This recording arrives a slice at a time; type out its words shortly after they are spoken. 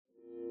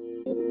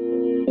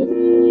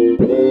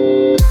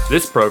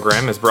This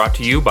program is brought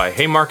to you by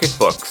Haymarket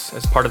Books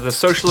as part of the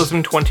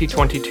Socialism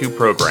 2022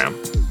 program.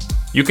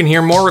 You can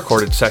hear more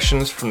recorded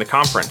sessions from the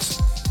conference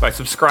by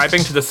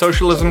subscribing to the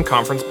Socialism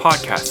Conference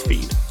podcast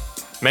feed.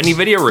 Many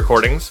video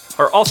recordings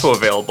are also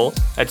available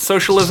at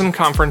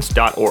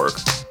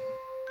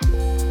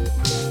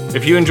socialismconference.org.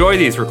 If you enjoy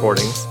these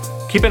recordings,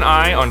 keep an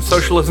eye on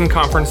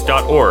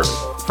socialismconference.org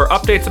for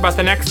updates about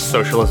the next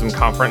Socialism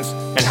Conference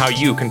and how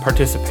you can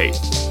participate.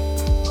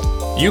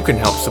 You can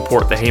help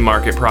support the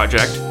Haymarket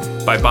Project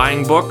by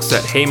buying books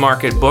at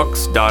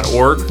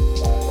haymarketbooks.org,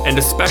 and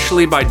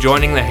especially by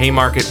joining the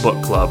Haymarket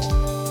Book Club.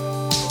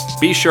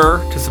 Be sure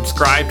to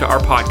subscribe to our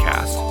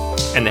podcast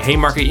and the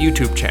Haymarket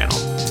YouTube channel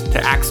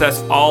to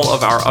access all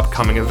of our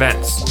upcoming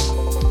events.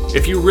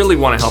 If you really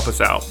want to help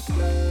us out,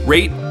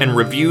 rate and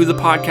review the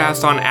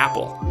podcast on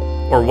Apple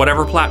or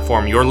whatever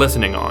platform you're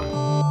listening on.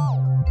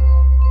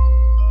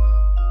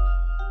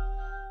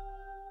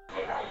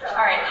 All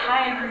right,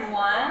 hi everyone.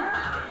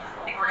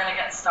 I think we're going to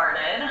get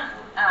started.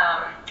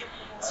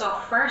 So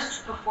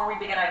first, before we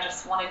begin, I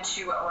just wanted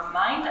to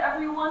remind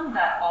everyone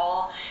that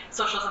all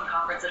Socialism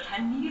Conference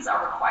attendees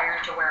are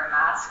required to wear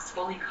masks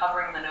fully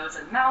covering the nose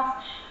and mouth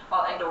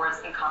while indoors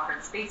in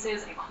conference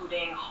spaces,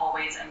 including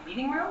hallways and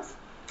meeting rooms.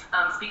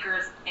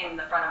 Speakers in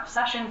the front of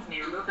sessions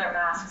may remove their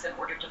masks in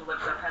order to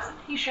deliver their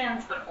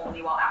presentations, but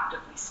only while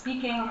actively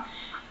speaking.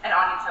 And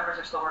audience members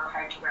are still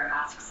required to wear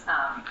masks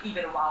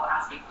even while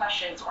asking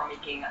questions or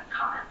making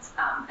comments.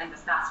 And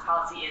this mask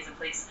policy is in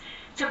place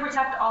to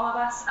protect all of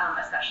us,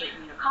 especially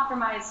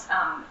immunocompromised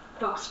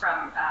folks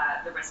from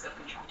the risk of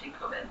contracting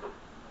COVID.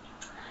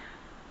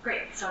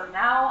 Great, so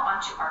now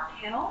on to our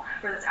panel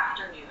for this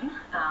afternoon.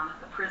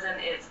 The prison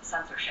is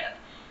censorship.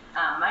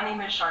 My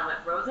name is Charlotte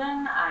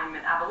Rosen. I'm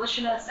an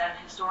abolitionist and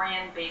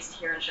historian based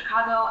here in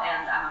Chicago,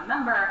 and I'm a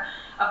member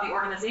of the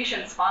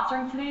organization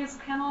sponsoring today's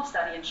panel,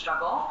 Study and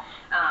Struggle.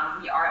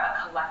 We are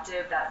a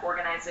collective that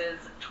organizes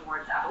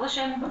towards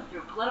abolition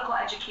through political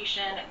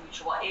education,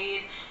 mutual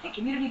aid, and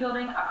community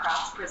building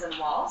across prison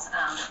walls,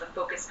 with a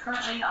focus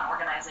currently on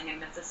organizing in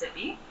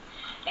Mississippi.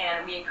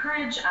 And we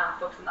encourage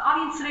folks in the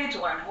audience today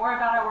to learn more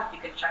about our work. You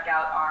can check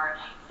out our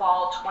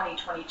fall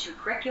 2022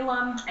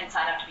 curriculum and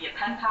sign up to be a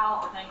pen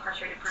pal with an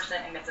incarcerated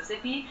person in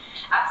Mississippi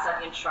at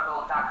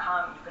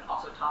studyandstruggle.com. You can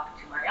also talk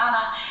to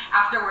Mariana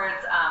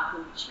afterwards,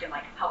 who she can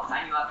help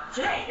sign you up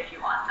today if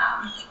you want.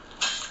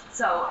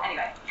 So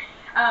anyway,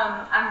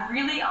 I'm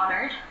really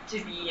honored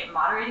to be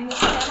moderating this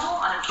panel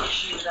on an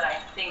issue that I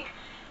think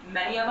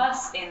many of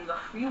us in the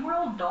free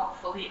world don't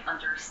fully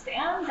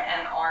understand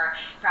and are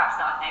perhaps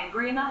not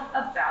angry enough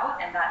about,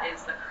 and that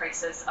is the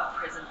crisis of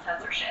prison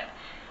censorship.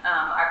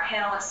 Our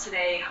panelists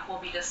today will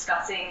be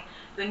discussing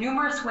the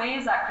numerous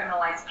ways that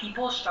criminalized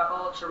people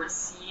struggle to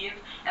receive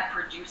and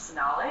produce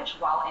knowledge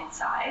while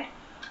inside,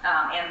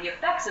 and the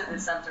effects of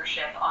this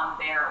censorship on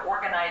their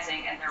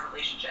organizing and their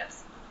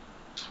relationships.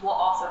 We'll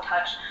also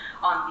touch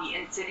on the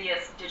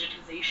insidious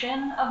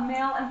digitization of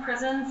mail in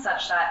prison,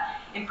 such that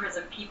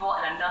imprisoned people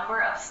in a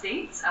number of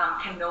states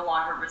can no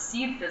longer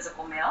receive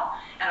physical mail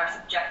and are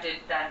subjected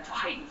then to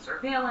heightened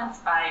surveillance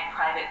by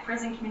private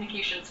prison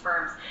communications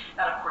firms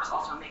that of course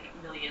also make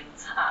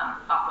millions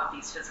off of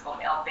these physical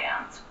mail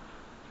bans.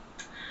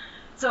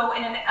 So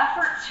in an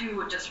effort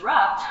to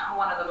disrupt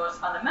one of the most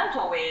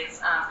fundamental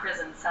ways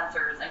prison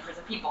censors and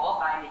prison people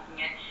by making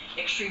it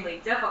extremely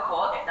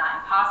difficult, if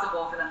not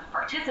impossible, for them to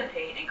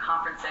participate in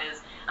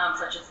conferences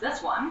such as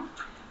this one,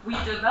 we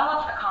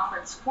developed a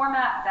conference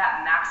format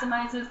that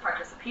maximizes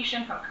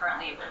participation from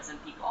currently imprisoned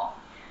people.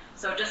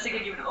 So just to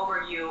give you an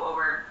overview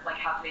over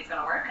how today's going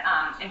to work,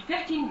 in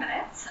 15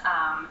 minutes,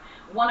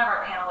 one of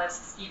our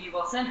panelists, Stevie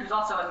Wilson, who's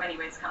also in many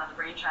ways kind of the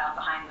brainchild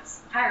behind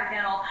this entire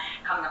panel,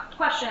 coming up with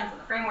questions and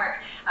the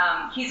framework,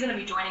 he's going to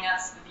be joining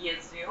us via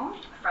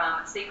Zoom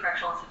from State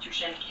Correctional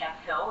Institution Camp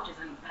Hill, which is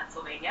in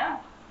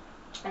Pennsylvania.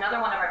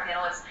 Another one of our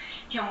panelists,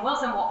 Kim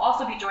Wilson, will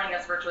also be joining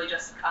us virtually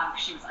just because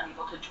she was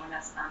unable to join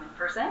us in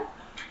person.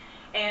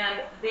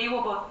 And they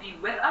will both be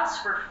with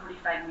us for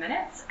 45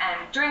 minutes. And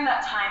during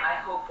that time, I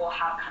hope we'll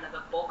have kind of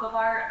the bulk of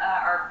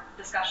our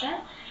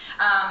discussion.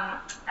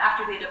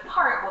 After they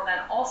depart, we'll then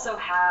also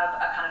have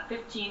a kind of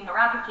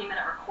around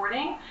 15-minute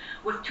recording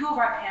with two of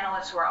our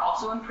panelists who are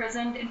also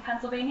imprisoned in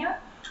Pennsylvania,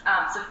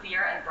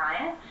 Sophia and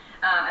Brian.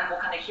 And we'll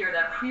kind of hear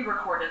their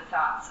pre-recorded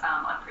thoughts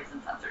on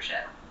prison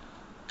censorship.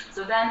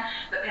 So then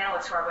the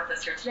panelists who are with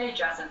us here today,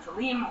 Jess and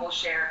Salim, will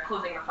share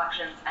closing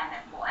reflections and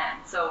then we'll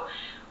end. So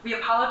we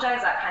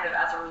apologize that kind of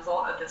as a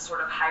result of this sort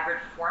of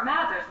hybrid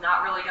format, there's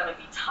not really going to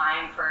be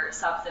time for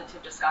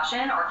substantive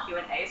discussion or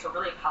Q&A, so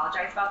really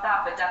apologize about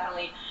that, but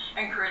definitely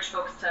encourage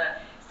folks to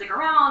stick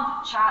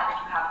around, chat if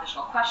you have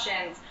additional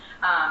questions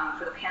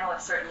for the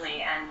panelists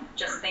certainly, and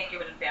just thank you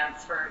in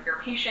advance for your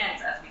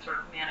patience as we sort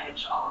of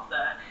manage all of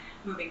the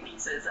moving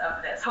pieces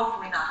of this.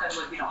 Hopefully, knock on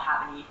wood, we don't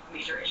have any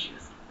major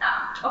issues.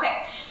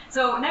 Okay,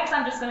 so next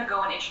I'm just going to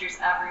go and introduce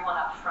everyone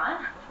up front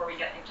before we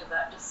get into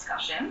the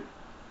discussion.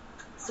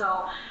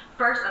 So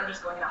First, I'm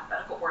just going in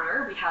alphabetical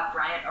order. We have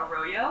Bryant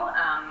Arroyo,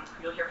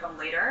 who you'll hear from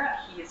later.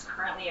 He is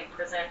currently in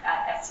prison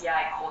at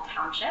SCI Cole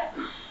Township.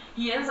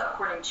 He is,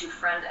 according to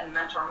friend and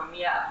mentor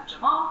Mumia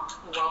Abu-Jamal,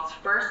 the world's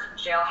first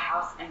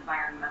jailhouse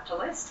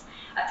environmentalist,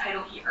 a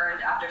title he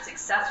earned after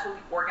successfully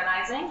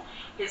organizing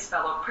his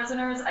fellow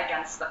prisoners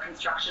against the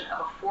construction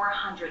of a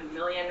 $400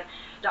 million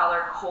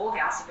coal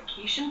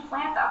gasification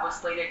plant that was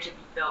slated to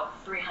be built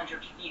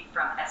 300 feet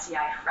from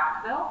SCI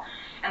Frackville.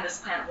 And this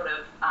plant would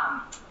have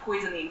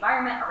poisoned the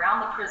environment around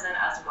the prison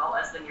as well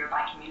as the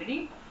nearby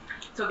community.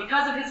 So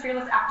because of his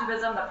fearless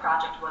activism, the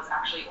project was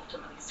actually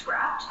ultimately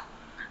scrapped.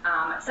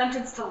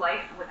 Sentenced to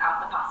life without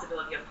the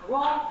possibility of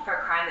parole for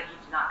a crime that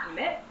he did not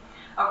commit,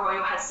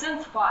 Arroyo has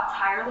since fought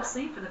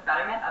tirelessly for the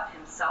betterment of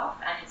himself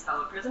and his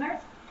fellow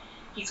prisoners.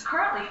 He's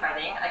currently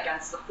fighting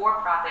against the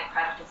for-profit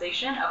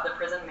privatization of the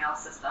prison mail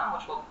system,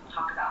 which we'll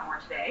talk about more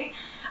today,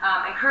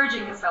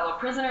 encouraging his fellow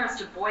prisoners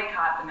to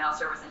boycott the mail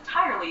service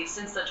entirely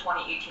since the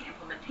 2018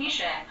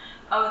 implementation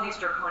of these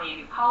draconian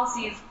new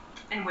policies,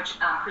 in which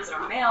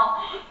prisoner mail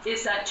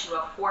is sent to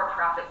a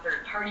for-profit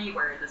third party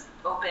where it is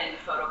opened,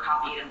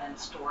 photocopied, and then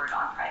stored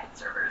on private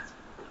servers.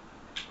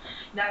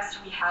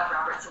 Next, we have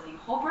Robert Salim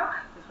Holbrook,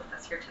 who's with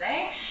us here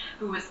today,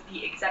 who is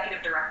the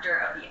executive director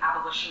of the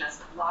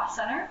Abolitionist Law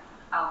Center,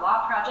 a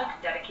law project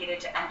dedicated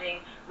to ending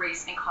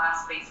race and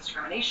class-based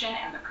discrimination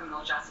in the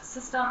criminal justice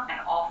system and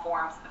all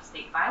forms of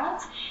state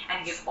violence.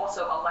 And he is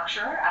also a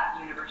lecturer at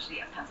the University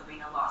of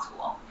Pennsylvania Law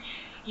School.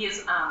 He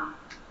is,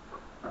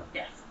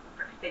 yes,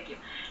 perfect, thank you.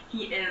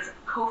 He is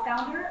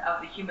co-founder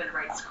of the Human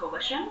Rights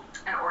Coalition,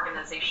 an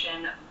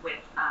organization with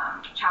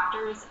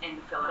chapters in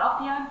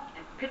Philadelphia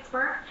and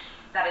Pittsburgh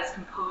that is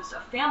composed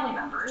of family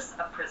members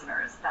of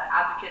prisoners that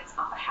advocates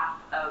on behalf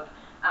of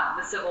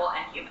the civil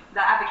and human,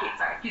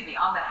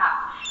 on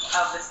behalf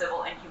of the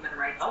civil and human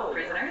rights of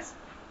prisoners.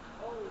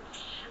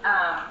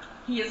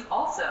 He is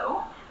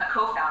also a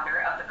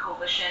co-founder of the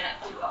Coalition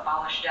to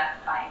Abolish Death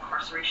by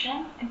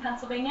Incarceration in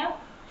Pennsylvania,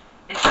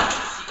 and he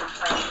is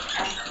fighting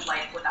to end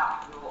life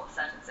without parole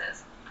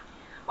sentences.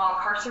 While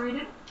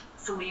incarcerated,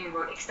 Salim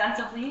wrote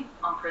extensively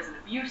on prison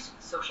abuse,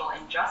 social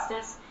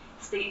injustice,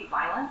 state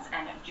violence,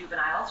 and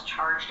juveniles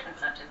charged and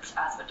sentenced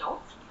as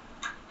adults.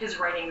 His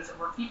writings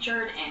were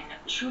featured in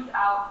Truth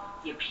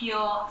Out, The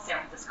Appeal, San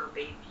Francisco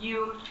Bay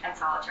View, and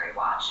Solitary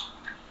Watch.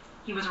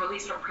 He was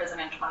released from prison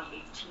in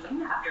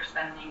 2018 after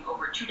spending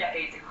over 2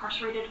 decades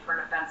incarcerated for an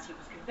offense he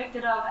was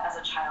convicted of as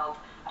a child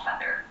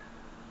offender.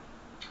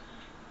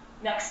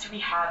 Next, we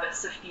have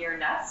Safir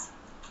Ness.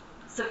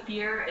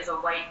 Safir is a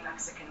white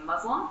Mexican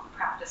Muslim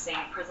practicing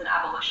prison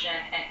abolition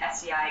in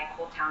SCI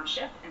Cole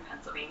Township in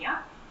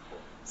Pennsylvania.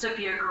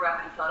 Safir grew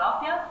up in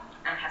Philadelphia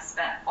and has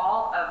spent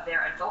all of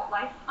their adult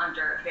life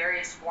under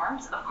various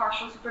forms of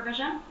carceral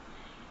supervision.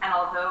 And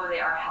although they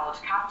are held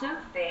captive,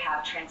 they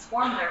have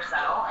transformed their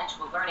cell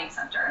into a learning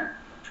center,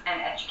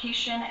 and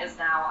education is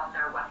now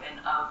their weapon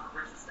of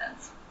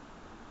resistance.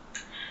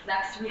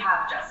 Next, we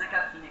have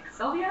Jessica Phoenix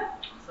Sylvia,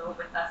 also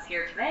with us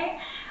here today.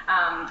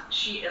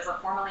 She is a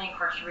formerly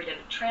incarcerated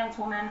trans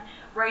woman,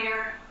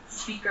 writer,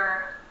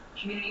 speaker,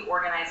 community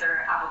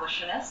organizer,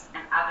 abolitionist,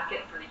 and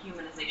advocate for the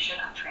humanization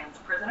of trans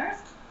prisoners.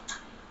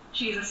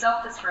 She is a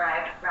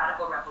self-described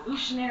radical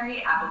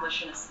revolutionary,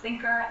 abolitionist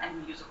thinker,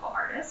 and musical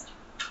artist.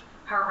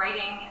 Her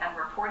writing and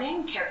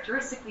reporting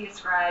characteristically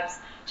ascribes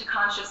to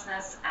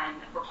consciousness and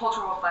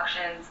cultural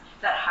reflections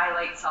that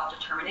highlight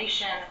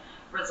self-determination,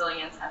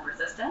 resilience, and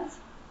resistance.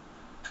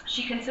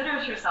 She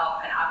considers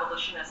herself an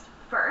abolitionist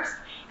first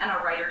and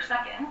a writer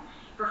second,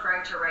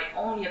 preferring to write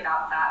only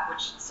about that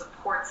which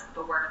supports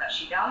the work that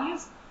she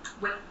values,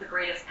 with the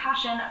greatest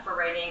passion for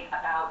writing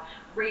about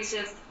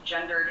racist,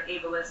 gendered,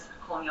 ableist,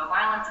 colonial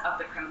violence of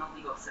the criminal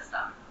legal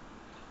system.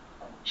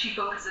 She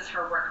focuses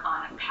her work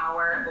on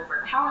power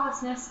over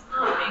powerlessness,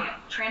 promoting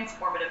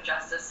transformative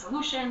justice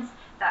solutions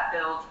that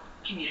build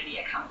community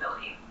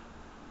accountability.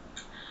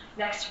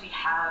 Next, we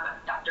have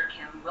Dr.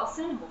 Kim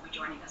Wilson, who will be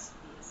joining us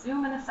via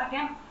Zoom in a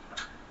second.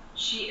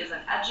 She is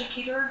an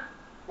educator,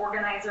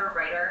 organizer,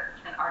 writer,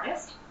 and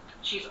artist.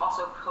 She's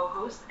also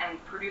co-host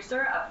and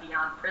producer of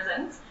Beyond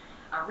Prisons,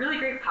 a really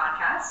great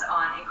podcast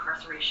on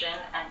incarceration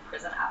and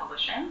prison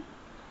abolition.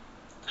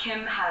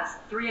 Kim has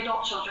 3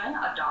 adult children,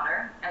 a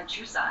daughter and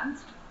 2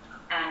 sons,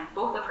 and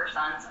both of her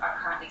sons are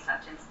currently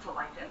sentenced to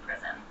life in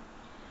prison.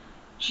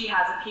 She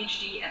has a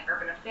PhD in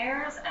urban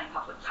affairs and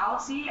public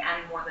policy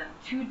and more than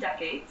 2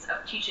 decades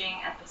of teaching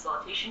and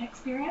facilitation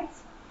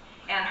experience.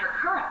 And her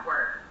current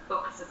work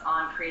focuses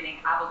on creating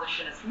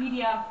abolitionist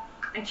media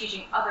and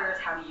teaching others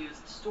how to use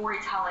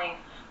storytelling,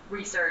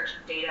 research,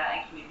 data,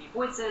 and community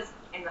voices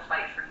in the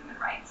fight for human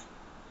rights.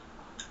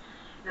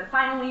 Then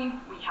finally,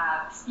 we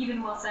have Stevie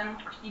Wilson.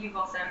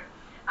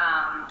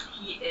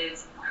 He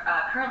is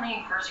currently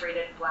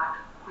incarcerated Black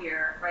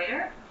queer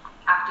writer,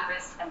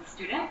 activist, and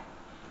student.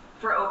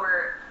 For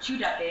over 2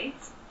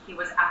 decades, he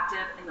was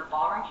active in the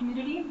ballroom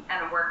community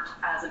and worked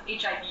as an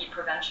HIV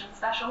prevention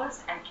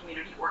specialist and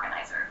community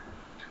organizer.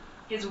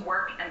 His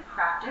work and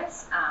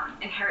practice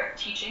inherit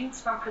teachings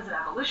from prison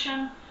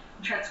abolition,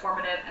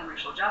 transformative and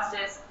racial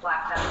justice,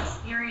 Black feminist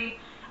theory,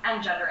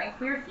 and gender and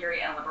queer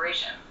theory and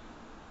liberation.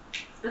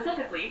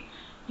 Specifically,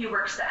 he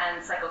works to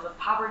end cycles of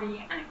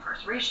poverty and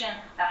incarceration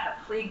that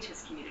have plagued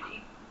his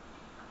community.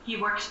 He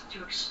works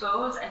to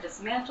expose and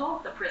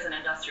dismantle the prison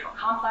industrial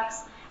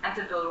complex and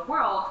to build a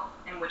world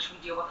in which we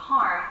deal with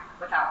harm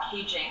without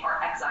caging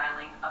or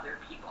exiling other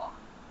people.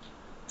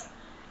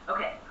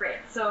 Okay, great.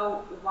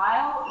 So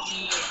while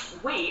we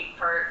wait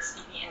for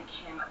Stevie and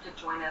Kim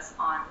to join us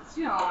on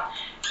Zoom,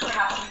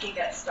 perhaps we can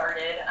get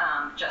started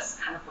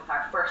just kind of with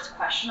our first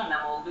question, and then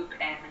we'll loop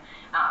in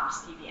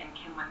Stevie and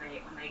Kim when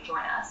they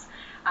join us.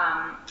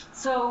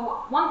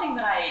 So one thing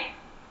that I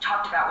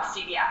talked about with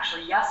Stevie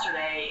actually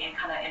yesterday and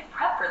kind of in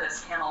prep for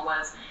this panel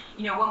was,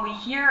 when we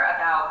hear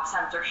about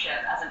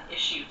censorship as an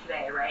issue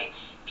today, right,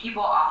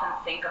 people often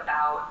think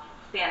about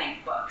banning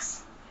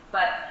books.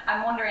 But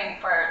I'm wondering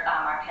for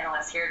our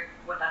panelists here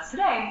with us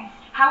today,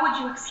 how would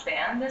you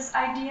expand this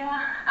idea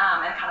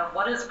and kind of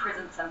what does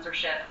prison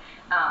censorship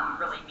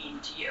really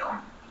mean to you?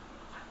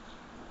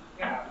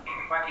 Yeah,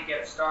 if I could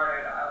get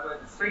started, I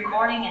would say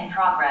Recording in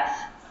progress.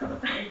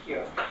 Thank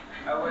you.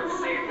 I would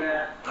say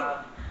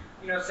that,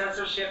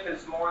 censorship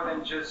is more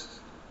than just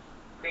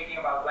thinking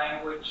about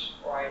language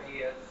or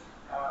ideas.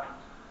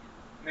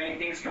 Many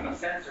things can be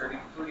censored,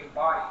 including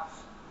bodies.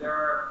 There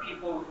are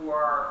people who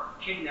are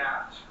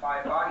kidnapped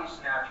by body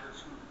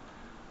snatchers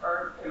who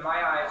are, in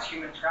my eyes,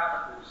 human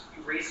traffickers,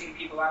 erasing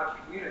people out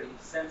of communities,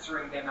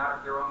 censoring them out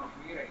of their own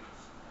communities,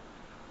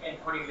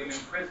 and putting them in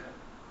prison.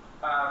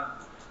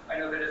 I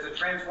know that as a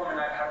trans woman,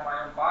 I've had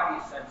my own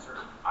body censored.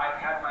 I've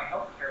had my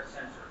health care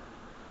censored.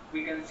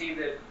 We can see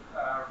that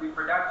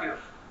reproductive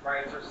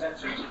rights are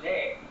censored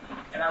today.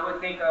 And I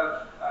would think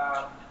of,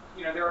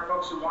 there are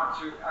folks who want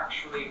to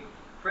actually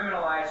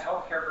criminalize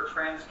healthcare for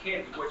trans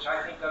kids, which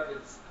I think of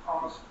as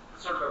almost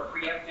sort of a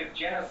preemptive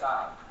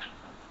genocide,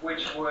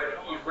 which would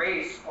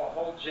erase a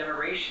whole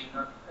generation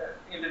of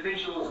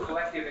individuals,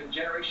 collective, and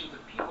generations of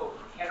people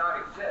who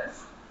cannot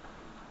exist.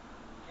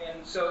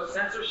 And so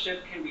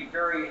censorship can be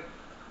very,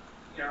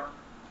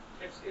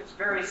 it's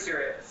very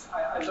serious.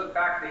 I look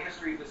back at the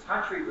history of this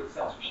country with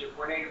censorship,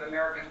 where Native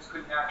Americans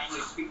couldn't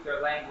actually speak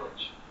their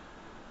language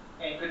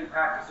and couldn't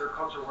practice their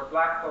culture, where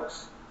Black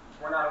folks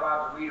were not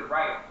allowed to read or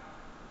write.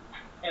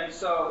 And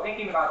so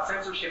thinking about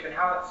censorship and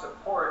how it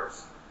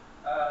supports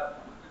the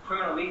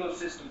criminal legal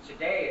system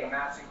today and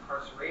mass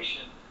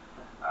incarceration,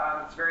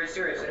 it's very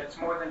serious. And it's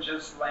more than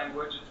just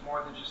language, it's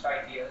more than just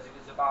ideas. It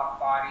is about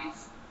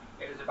bodies,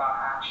 it is about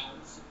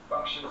actions, it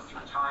functions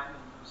through time and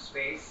through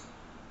space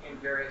in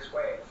various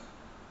ways.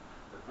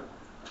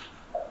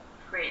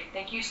 Great,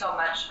 thank you so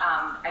much.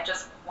 I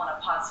just want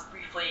to pause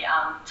briefly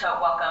to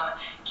welcome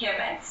Kim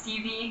and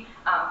Stevie.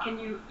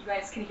 You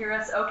guys can hear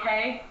us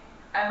okay?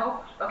 I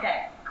hope?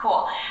 Okay,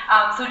 cool.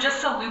 So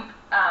just to loop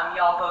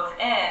y'all both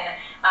in,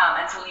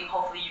 and Salim,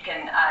 hopefully you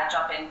can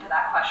jump into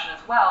that question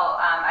as well.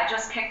 I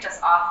just kicked us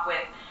off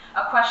with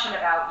a question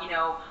about,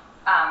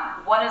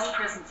 what does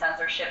prison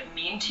censorship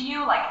mean to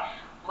you? Like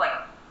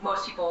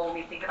most people, when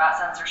we think about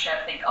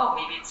censorship, think, oh,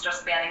 maybe it's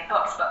just banning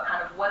books, but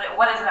kind of what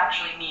does it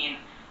actually mean?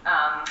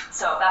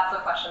 So that's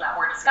the question that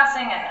we're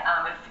discussing,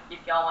 and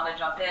if y'all want to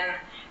jump in,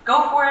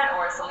 go for it,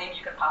 or Salim,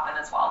 you can pop in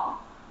as well.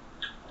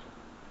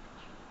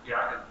 Yeah,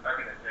 I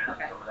can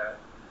advance some of that.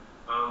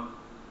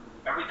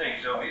 Everything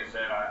Sylvia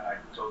said, I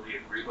totally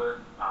agree with,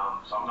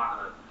 so I'm not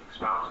going to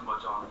expound too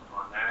much on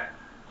that.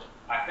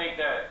 I think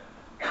that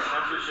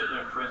censorship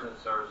in prison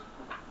serves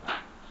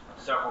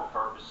several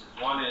purposes.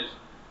 One is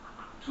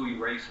to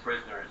erase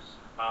prisoners,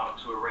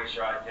 to erase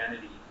your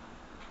identity,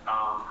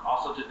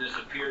 also to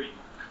disappear you.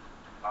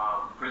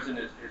 Prison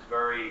is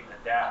very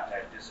adept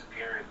at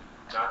disappearing,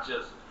 not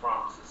just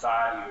from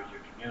society or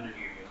your community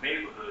or your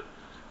neighborhood,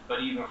 but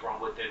even from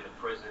within the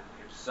prison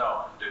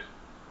itself. There's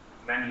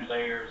many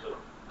layers of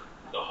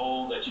the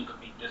hole that you could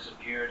be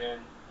disappeared in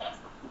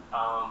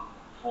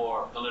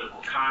for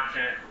political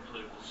content, for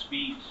political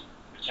speech,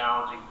 for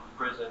challenging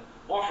prison,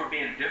 or for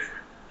being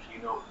different.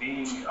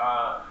 Being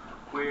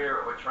queer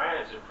or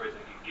trans in prison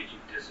can get you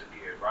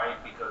disappeared, right?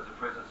 Because the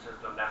prison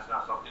system, that's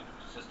not something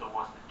the system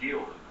wants to deal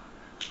with.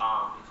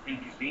 It's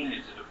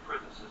inconvenient to the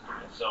prison system.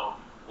 And so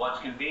what's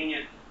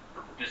convenient?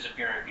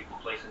 Disappearing people,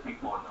 placing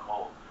people in the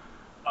hole.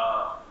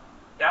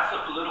 That's the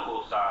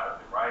political side of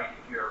it, right?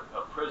 If you're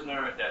a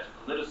prisoner that's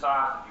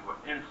politicized, if you were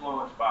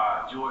influenced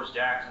by George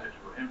Jackson, if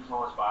you were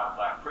influenced by the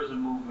Black prison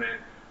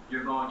movement,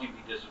 you're going to be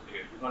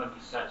disappeared. You're going to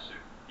be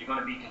censored. You're going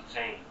to be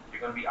contained.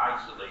 You're going to be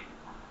isolated.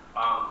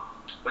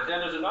 But then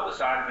there's another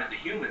side of it, the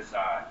human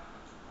side.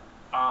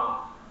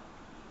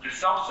 The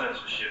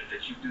self-censorship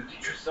that you do to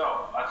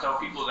yourself. I tell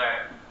people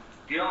that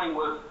dealing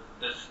with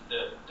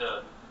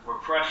the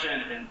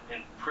repression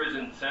and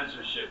prison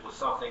censorship was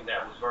something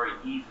that was very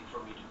easy for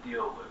me to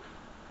deal with.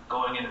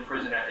 Going into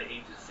prison at the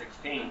age of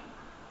 16,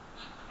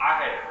 I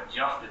had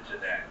adjusted to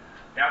that.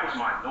 That was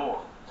my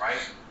norm, right?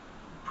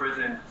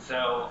 Prison,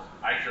 cells,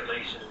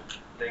 isolation,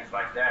 things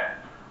like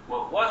that.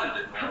 What wasn't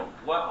the norm,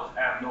 what was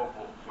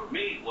abnormal for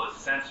me was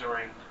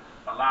censoring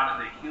a lot of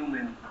the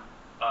human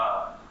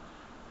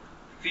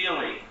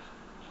feelings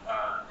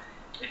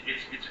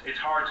it's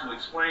hard to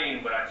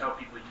explain, but I tell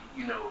people,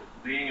 you know,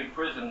 being in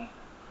prison,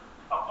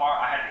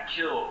 I had to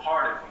kill a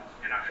part of me.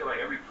 And I feel like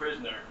every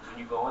prisoner, when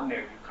you go in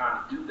there, you kind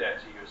of do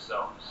that to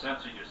yourself. You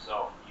censor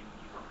yourself.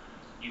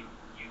 You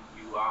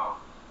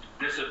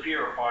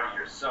disappear a part of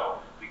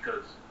yourself,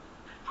 because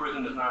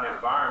prison is not an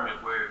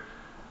environment where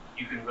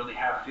you can really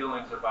have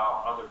feelings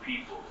about other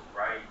people,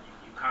 right?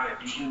 You kind of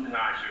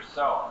dehumanize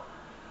yourself.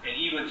 And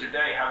even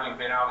today, having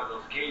been out of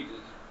those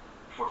cages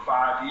for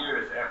 5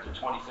 years after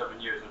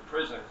 27 years in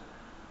prison,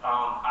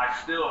 I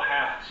still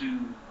have to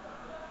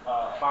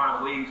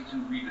find ways to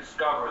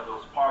rediscover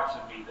those parts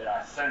of me that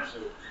I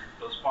censored,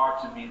 those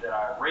parts of me that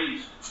I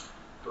erased,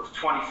 those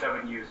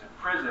 27 years in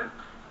prison,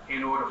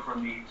 in order for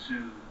me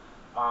to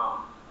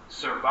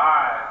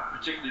survive,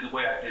 particularly the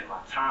way I did my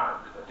time,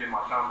 because I did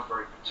my time a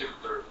very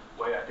particular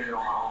way. I did it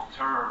on my own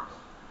terms.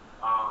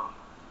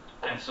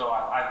 And so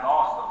I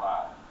lost a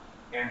lot.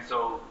 And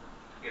so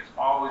it's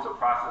always a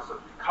process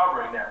of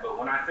recovering that. But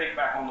when I think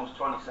back on those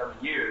 27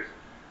 years,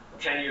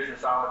 10 years in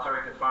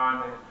solitary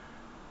confinement,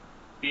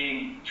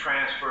 being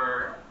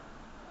transferred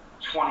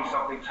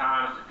 20-something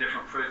times to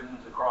different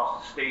prisons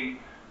across the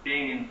state,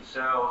 being in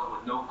cells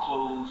with no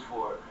clothes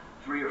for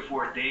 3 or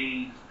 4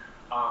 days,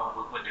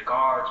 with the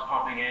guards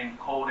pumping in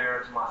cold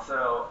air to my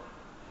cell,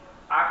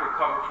 I've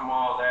recovered from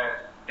all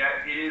that.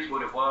 That it is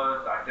what it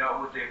was. I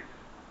dealt with it.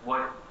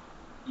 What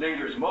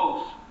lingers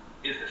most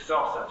is the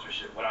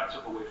self-censorship, what I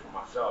took away from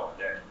myself,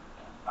 that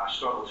I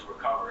struggle to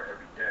recover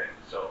every day.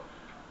 So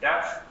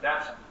that's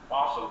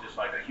also just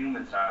like a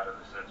human side of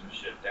the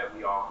censorship that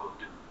we all go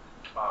through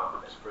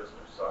as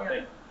prisoners. So I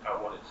think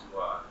I wanted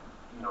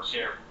to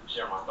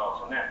share my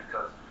thoughts on that,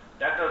 because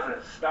that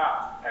doesn't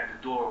stop at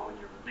the door when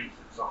you're released.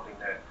 It's something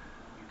that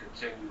you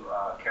continue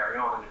carry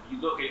on. And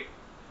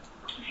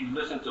if you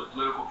listen to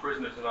political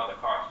prisoners in other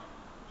parts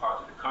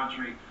of the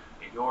country,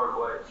 in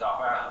Uruguay,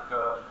 South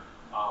Africa,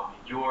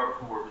 in Europe,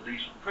 who were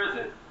released from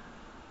prison,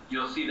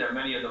 you'll see that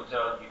many of them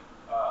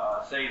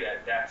say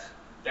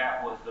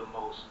that was the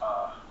most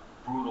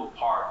brutal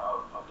part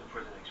of the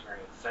prison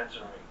experience,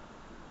 censoring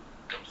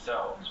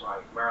themselves,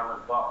 right? Marilyn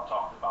Buck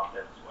talked about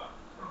that as well.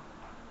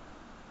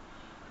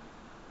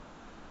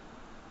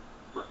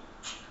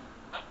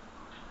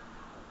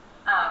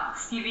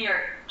 Stevie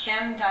or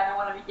Kim, do either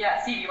one of you?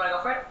 Yeah, Stevie, you want to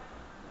go for it?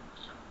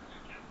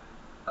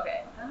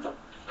 Okay.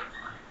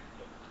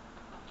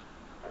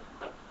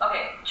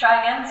 Okay,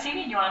 try again,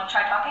 Stevie. You want to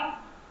try talking?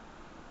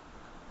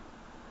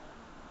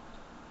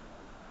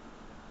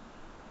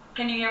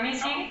 Can you hear me,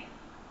 Stevie?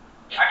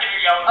 I can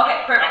hear y'all.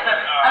 Okay, perfect.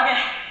 Okay.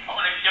 I'm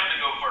gonna jump to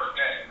go first,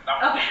 okay?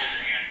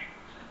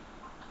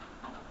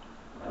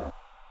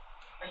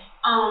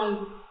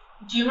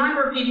 Do you mind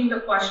repeating the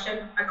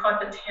question? I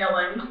caught the tail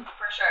end.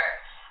 For sure.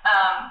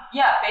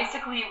 Yeah,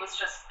 basically it was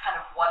just kind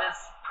of, what does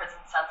prison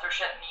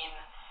censorship mean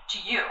to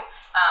you?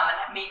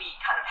 And maybe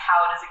kind of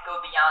how does it go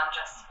beyond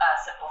just a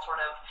simple sort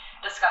of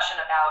discussion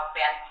about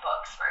banned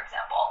books, for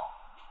example?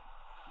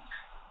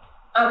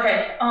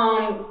 Okay,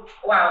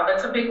 wow,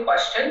 that's a big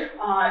question.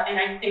 And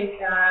I think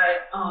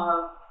that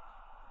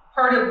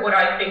part of what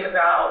I think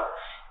about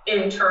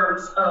in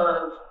terms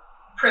of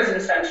prison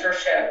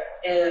censorship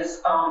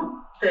is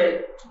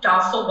that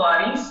docile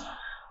bodies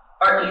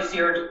are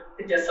easier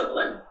to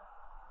discipline,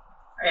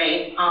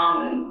 right?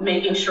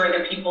 Making sure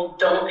that people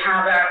don't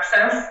have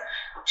access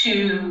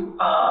to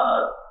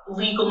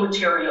legal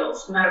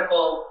materials,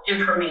 medical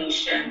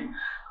information,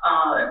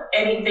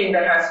 anything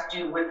that has to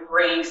do with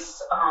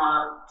race,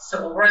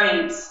 civil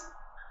rights,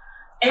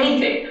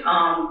 anything,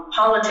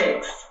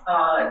 politics,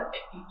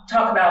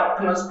 talk about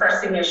the most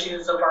pressing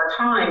issues of our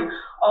time.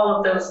 All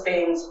of those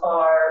things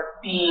are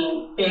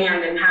being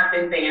banned and have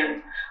been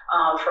banned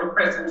from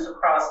prisons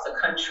across the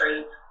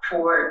country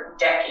for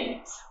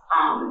decades.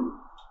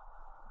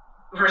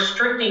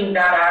 Restricting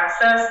that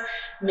access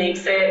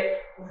makes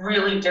it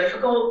really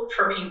difficult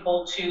for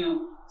people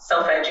to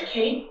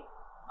self-educate.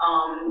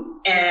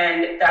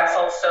 And that's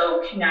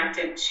also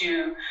connected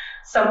to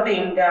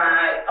something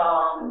that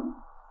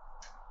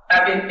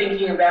I've been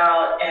thinking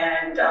about,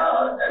 and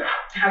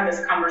had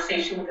this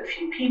conversation with a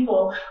few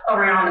people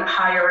around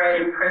higher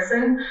ed in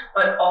prison,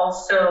 but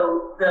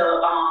also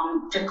the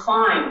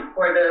decline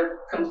or the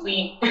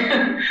complete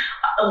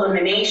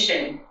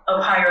elimination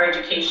of higher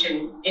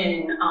education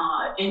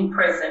in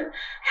prison,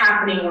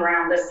 happening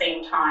around the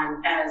same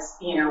time as,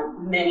 you know,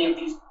 many of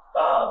these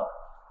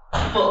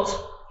books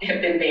have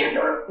been banned,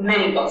 or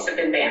many books have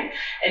been banned.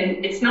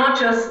 And it's not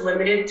just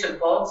limited to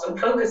books. I'm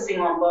focusing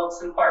on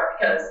books in part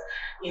because,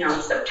 you know,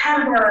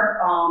 September,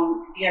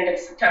 the end of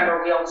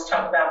September, we always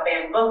talk about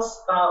Banned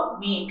Books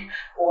Week,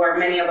 or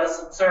many of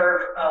us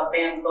observe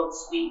Banned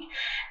Books Week.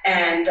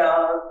 And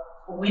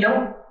we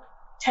don't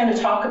tend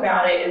to talk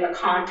about it in the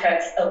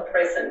context of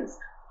prisons.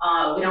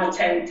 We don't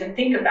tend to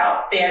think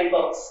about banned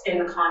books in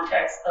the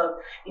context of,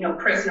 you know,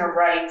 prisoner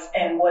rights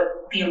and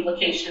what the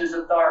implications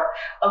of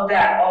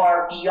that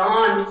are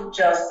beyond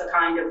just the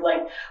kind of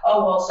like,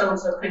 oh, well,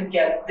 so-and-so couldn't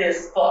get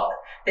this book.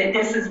 That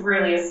this is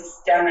really a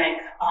systemic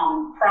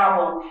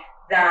problem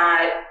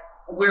that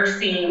we're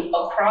seeing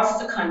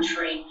across the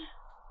country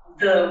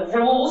The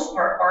rules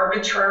are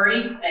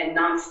arbitrary and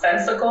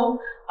nonsensical.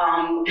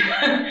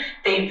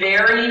 They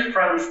vary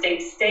from state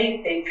to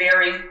state. They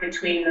vary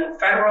between the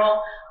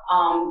federal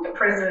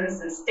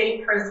prisons and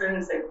state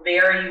prisons. It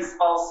varies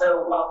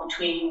also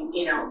between,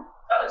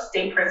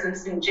 state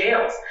prisons and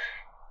jails.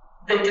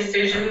 The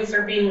decisions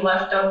are being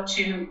left up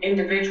to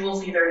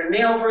individuals, either in a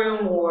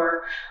mailroom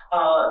or,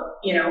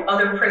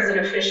 other prison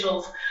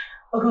officials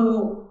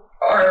who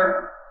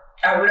are,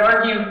 I would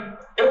argue,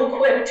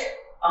 ill-equipped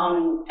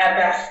at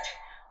best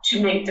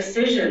to make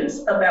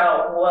decisions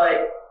about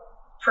what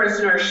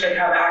prisoners should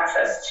have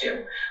access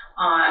to.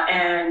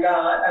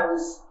 I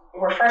was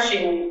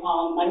refreshing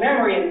my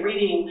memory and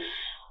reading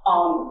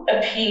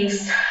a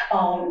piece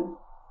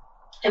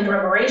in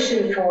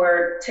preparation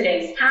for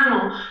today's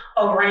panel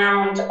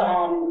around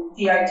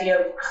the idea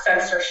of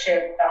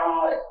censorship,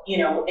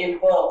 in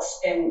books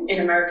in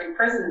American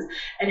prisons,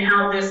 and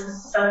how this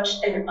is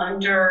such an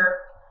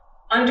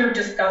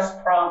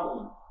under-discussed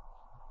problem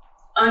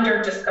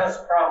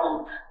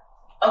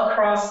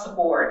across the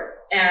board.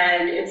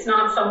 And it's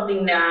not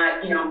something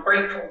that, I'm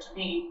grateful to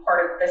be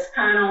part of this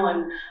panel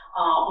and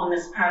on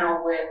this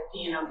panel with,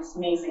 these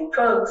amazing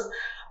folks.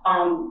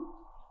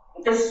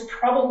 This is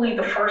probably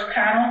the first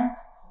panel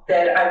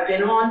that I've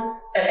been on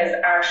that has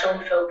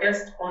actually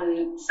focused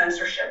on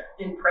censorship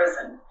in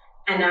prison.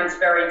 And that's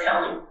very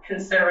telling,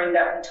 considering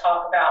that we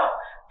talk about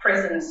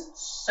prisons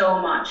so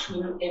much.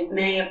 It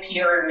may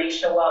appear and may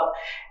show up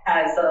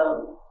as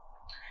a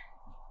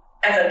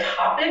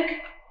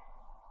topic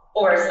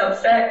or a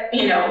subset,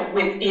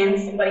 within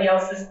somebody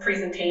else's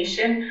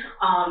presentation.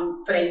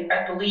 But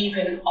I believe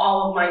in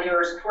all of my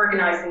years of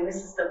organizing, this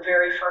is the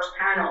very first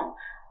panel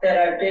that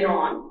I've been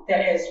on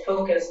that has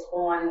focused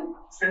on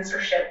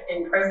censorship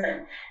in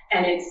prison.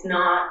 And it's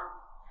not,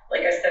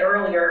 like I said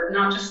earlier,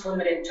 not just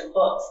limited to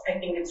books. I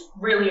think it's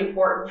really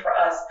important for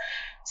us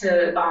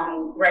to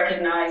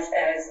recognize,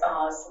 as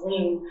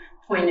Celine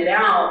pointed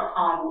out,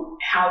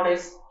 how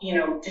this,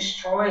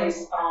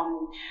 destroys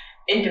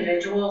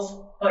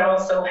individuals, but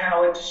also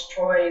how it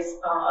destroys,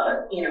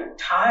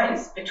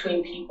 ties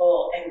between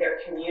people and their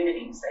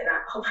communities. And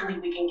hopefully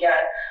we can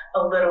get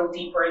a little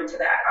deeper into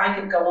that. I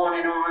could go on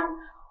and on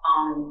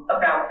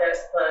about this,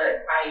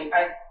 but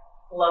I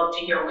love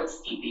to hear what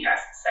Stevie has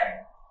to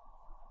say.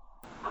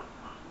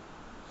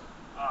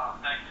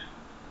 Thank you.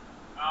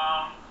 I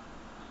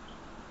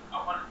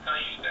want to tell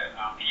you that,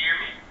 can you hear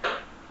me?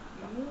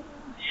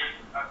 Yes,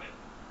 okay.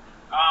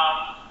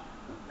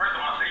 First I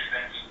want to say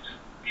thank you for just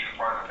being a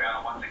part of the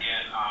panel once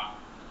again. I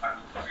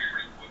agree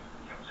with what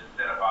Kim just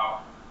said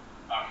about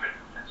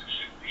prison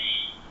censorship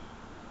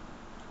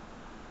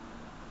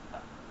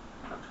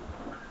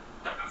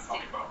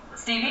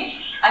Stevie,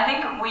 I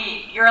think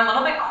you're a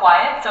little bit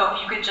quiet, so if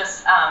you could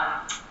just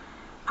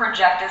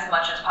project as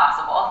much as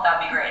possible,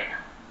 that'd be great.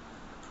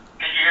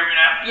 Can you hear me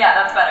now? Yeah,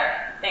 that's better.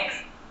 Thanks.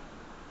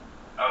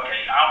 Okay,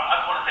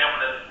 I just want to say, I want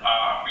to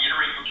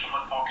reiterate what Kim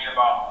was talking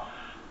about.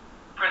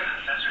 Prison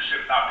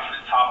censorship not being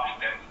a topic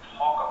that we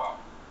talk about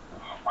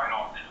quite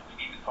often.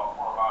 We need to talk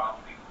more about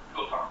it.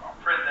 People talk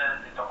about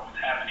prison, they talk about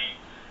what's happening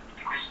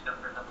in conditions of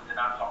prison, but they're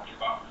not talking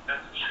about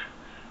censorship.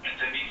 And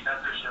to me,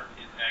 censorship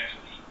is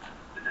actually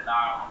the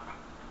denial of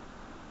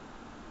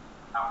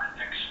our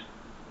connection.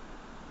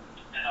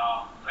 And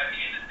at the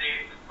end of the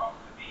day, it's about,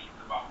 to me,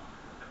 it's about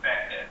the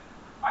fact that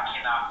I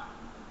cannot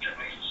be in a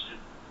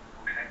relationship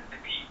or connect to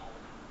people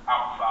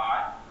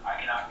outside. I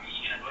cannot be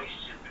in a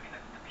relationship and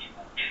connect to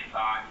people inside.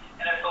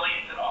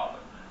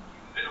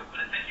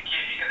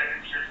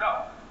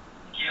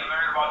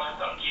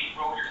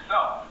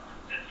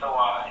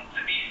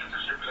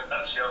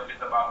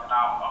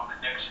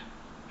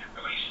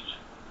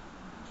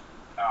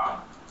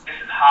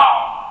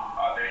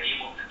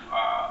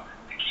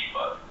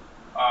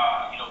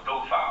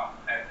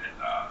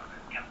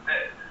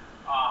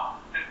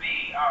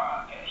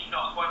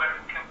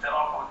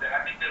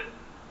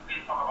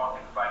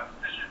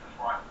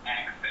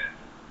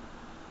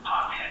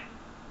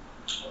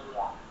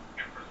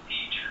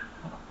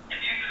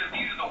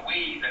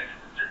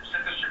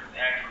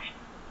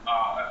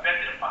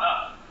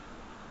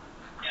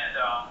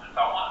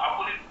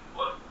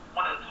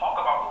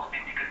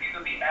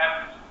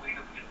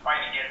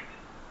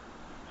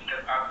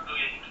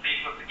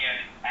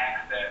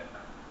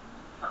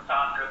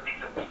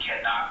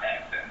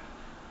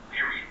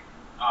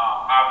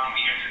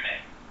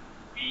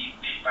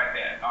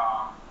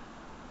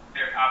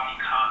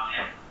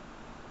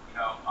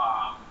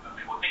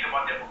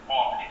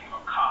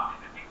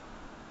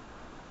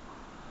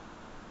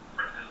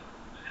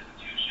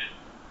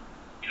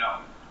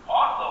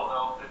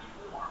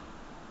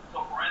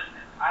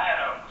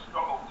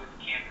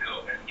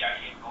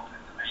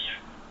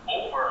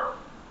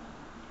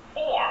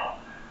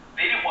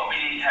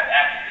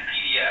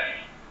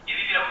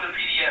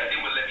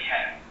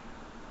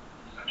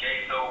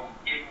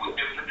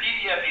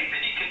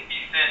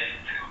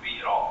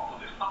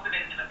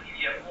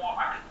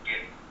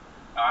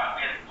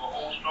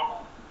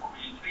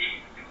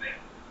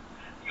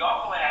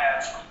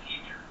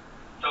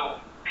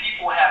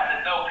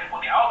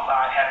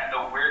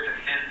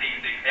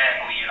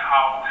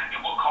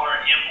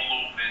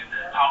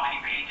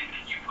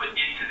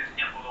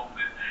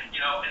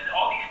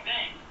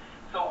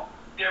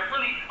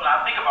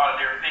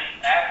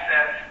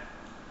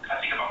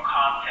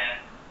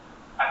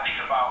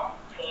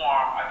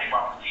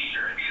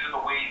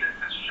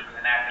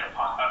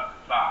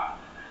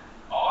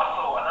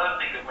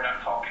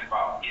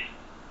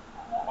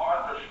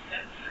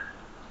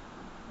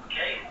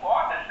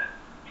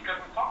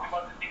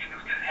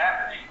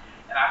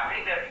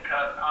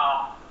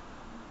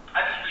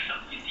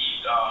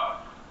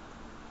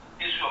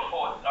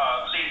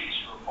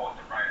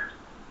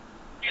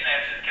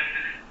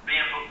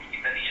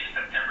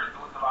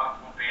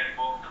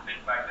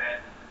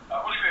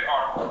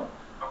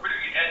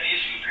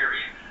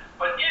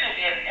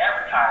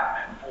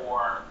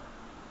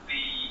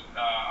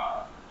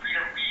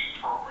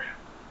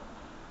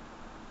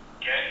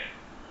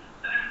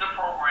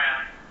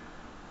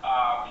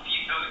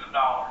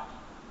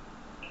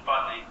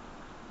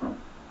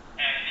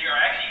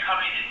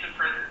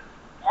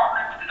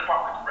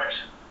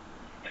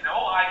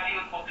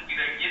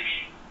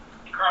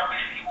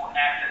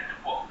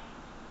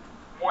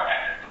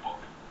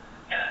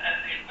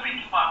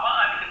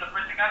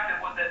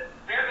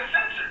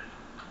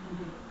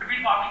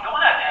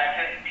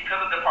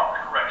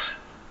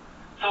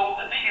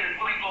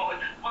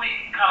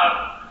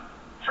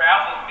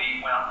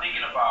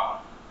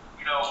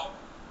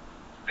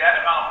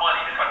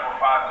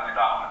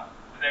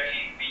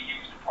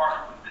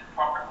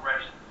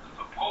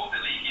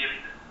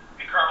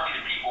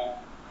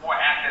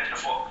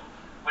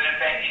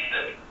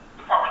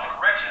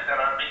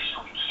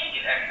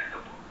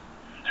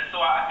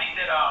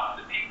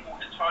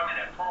 starting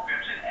that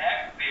program should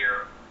ask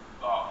their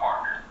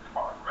partners,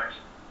 Department of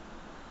Corrections,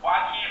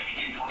 why can't we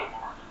get Tony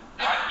Morris?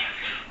 Why can't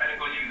we get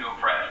Medical Union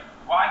Press?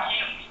 Why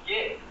can't we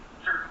get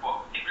certain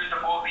books? If you're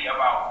supposedly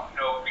about,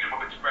 freedom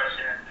of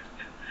expression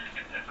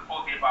and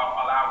supposedly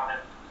about allowing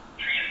them to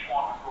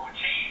transform and grow and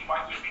change,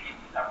 why can't we get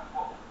these type of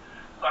books?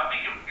 So I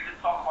think if we could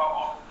talk about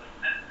also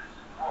the censors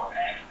who are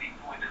actually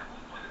doing the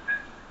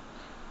censoring,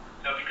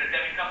 because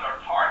that becomes our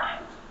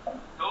target.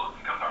 Those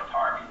becomes our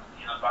target.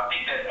 So I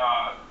think that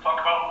talk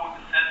about who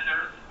the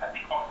censors. I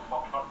think also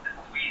talk about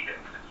different ways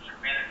that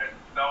censorship manifests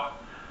itself.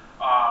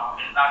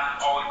 It's not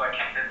just always like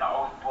him. There's not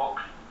always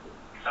books.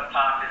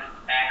 Sometimes it's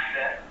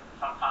access.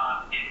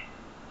 Sometimes it's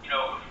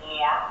the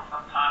form.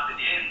 Sometimes it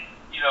is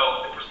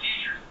the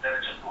procedures that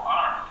are just so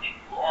honest. If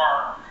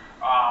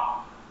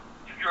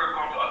you're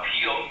going to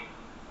appeal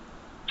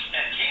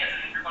in Kansas,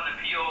 if you're going to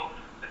appeal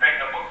the fact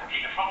that books are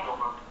taken from you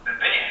over the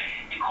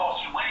ban, it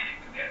costs you money to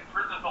do that.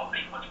 Prisoners don't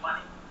make much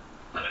money.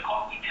 So it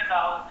costs me $10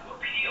 to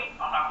appeal.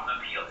 I'm not going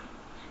to appeal it.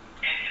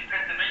 And in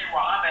Pennsylvania,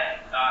 where I'm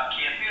at,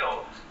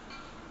 Canfield,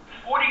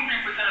 43%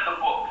 of the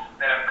books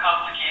that have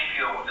come to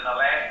Canfield within the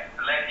last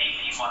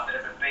 18 months that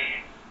have been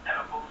banned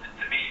have been books sent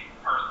to me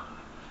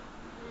personally.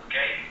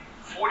 Okay?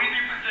 43%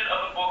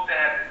 of the books that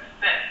have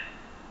been sent,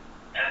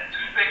 and as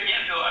soon as they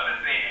Canfield have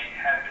been banned,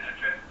 have been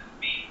addressed to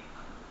me.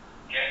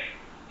 Okay?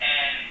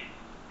 And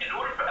and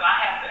I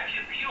have to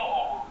actually appeal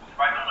all books. If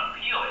I don't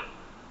appeal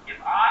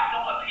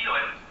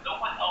it,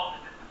 no one else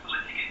in this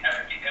facility can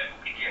ever get that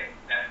book again.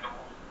 That's the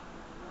rule.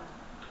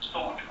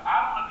 So if I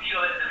don't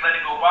appeal it and let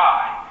it go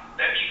by,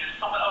 that means if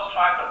someone else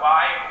tries to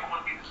buy it or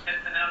someone gets it sent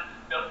to them,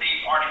 they'll say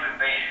it's already been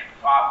banned.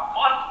 So I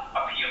must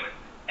appeal it.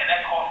 And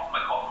that costs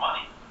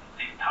money.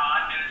 It takes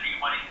time, energy,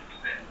 money to do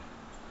that.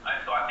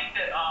 So I think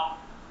that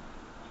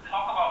we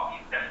talk about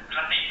these, and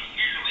I think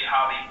procedurally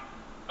how they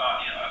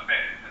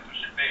affect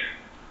censorship there.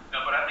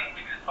 But I think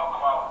we can talk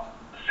about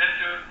the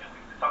censors and we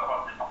can talk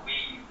about different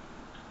ways.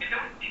 And then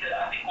we need to,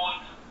 I think,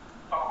 going to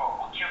talk about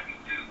what can we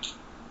do?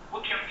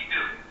 What can we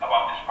do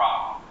about this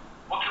problem?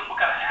 What kind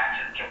of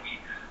actions can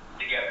we put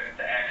together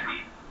to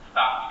actually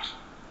stop it?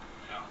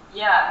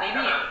 Yeah,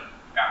 maybe.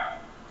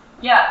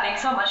 Yeah,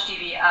 thanks so much,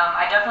 Stevie. I'm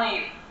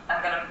going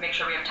to make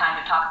sure we have time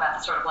to talk about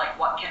the sort of like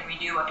what can we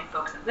do, what can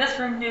folks in this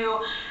room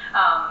do,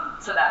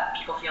 so that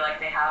people feel like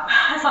they have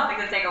something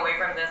to take away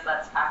from this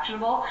that's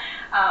actionable.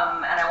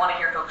 And I want to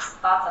hear folks'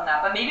 thoughts on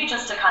that. But maybe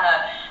just to kind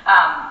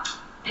of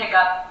pick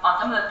up on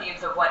some of the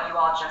themes of what you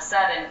all just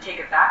said and take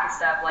it back a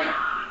step, like,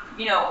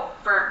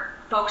 for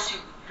folks who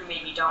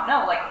maybe don't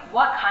know, like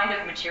what kind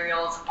of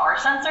materials are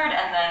censored,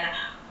 and then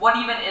what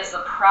even is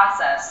the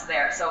process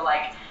there? So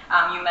like,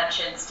 you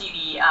mentioned,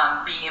 Stevie,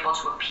 being able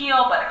to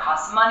appeal, but it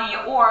costs money,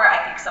 or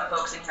I think some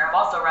folks in here have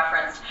also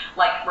referenced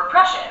like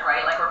repression,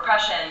 right? Like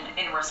repression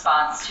in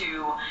response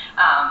to,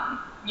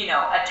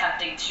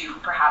 attempting to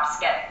perhaps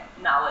get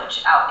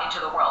knowledge out into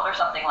the world or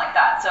something like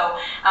that. So,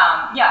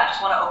 I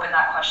just want to open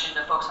that question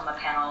to folks on the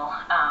panel.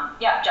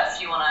 Jess,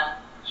 do you want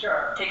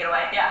to take it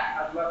away?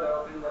 Yeah. I'd love to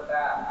open with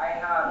that. I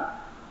had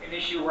an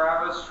issue where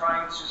I was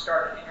trying to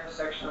start an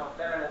intersectional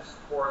feminist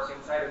course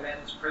inside a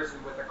men's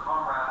prison with a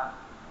comrade.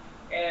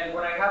 And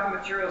when I had the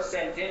material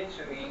sent in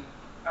to me,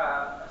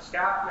 a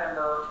staff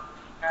member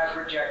had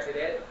rejected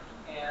it,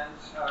 and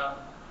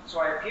so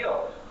I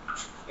appealed.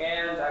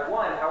 And I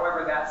won.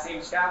 However, that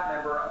same staff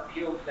member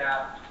appealed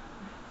that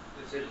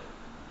decision.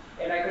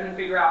 And I couldn't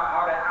figure out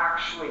how to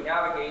actually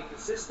navigate the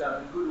system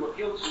and who to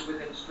appeal to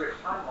within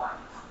strict timelines.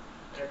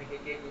 And I think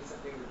it gave me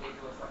something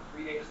ridiculous, like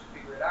 3 days to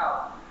figure it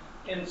out.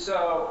 And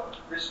so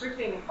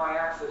restricting my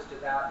access to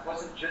that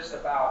wasn't just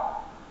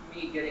about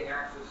me getting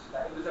access to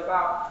that. It was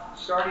about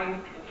starting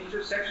an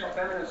intersectional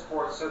feminist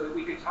course so that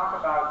we could talk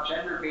about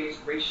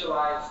gender-based,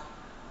 racialized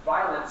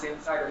violence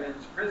inside a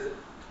men's prison.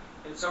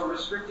 And so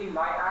restricting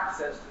my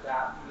access to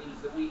that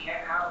means that we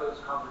can't have those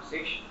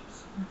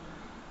conversations.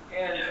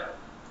 And,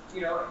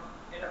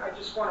 and I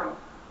just want to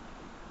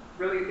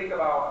really think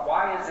about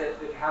why is it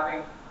that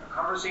having a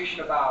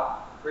conversation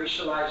about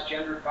racialized,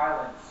 gendered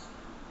violence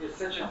is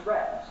such a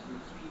threat to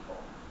these people?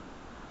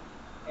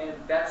 And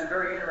that's a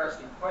very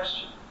interesting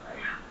question,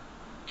 right?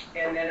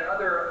 And then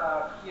other,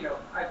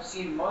 I've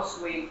seen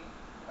mostly,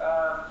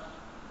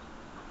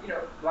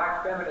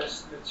 black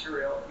feminist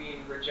material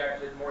being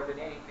rejected more than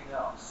anything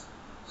else.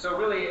 So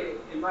really,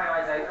 in my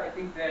eyes, I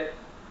think that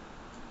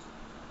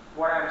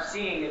what I'm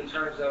seeing in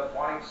terms of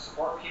wanting to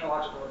support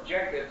penological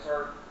objectives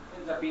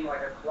ends up being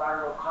like a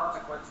collateral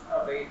consequence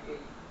of a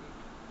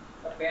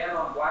ban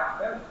on black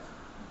feminism,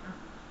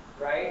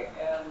 right?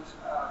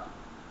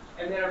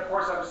 And then of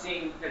course I'm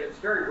seeing that it's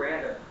very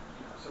random.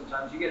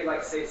 Sometimes you get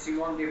like, say,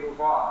 Simone de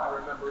Beauvoir. I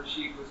remember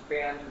she was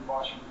banned in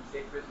Washington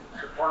State Prison.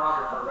 She's a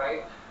pornographer,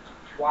 right?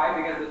 Why?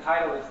 Because the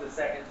title is The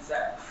Second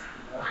Sex.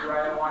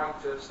 Right? Wanting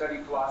to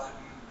study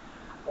philosophy,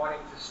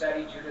 wanting to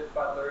study Judith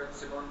Butler and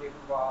Simone de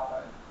Beauvoir,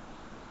 but I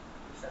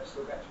guess I've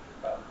still got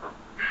Judith Butler.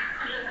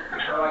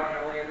 So I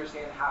can only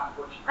understand half of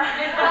what she did.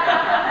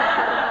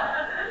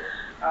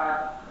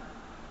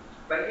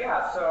 But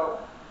yeah, so,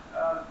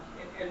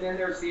 and then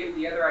there's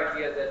the other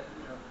idea that,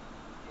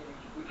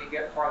 can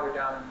get farther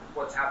down in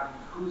what's happening,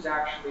 who's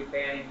actually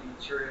banning the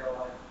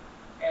material,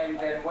 and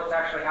then what's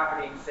actually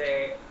happening,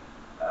 say,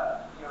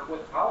 what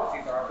the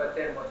policies are, but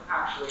then what's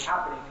actually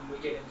happening, and we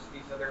get into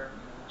these other,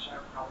 which I'll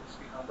probably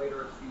speak on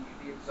later, is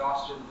the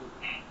exhaustion loop,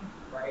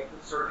 right?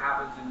 It sort of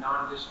happens in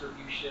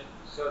non-distribution,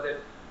 so that,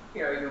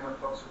 even when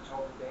folks are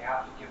told that they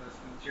have to give us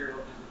the material,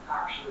 does it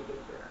actually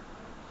get there?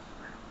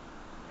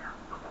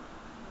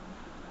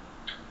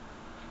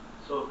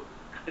 So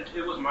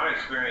it was my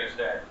experience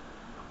that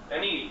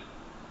any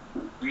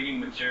reading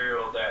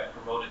material that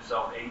promoted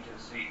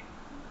self-agency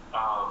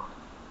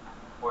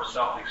or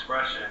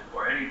self-expression,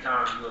 or any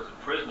time you as a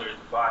prisoner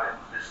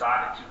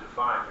decided to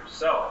define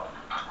yourself,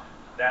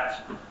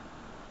 that's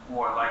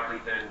more likely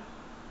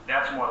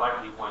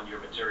when your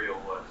material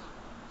was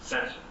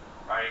censored,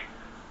 right?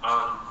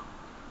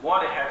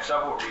 One, it had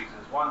several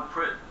reasons. One,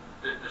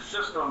 the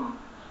system,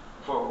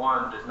 for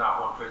one, does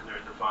not want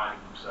prisoners defining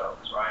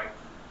themselves, right?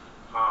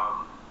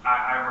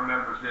 I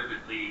remember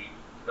vividly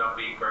them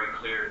being very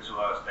clear to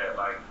us that,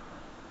 like,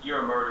 you're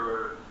a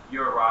murderer,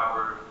 you're a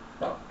robber.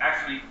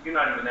 Actually, you're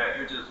not even that.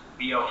 You're just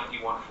BL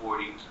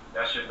 5140.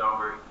 That's your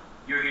number.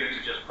 You're here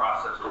to just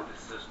process with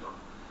this system.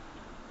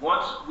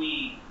 Once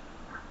we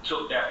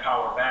took that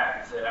power back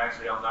and said,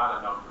 actually, I'm not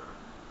a number,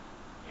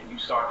 and you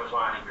start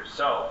defining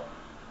yourself,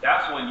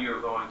 that's when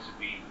you're going to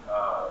be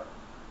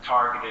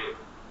targeted.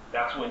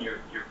 That's when your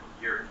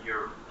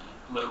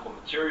political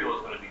material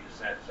is going to be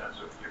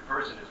censored. Your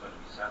person is going to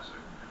be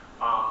censored.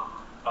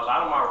 A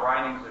lot of my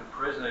writings in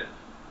prison,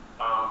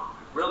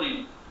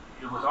 really,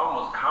 it was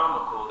almost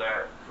comical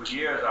that for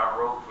years I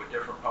wrote for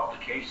different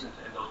publications,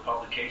 and those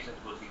publications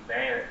would be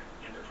banned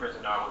in the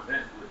prison I was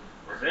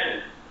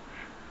in.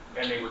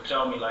 And they would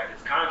tell me, like,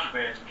 it's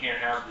contraband, you can't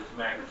have this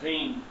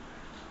magazine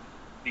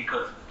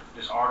because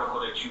this article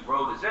that you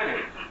wrote is in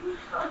it.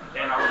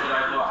 And I was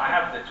like, well, I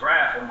have the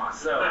draft in my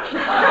cell.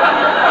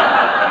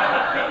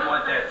 You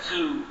want that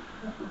too?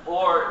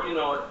 Or,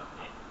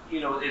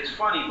 it's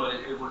funny, but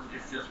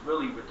it's just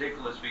really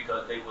ridiculous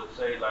because they would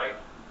say, like,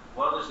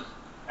 well, this is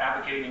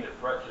advocating a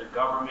threat to the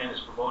government,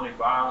 it's promoting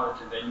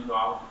violence, and then,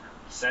 I would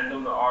send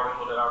them the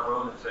article that I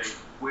wrote and say,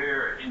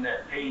 where in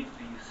that page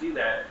do you see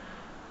that?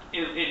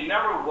 It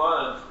never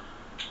was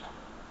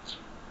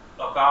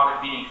about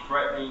it being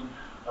threatening,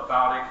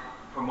 about it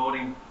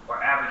promoting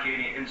or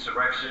advocating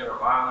insurrection or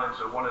violence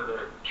or one of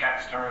the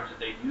cat's terms that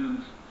they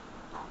use.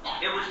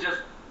 It was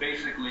just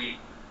basically,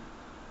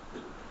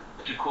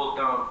 to quote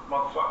them,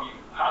 motherfucker,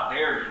 how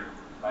dare you,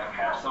 like,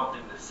 have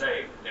something to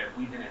say that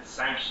we didn't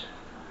sanction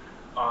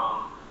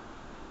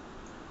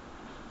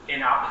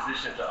in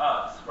opposition to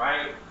us,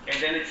 right?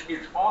 And then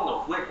it's on the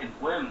wit and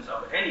whims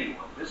of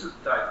anyone. This is,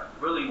 like,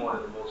 really one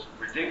of the most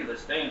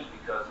ridiculous things,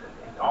 because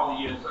in all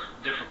the years of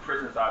different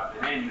prisons I've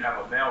been in, you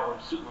have a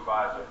mailroom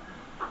supervisor.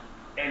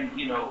 And,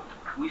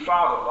 we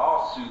filed a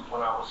lawsuit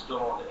when I was still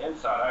on the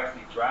inside. I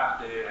actually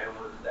drafted it, and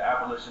was the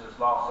Abolitionist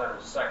Law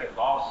Center's second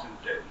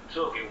lawsuit that we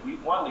took, and we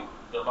won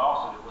the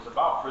lawsuit. It was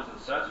about prison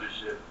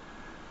censorship.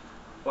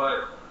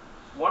 But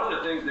one of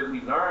the things that we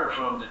learned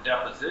from the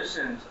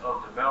depositions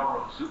of the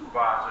mailroom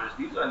supervisors,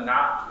 these are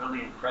not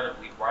really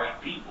incredibly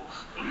bright people.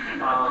 And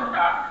they,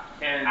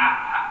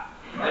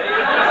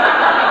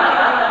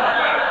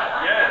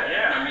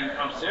 I mean,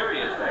 I'm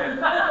serious.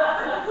 And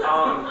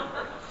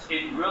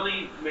it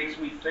really makes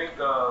me think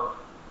of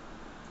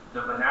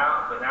the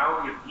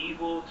banality of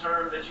evil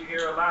term that you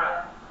hear a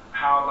lot.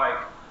 How, like,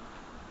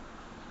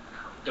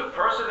 the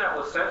person that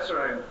was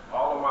censoring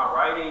all of my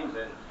writings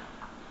and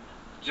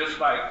just,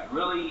 like,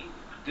 really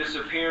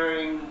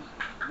disappearing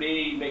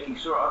me, making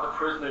sure other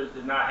prisoners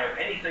did not have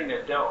anything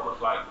that dealt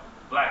with, like,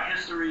 Black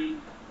history,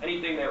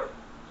 anything that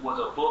was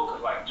a book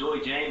like Joy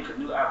James, a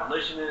new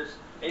abolitionist,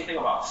 anything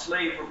about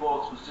slave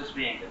revolts was just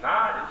being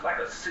denied. It was like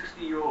a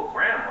 60-year-old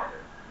grandmother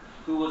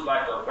who was,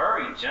 like, a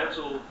very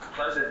gentle,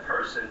 pleasant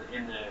person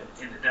in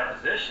the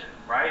deposition,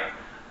 right?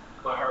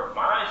 But her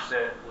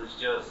mindset was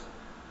just,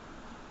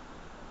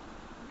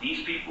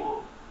 these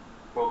people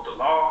broke the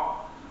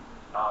law.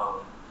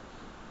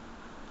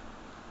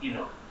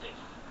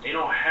 They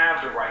don't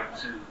have the right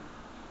to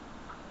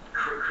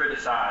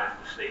criticize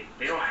the state.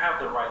 They don't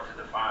have the right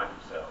to define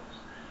themselves.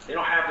 They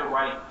don't have the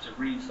right to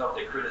read stuff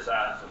that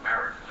criticizes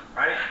America,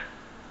 right?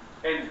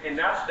 And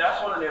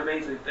that's one of the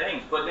amazing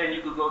things. But then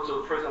you could go to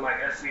a prison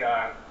like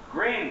SCI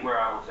Green, where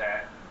I was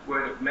at,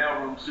 where the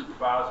mailroom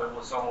supervisor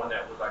was someone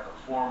that was like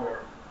a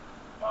former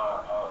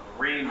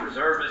Marine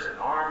reservist in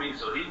the Army,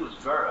 so he was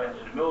very in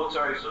the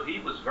military, so he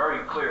was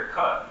very clear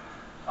cut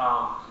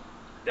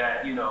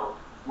that,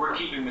 we're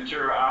keeping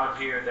material out of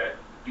here that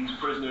these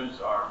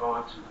prisoners are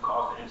going to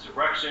cause an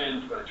insurrection,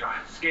 they're going to try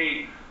and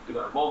escape, they're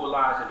going to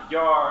mobilize in the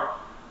yard.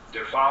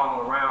 They're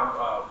following around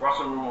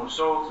Russell Ramon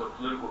Schultz, a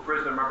political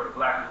prisoner, member of the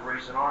Black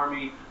Liberation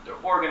Army. They're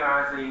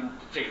organizing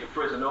to take the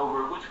prison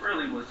over, which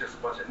really was just a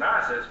bunch of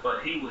nonsense,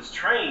 but he was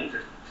trained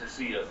to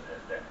see us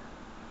as that,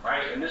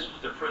 right? And this is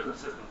what the prison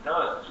system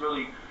does. It's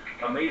really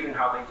amazing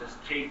how they just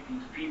take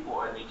these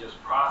people and they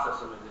just process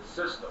them in this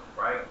system,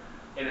 right?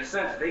 In a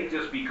sense, they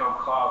just become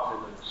clogs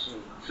in the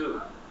machine,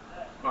 too.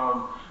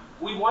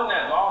 We won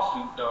that lawsuit.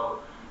 lawsuit though,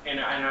 and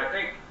I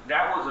think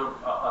that was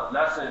a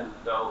lesson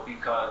though,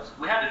 because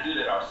we had to do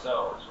that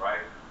ourselves, right?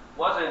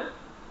 Wasn't,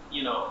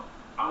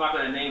 I'm not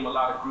going to name a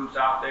lot of groups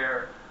out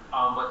there,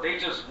 but they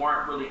just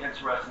weren't really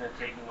interested in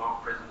taking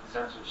on prison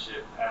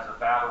censorship as a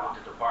battle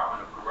with the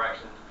Department of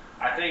Corrections.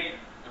 I think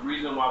the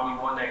reason why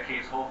we won that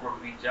case,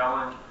 Holbrook v.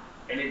 Jellin,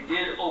 and it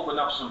did open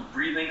up some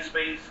breathing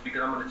space,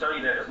 because I'm going to tell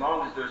you that as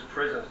long as there's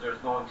prisons, there's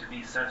going to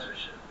be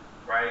censorship,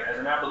 right? As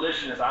an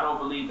abolitionist, I don't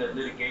believe that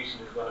litigation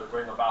is going to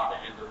bring about the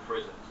end of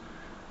prisons.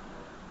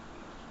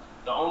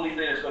 The only thing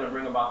that's going to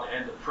bring about the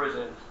end of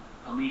prisons,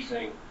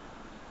 policing,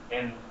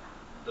 and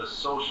the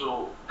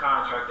social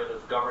contract that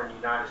has governed the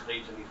United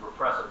States and these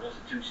repressive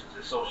institutions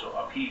is social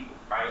upheaval,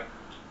 right?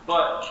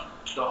 But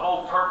the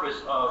whole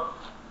purpose of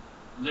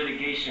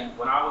litigation,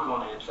 when I was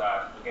on the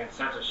inside against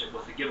censorship,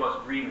 was to give us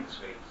breathing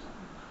space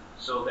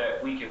so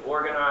that we can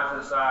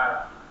organize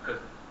inside, because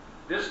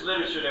this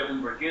literature that we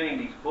were getting,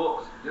 these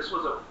books, this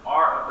was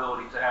our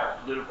ability to have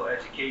political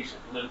education,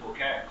 political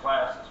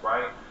classes,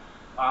 right?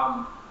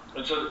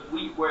 And so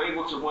we were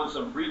able to win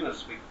some breathing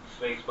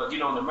space, but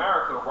in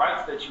America,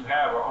 rights that you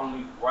have are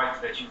only rights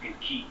that you can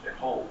keep and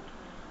hold.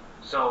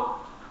 So,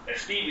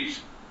 as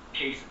Stevie's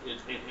case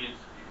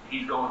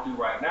he's going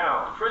through right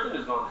now, the prison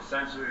is going to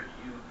censor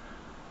you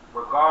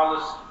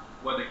regardless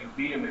whether you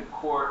beat them in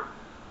court.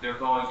 They're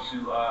going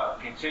to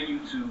continue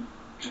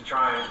to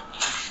try and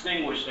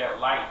extinguish that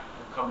light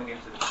from coming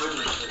into the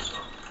prison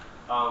system.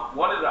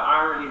 One of the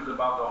ironies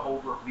about the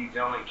Holbrook v.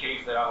 Jellin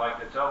case that I like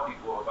to tell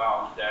people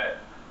about is that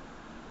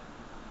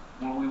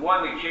when we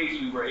won the case,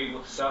 we were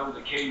able to settle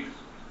the case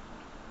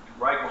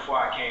right before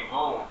I came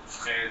home.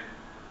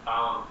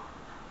 And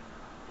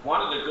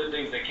one of the good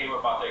things that came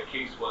about that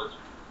case was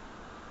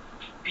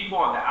people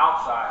on the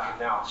outside can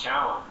now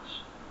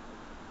challenge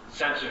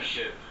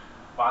censorship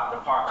by the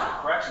Department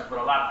of Corrections, but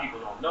a lot of people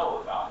don't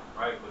know about it,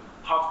 right?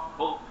 But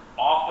book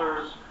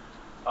authors,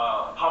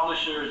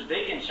 publishers,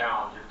 they can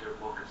challenge if their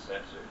book is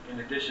censored, in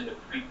addition to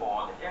people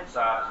on the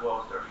inside as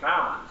well as their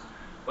families.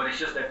 But it's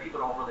just that people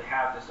don't really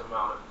have this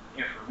amount of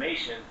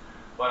information.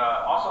 But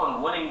also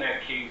in winning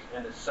that case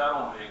and the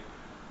settlement,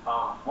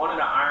 one of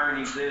the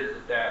ironies is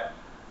that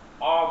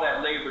all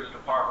that labor the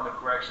Department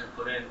of Corrections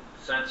put in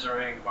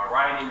censoring my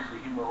writings, the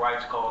Human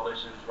Rights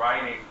Coalition's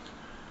writings,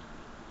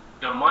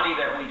 the money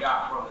that we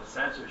got from the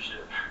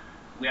censorship,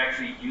 we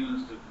actually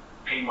used to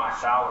pay my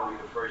salary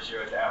the first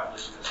year at the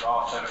Abolitionist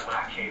Law Center when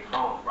I came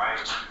home, right?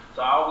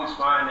 So I always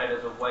find that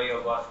as a way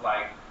of us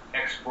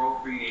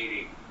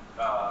expropriating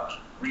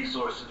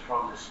resources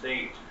from the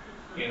state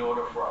in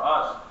order for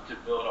us to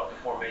build up the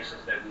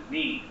formations that we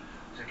need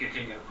to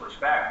continue to push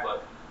back.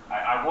 But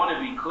I want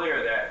to be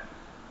clear that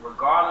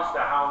regardless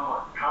of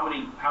how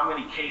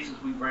many cases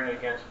we bring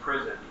against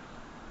prisons,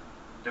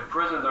 the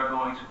prisons are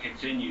going to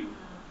continue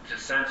to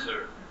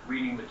censor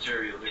reading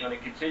material. They're going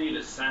to continue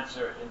to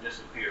censor and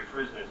disappear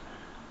prisoners,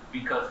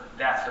 because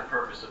that's the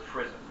purpose of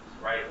prisons,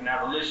 right? And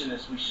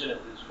abolitionists, we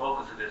shouldn't lose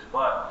focus of this,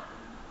 but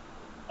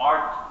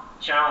our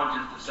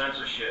challenges to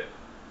censorship,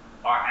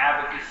 our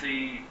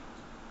advocacy,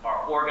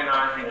 our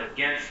organizing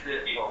against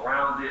it,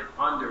 around it,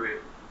 under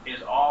it,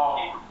 is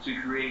all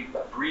to create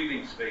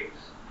breathing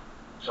space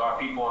so our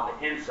people on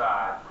the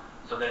inside,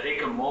 so that they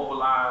can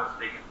mobilize,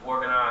 they can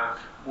organize,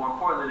 more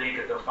importantly, they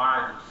can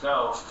define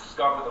themselves,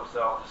 discover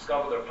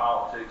their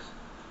politics,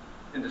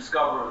 and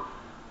discover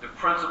the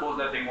principles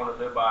that they want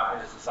to live by in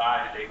the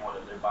society they want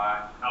to live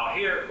by out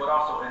here, but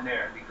also in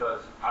there,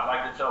 because I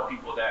like to tell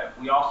people that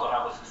we also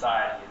have a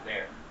society in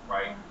there,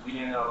 right? We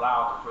didn't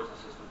allow the prison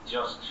system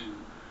just to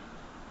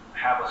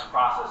have us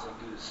processing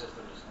through the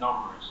system as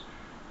numbers.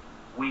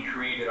 We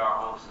created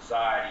our own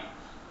societies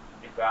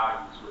and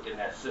values within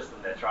that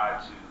system that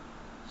tried to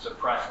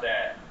suppress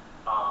that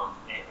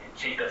and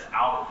take us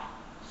out of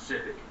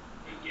civic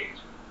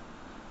engagement.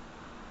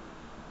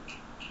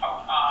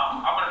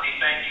 I want to say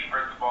thank you,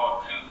 first of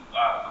all, to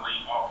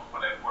Salim also for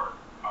that work.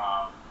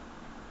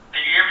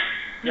 Can you hear me?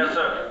 Yes,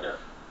 sir. Yes.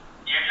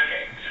 You hear me?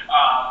 Okay.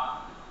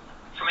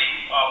 Salim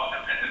was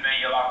in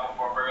Pennsylvania locked up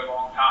for a very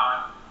long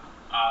time.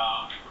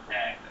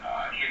 And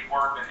his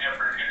work and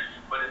effort and energy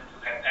put into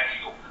has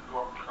actually opened the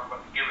door for someone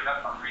giving us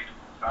some freedom.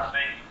 So I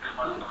thank you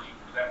very much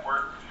for that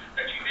work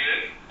that you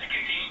did and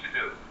continue to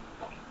do.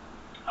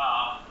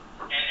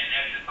 And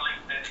as Salim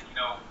said,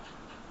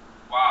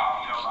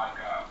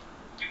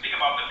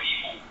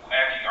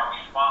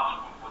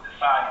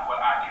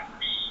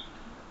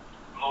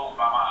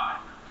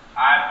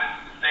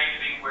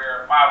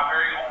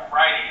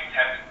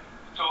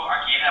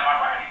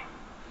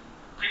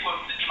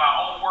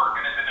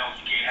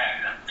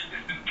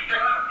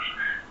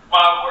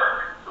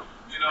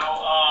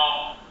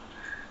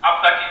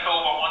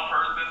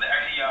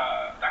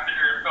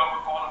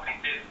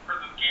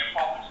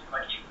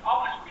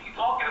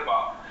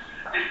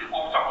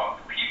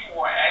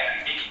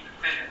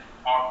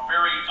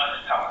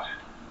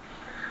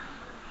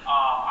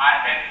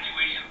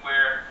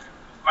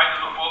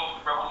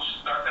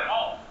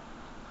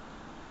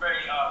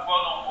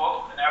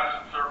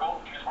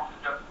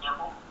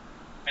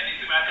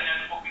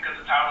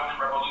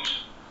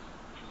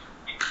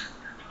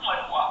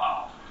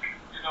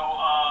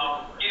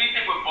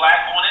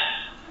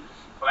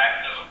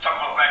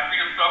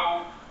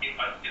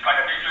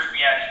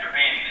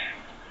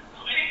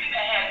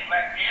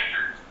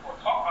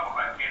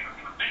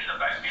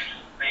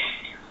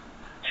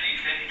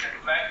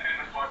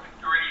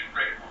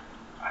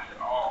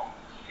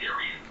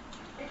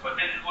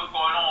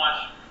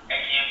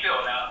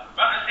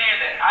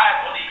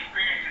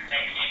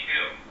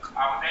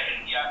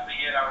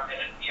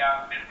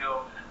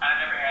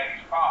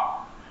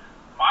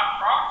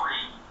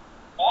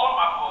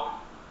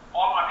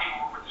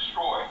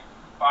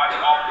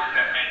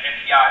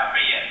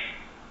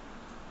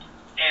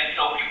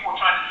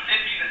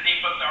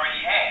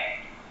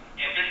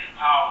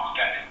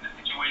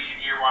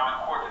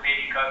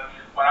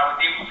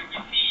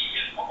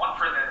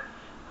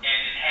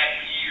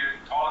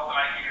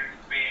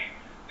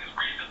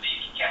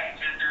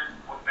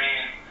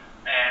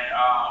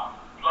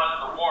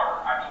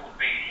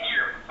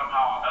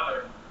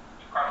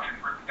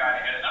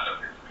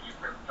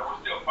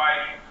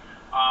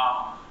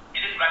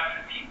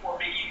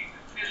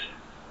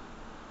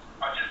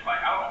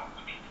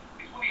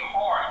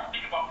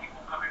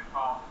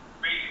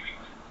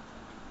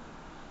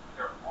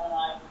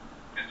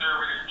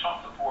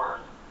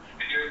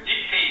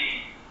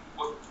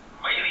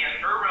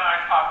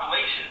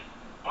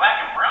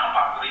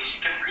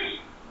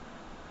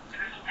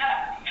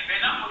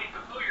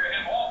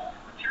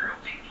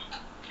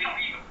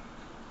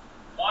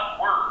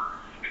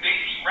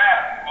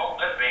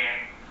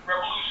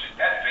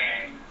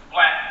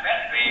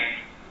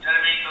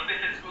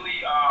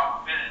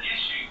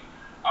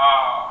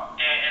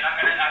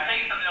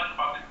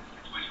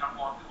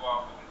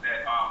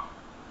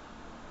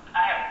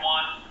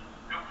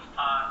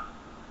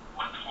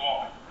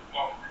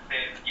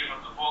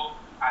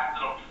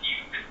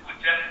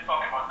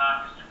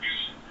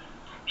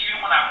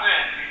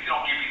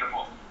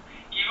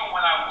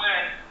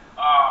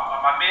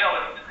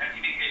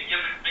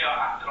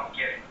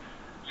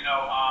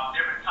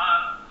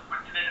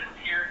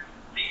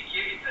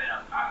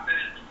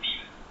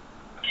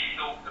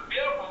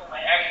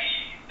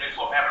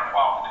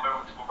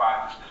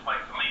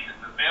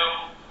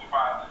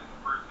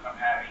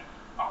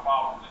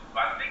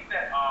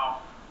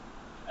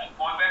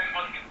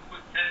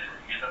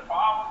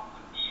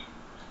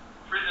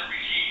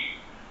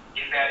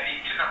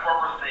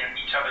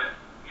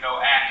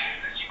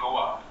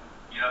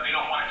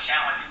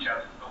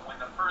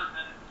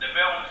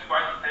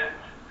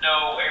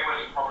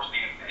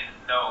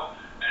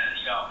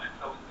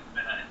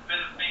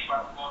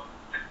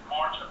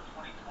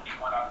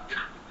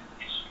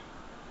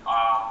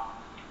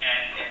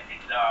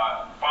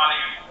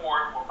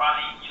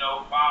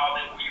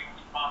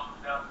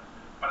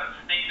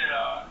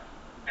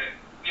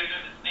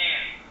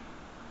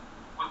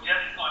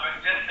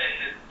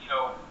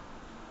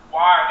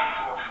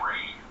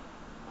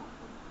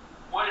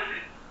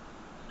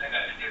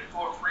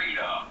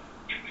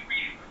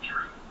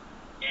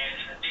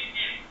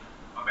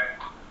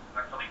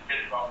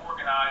 about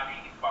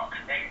organizing, it's about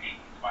connecting,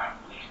 it's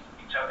about relations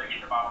with each other,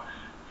 it's about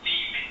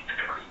seeing things that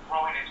they're really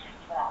growing and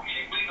transforming, and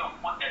they really don't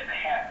want that to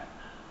happen.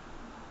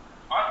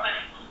 Our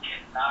study group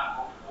cannot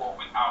go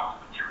forward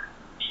without material.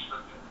 These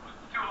are the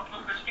material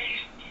of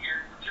education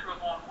here, materials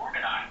on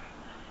organizing.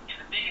 And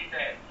the thing is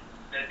that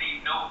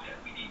they know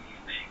that we need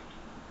these things.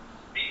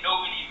 They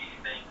know we need these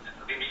things, and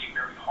so they make it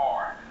very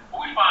hard. But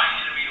we find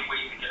innovative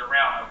ways to get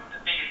around them. The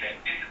thing is that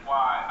this is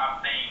why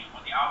I'm saying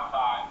on the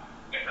outside,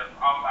 as an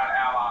outside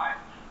ally,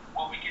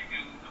 what we can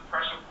do, the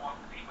pressure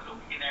points, the people that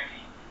we can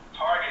actually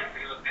target and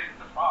say, look, this is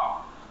the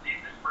problem. This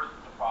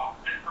person's the problem.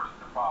 This person's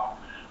the problem.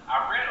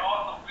 I read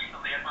also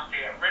recently, I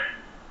read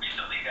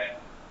recently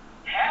that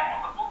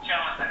half of the book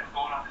challenge that's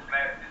going on this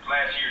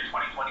last year,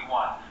 2021,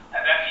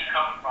 have actually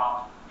come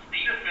from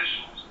state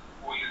officials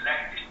or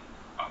elected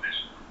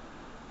officials.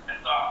 And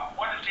so I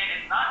want to say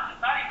it's not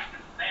even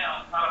just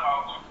now, it's not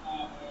about the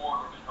school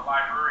board or just the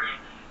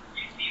librarian.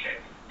 We see that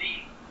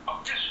state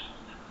officials,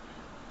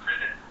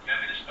 prison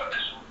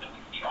officials, and we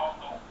see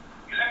also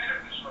elected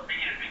officials are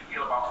making a big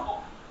deal about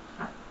books.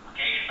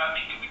 Okay, and so I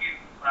think that we can,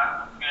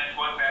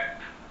 going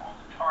back on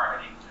the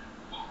targeting,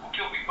 who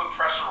can we put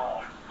pressure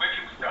on? Where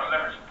can we start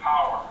leveraging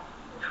power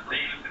to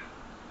say, listen,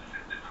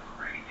 this is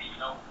crazy, you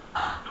know?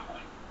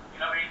 You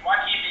know what I mean? Why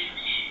can't they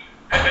be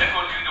that better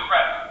go to the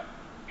press?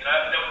 You know,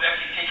 that was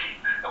actually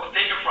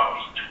taken from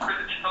me. Your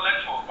prison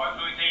intellectuals, why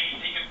was it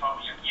taken from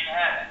me? You can't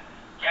have it.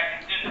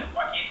 Captain Simmons,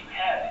 why can't you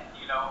have it?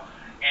 You know?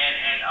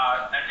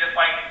 And just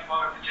like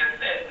Mother just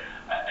said,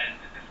 and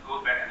this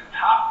goes back to the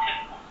top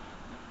 10 books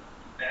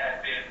that have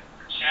been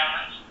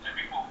challenged and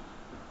removed.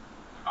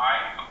 All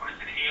right, according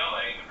to the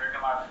ALA, the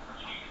American Library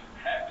Association,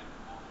 have been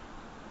books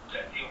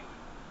that deal with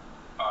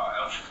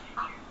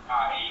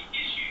LGBTQIA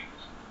issues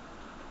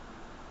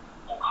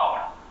or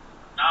color,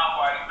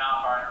 non-white,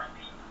 non-binary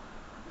people.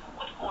 So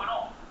what's going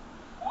on?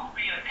 Who's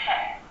being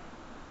attacked?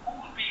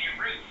 Who's being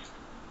erased?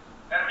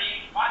 I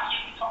mean, why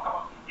can't we talk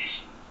about these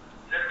issues?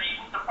 You know what I mean?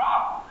 What's the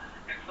problem?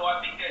 And so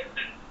I think that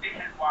this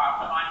is why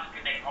I'm trying to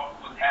connect also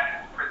what's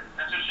happening with prison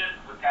censorship,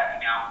 what's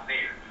happening out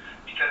there.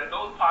 Because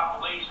those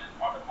populations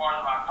are the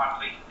marginalized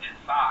populations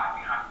inside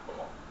behind the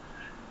walls.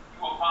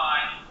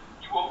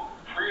 You will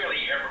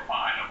rarely ever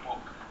find a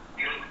book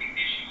dealing with these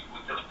issues,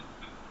 dealing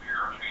with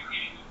queer or trans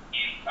issues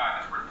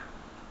inside the prison.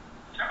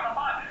 You're not going to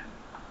find that.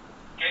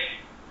 Okay?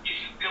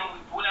 Issues dealing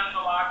with going down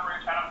to the library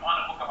and trying to find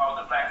a book about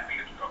the Black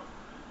freedom struggle.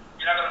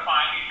 You're not going to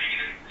find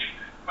anything in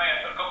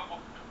class, a couple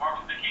books,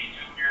 Martin Luther King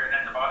Jr., and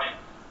that's about it.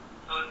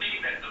 So the thing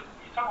is that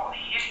you talk about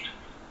history,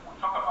 we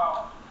talk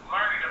about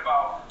learning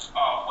about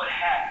what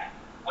happened,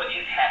 what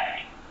is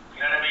happening.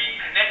 You know what I mean?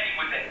 Connecting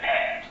with that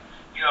past.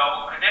 You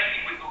know,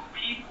 connecting with those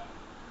people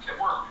that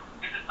work.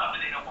 This is something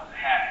they don't want to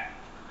happen.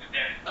 And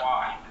that's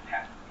why it's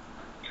happening.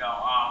 You know,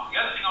 the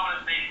other thing I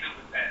want to say too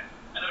is that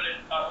I know that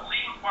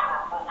Celine was part of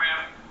our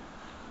program,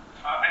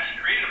 actually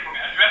created a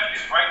program, Address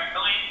This, right,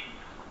 Celine?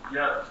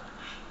 Yes.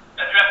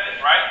 Address This,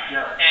 right?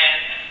 Yeah.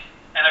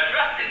 And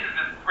Address This is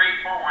this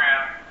great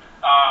program.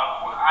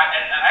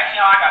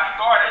 Actually how I got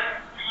started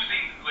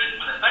using,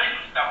 when the study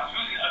was I was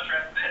using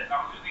Address This. I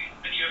was using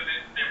many of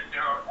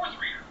their course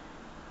readers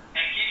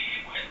and getting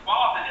people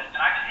involved in this.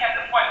 And I just had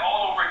to fight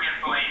all over again,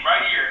 Celine,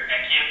 right here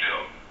at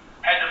Campbell.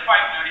 Had to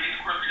fight to get the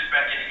course readers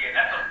back in again.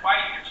 That's a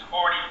fight that you've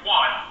already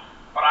won,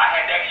 but I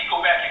had to actually go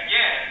back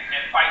again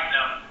and fight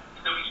them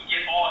so we can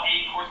get all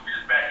 8 course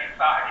readers back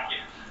inside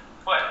again.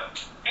 But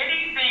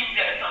anything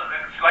that's,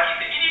 like you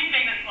said,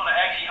 anything that's going to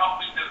actually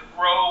help me to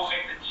grow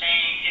and to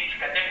change and to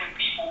connect with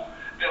people,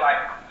 they're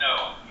like,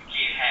 no, you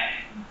can't have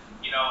it.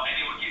 You know, and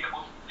they would give the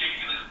most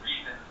ridiculous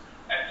reasons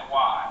as to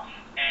why.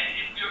 And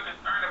if you're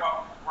concerned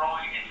about people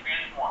growing and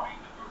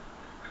transforming, if you're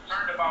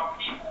concerned about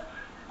people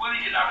really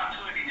get an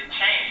opportunity to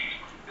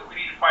change, then we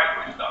need to fight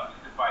for this stuff.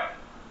 We need to fight.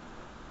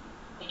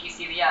 Thank you,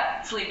 Stevie.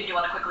 Yeah, Celine, did you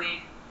want to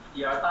quickly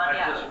respond?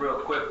 I just real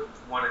quick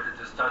wanted to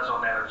just touch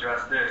on that,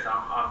 Address This.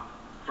 I'm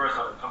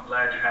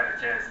glad you had a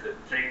chance to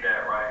take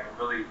that, right?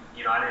 Really,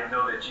 you know, I didn't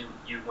know that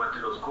you went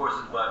through those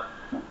courses, but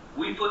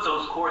we put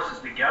those courses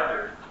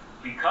together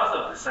because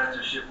of the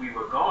censorship we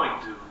were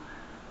going through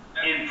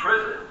in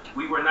prison.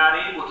 We were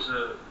not able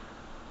to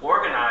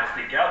organize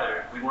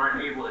together. We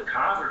weren't able to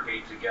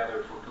congregate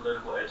together for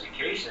political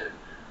education.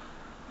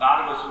 A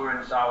lot of us were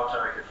in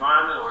solitary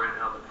confinement or in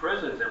other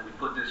prisons, and we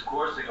put this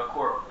course, a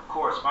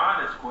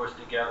correspondence course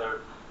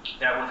together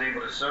that was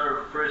able to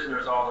serve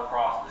prisoners all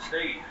across the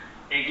state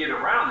and get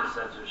around the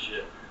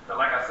censorship. Now,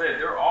 like I said,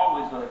 they're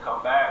always going to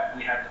come back.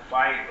 We had to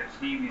fight, and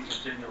Stevie's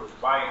continuing to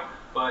fight.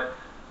 But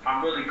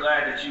I'm really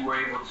glad that you were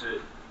able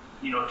to,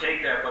 you know,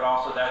 take that. But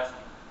also,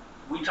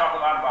 we talk a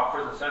lot about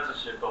prison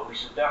censorship, but we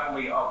should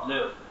definitely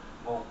uplift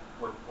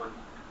when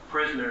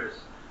prisoners,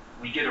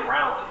 we get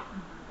around it,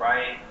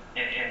 right?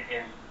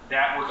 And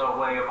that was a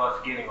way of us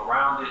getting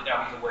around it.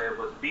 That was a way of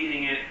us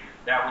beating it.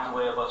 That was a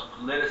way of us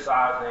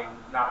politicizing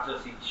not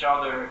just each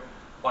other,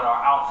 but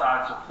our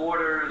outside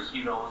supporters.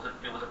 You know,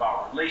 it was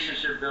about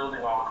relationship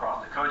building all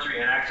across the country.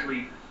 And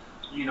actually,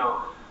 you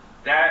know,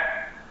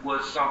 that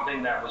was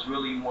something that was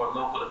really more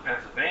local to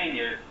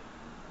Pennsylvania.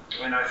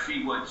 and I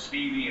see what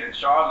Stevie and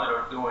Charlotte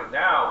are doing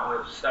now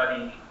with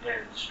Study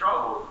and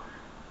Struggle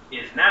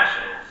is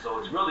national. So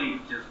it's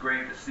really just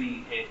great to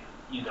see it,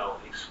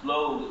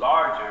 explode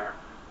larger,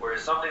 where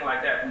something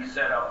like that we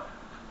set up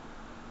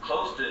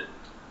close to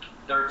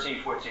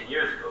 13, 14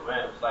 years ago,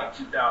 man. It was like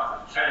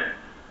 2010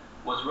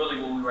 was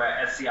really when we were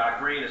at SCI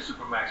Green, a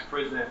Supermax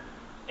prison,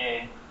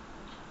 and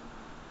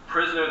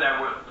prisoners that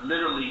were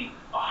literally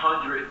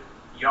 100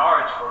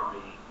 yards from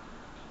me,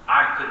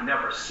 I could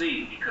never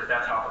see because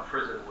that's how the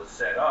prison was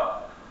set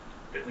up.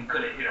 That we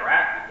couldn't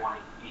interact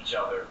with each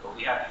other, but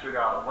we had to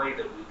figure out a way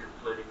that we could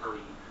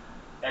politically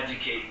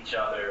educate each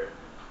other,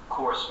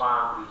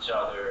 correspond with each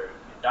other,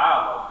 and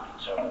dialogue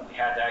with each other. We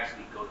had to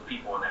actually go to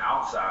people on the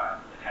outside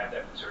and have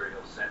that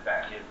material sent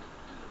back into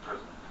the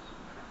prisons.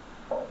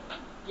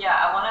 Yeah,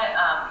 I want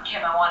to,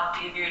 Kim, I want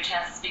to give you a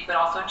chance to speak, but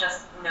also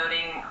just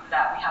noting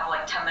that we have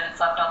like 10 minutes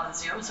left on the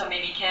Zoom. So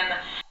maybe, Kim,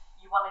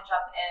 you want to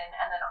jump in,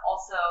 and then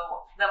also,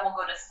 then we'll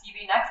go to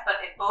Stevie next.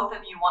 But if both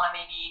of you want to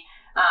maybe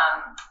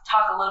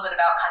talk a little bit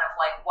about kind of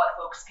like what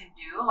folks can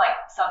do, like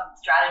some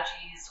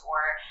strategies or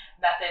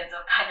methods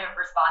of kind of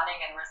responding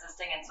and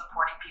resisting and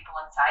supporting people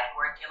inside who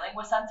are dealing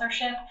with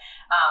censorship,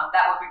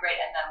 that would be great.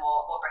 And then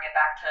we'll bring it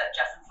back to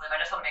Jess and Slim. I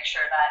just want to make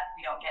sure that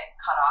we don't get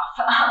cut off.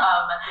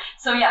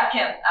 So yeah,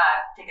 Kim,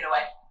 take it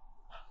away.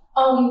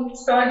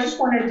 So I just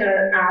wanted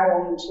to add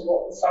on to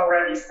what was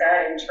already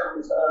said in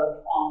terms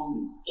of,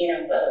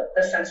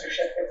 the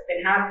censorship that's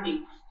been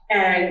happening.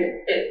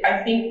 And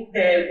I think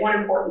the one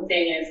important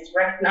thing is to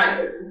recognize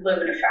that we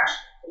live in a fascist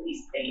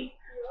police state,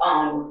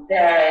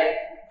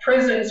 that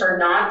prisons are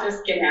not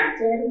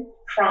disconnected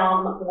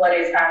from what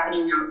is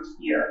happening out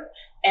here.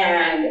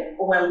 And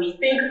when we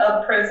think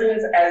of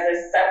prisons as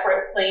a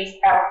separate place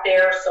out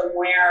there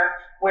somewhere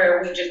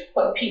where we just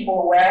put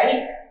people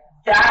away,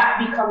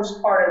 that becomes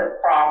part of the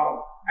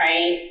problem,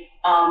 right?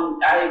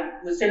 I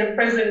was in a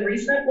prison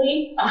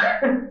recently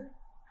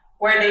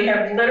where they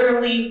have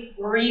literally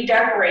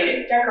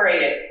decorated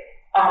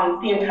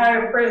the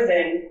entire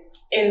prison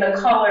in the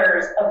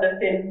colors of the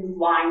thin blue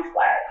line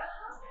flag.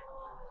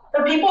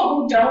 For people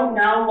who don't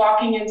know,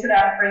 walking into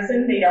that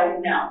prison, they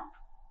don't know.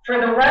 For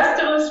the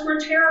rest of us, we're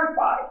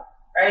terrified,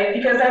 right?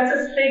 Because that's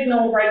a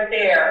signal right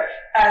there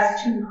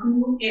as to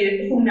who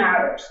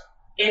matters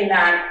in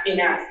that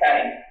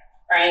setting,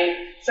 right?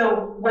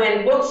 So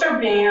when books are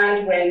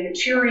banned, when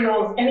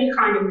materials, any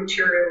kind of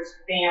materials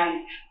are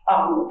banned,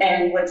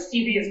 and what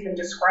Stevie has been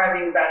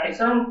describing about his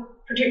own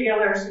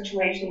particular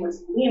situation, what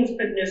Salim's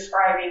been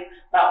describing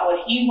about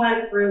what he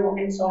went through,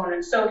 and so on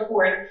and so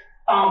forth,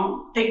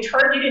 they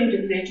target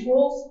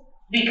individuals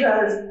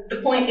because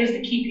the point is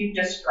to keep you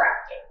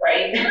distracted,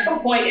 right? The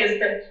point is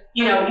that,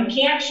 you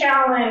can't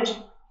challenge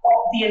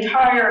the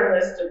entire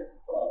list of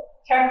books.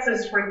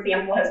 Texas, for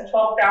example, has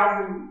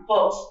 12,000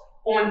 books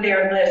on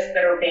their list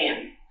that are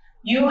banned.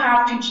 You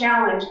have to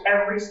challenge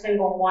every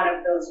single one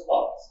of those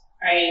books,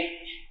 right?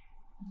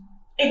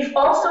 It's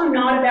also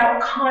not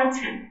about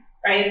content,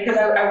 right? Because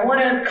I want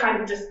to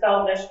kind of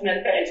dispel this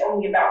myth that it's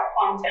only about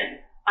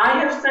content. I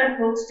have sent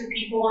books to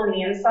people on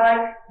the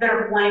inside that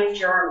are blank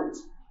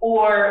journals,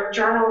 or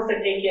journals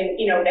that they can,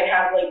 that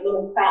have like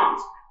little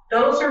prompts.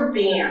 Those are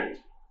banned.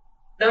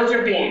 Those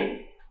are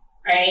banned,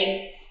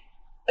 right?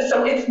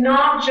 So it's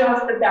not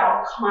just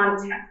about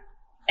content.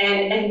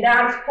 And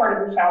that's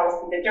part of the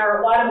fallacy, that there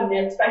are a lot of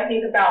myths, I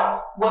think,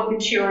 about what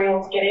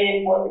materials get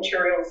in, what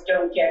materials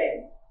don't get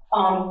in.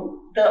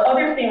 The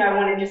other thing I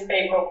wanted to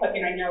say real quick,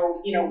 and I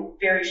know,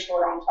 very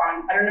short on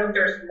time, I don't know if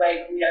there's a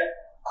way for me to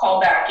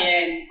call back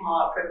in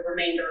for the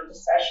remainder of the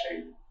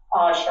session,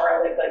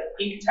 Charlotte, but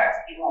you can text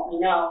me and let me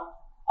know,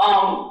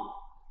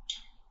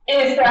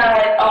 is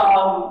that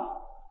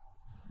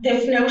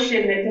this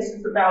notion that this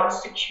is about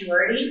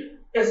security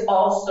is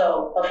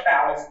also a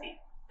fallacy.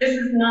 This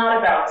is not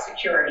about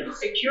security.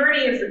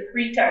 Security is a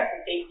pretext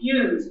that they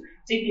use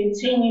to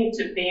continue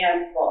to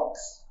ban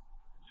books,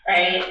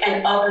 right,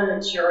 and other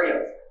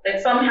materials.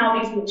 That somehow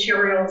these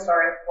materials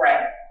are a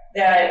threat.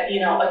 That,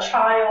 a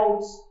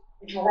child's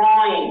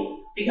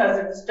drawing, because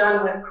it's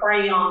done with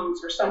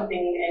crayons or something,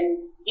 and,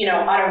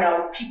 I don't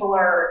know, people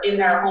are in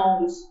their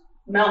homes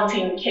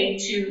melting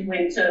K2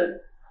 into,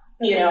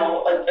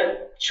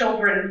 a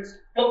children's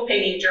book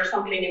page or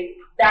something, and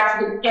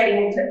that's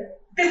getting into,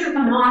 this is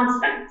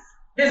nonsense.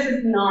 This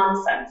is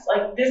nonsense.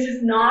 Like, this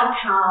is not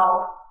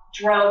how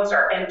drugs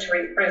are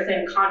entering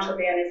prison,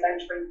 contraband is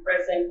entering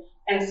prison,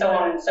 and so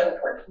on and so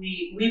forth.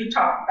 We've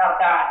talked about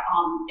that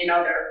in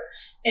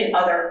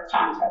other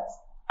contexts.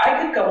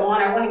 I could go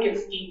on. I want to give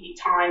Stevie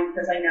time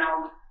because I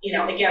know,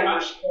 again,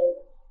 I'm sure.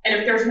 And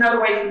if there's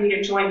another way for me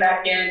to join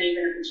back in,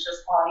 even if it's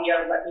just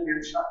audio, let me know,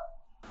 Chuck.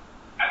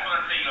 I just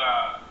want to say,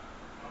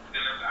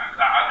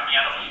 because I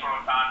know for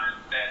a time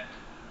that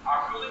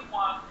I really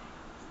want,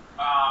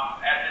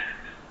 as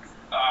this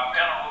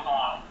panel goes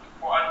on,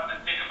 for us to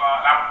think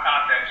about our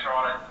context,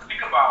 Charlotte,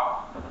 think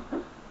about,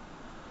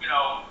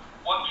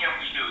 what can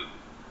we do?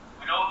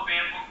 We know the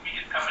band book week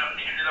is coming up at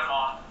the end of the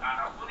month,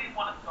 and I really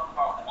want to talk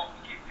about what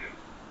we can do,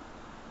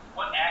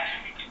 what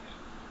action we can do,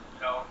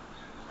 to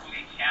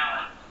really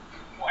challenge,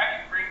 or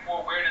actually bring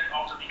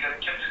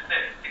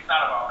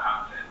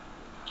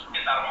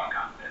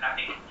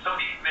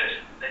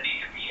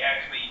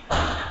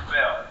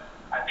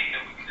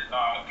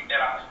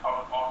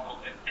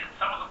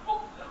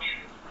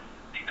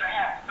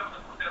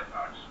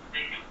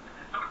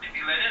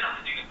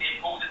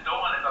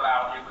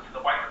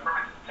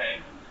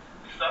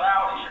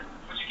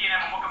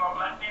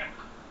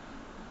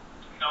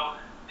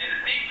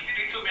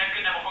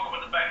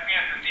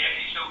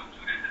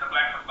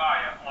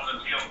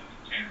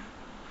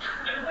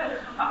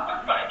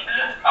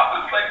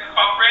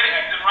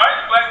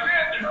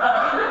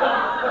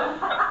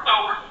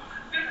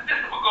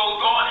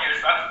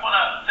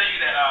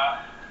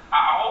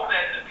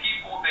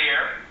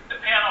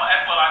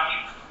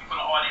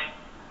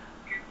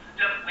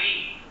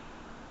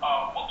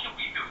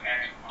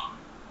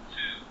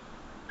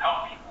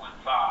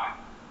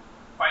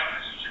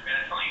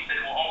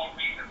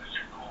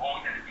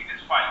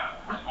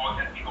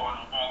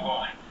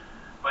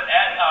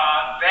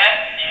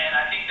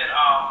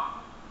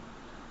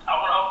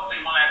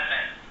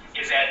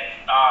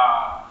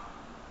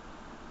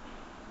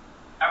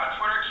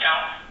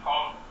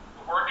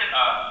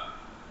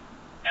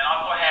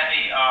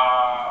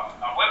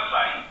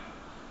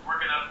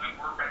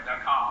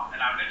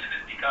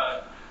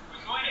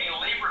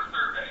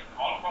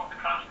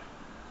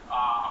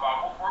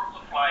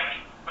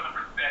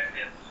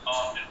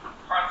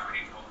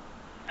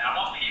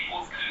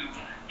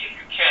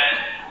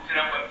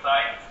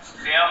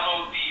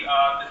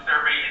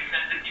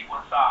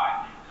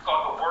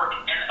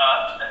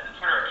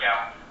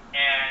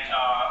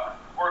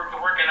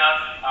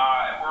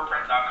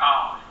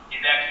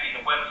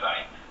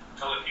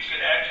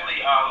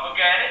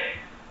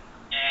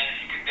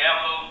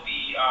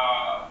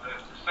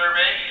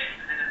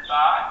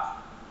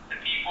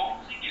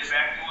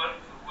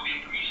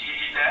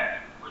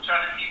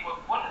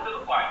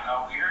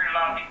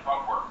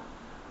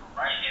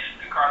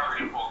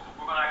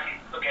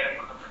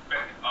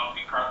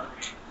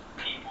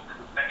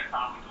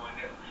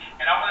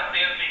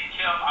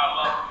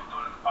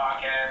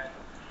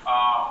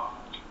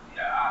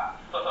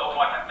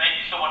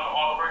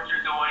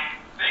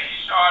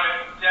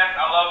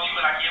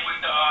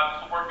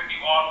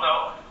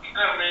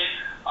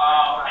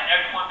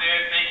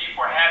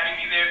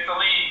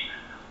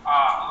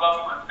love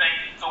you and thank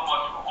you so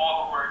much for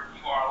all the work.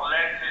 You are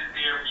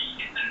legendary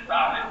in the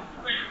silent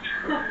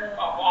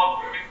of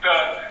all you've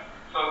done.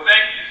 So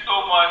thank you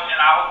so much, and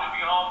I hope to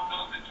be home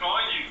soon to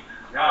join you.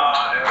 And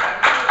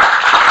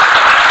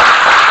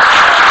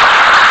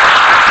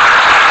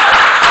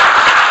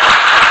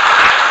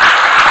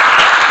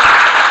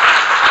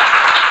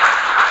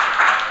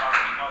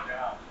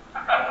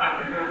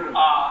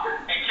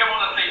Kim, I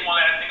want to say one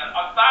last thing.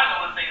 Aside, I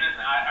want to say this.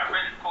 I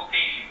read this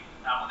quotation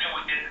when they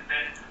were did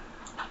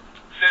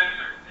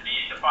censors, and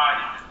he defined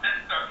it.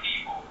 Censors are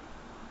people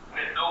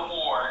that know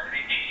more than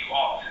they think you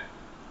ought to.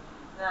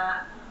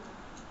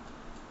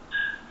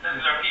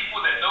 Censors are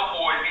people that know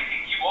more than they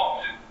think you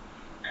ought to.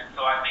 And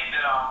so I think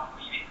that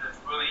we need to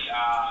really,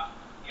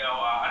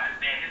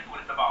 understand this is what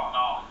it's about: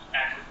 knowledge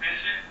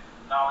acquisition,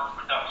 knowledge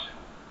production,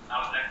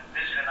 knowledge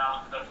acquisition, and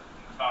knowledge production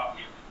is about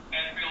here,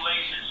 and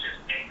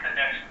relationships and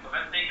connections. So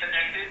let's stay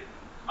connected.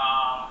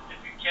 If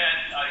you can,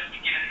 if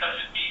you get in touch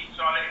with me,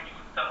 Charlotte, if you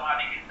can tell them how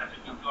they get in touch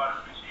with you, I'd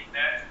appreciate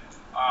that.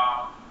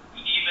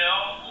 You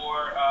email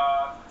or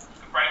you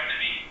can write to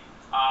me.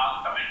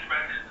 I'm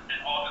interested in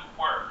all this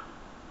work.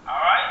 All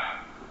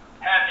right?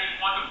 Have a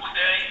wonderful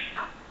day.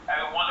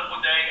 Have a wonderful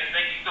day, and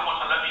thank you so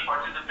much for letting me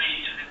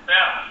participate in this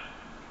family.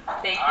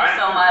 Thank you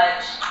so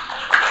much.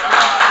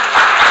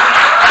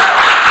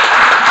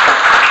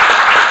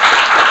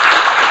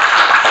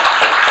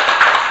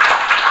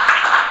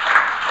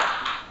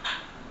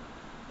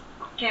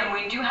 Kim,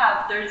 we do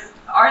have, there's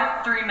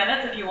our 3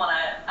 minutes if you want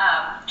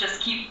to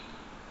just keep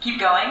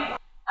going.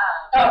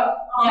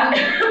 Yeah.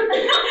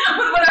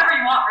 Whatever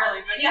you want,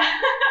 really, but yeah.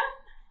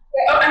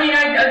 I mean,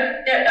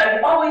 I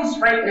always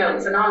write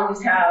notes, and I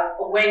always have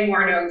way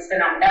more notes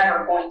than I'm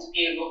ever going to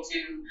be able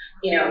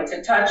to,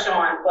 to touch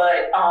on.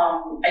 But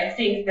I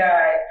think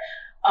that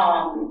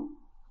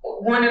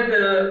one of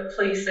the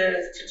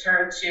places to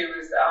turn to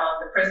is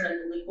the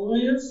Prison Legal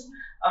News.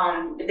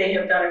 They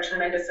have done a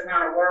tremendous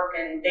amount of work,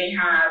 and they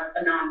have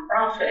a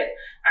nonprofit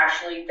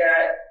actually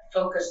that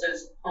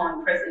focuses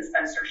on prison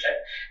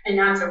censorship, and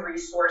that's a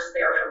resource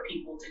there for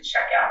people to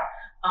check out.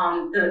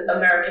 The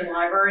American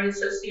Library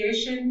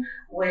Association,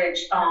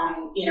 which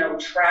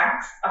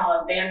tracks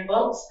banned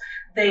books,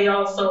 they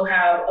also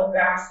have a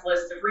vast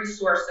list of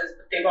resources,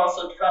 but they've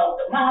also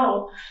developed a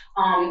model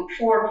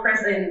for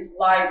prison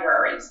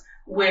libraries,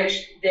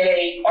 which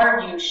they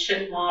argue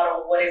should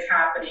model what is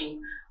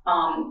happening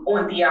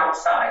on the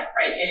outside,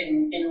 right,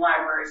 in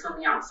libraries on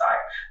the outside.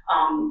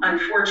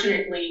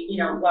 Unfortunately,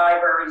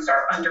 libraries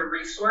are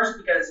under-resourced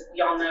because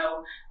we all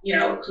know,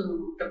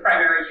 who the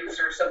primary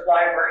users of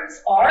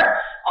libraries are.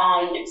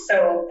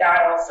 So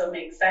that also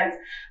makes sense.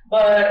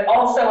 But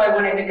also I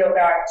wanted to go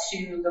back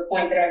to the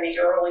point that I made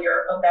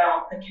earlier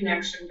about the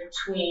connection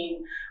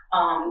between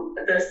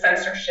the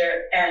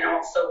censorship and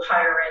also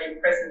higher ed in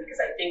prison, because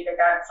I think that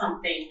that's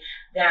something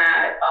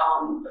that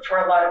for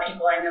a lot of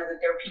people, I know that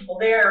there are people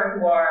there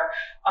who are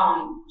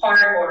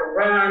part or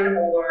run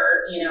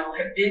or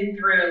have been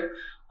through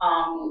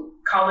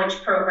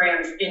college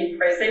programs in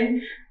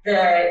prison,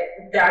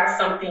 that's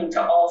something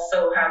to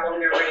also have on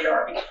their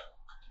radar,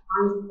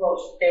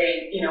 because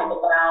they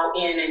allow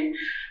in, and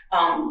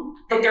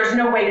that there's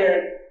no way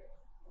to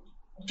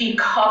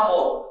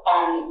decouple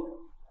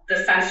the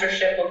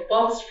censorship of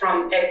books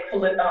from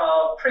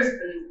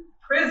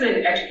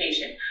prison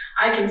education.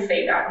 I can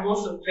say that. I'm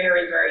also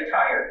very, very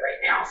tired right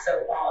now,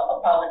 so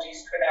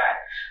apologies for that.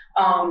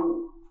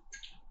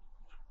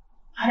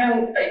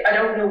 I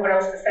don't know what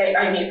else to say.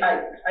 I mean,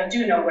 I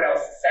do know what else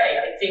to say.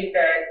 I think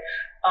that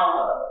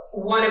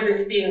one of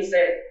the things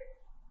that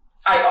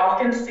I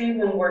often see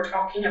when we're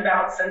talking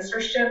about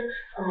censorship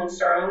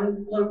amongst our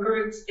own little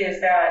groups is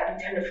that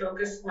we tend to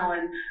focus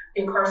on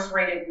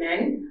incarcerated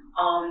men,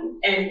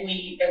 and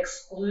we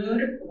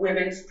exclude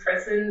women's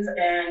prisons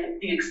and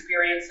the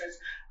experiences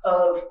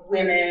of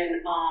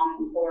women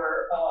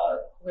or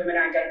women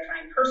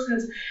identifying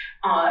persons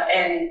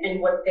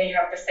and what they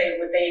have to say,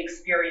 what they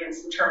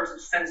experience in terms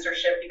of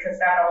censorship, because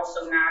that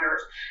also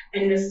matters.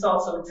 And this is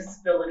also a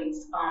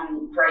disabilities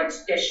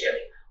rights issue.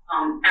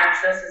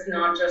 Access is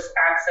not just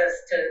access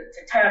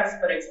to text,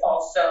 but it's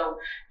also,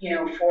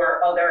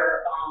 for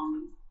other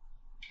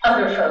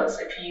folks.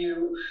 If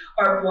you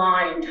are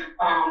blind,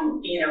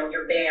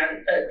 you're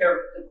banned. There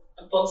are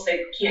books that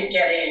can't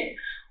get in.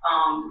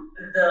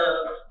 The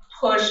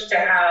push to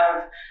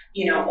have,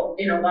 in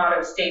a lot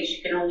of states,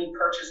 you can only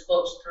purchase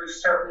books through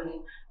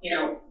certain,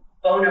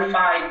 bona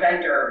fide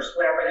vendors,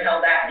 whatever the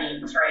hell that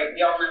means, right?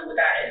 We all know what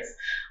that is.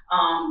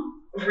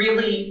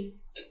 Really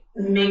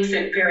makes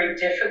it very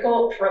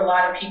difficult for a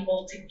lot of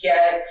people to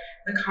get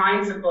the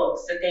kinds of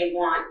books that they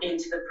want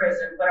into the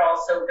prison, but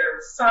also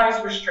there's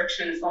size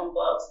restrictions on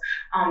books.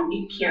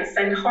 You can't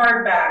send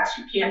hardbacks,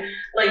 you can't,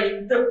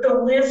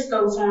 the list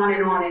goes on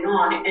and on and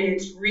on, and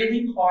it's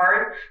really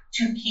hard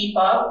to keep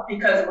up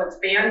because what's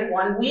banned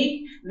one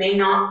week may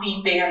not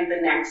be banned the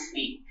next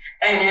week,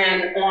 and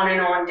then on and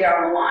on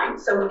down the line.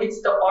 So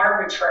it's the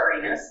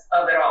arbitrariness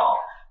of it all.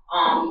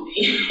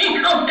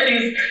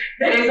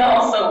 That is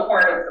also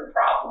part of the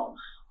problem.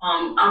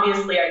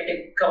 Obviously, I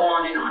could go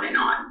on and on and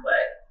on, but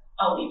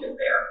I'll leave it.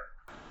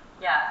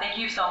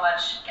 thank you so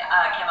much, Kim.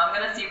 I'm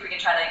going to see if we can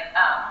try to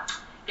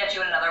get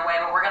you in another way,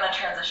 but we're going to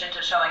transition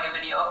to showing a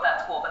video if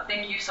that's cool. But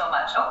thank you so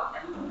much. Oh,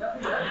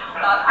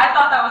 I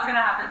thought that was going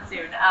to happen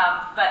soon.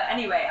 But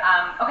anyway,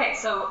 okay,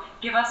 so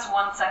give us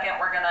 1 second.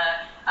 We're going to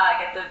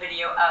get the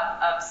video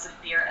up of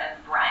Saphir and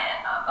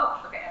Brian.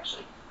 Okay,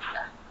 actually,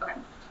 yeah, okay.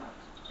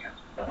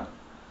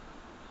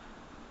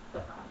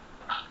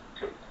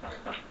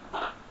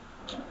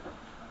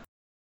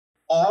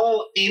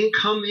 All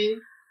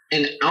incoming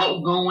and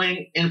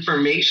outgoing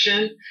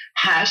information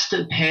has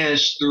to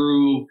pass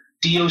through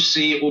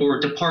DOC or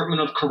Department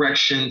of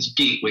Corrections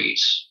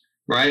gateways,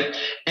 right?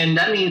 And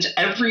that means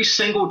every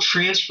single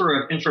transfer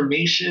of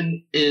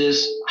information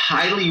is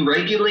highly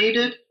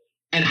regulated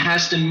and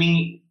has to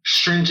meet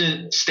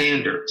stringent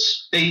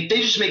standards. They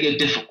just make it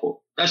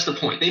difficult. That's the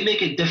point. They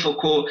make it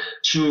difficult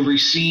to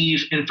receive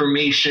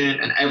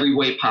information in every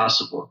way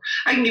possible.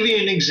 I can give you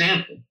an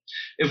example.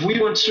 If we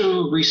want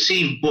to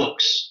receive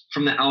books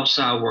from the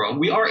outside world,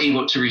 we are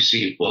able to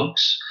receive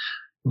books,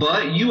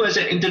 but you as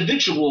an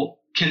individual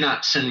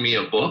cannot send me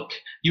a book.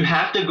 You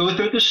have to go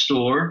through the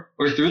store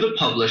or through the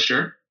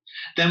publisher.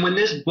 Then when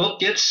this book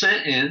gets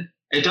sent in,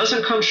 it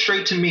doesn't come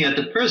straight to me at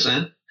the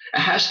prison. It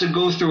has to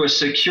go through a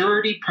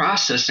security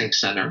processing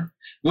center,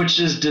 which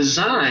is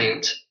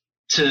designed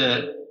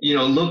to,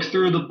 look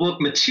through the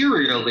book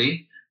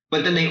materially,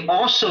 but then they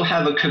also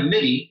have a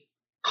committee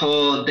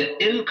called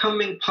the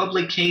Incoming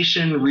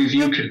Publication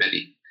Review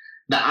Committee,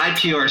 the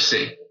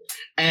IPRC.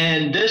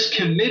 And this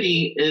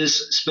committee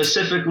is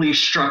specifically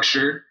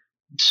structured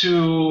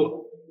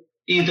to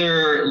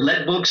either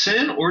let books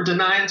in or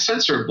deny and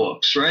censor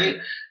books,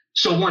 right?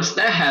 So once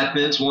that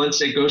happens,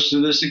 once it goes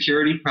through the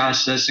Security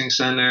Processing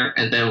Center,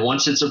 and then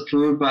once it's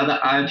approved by the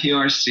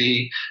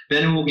IPRC,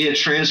 then it will get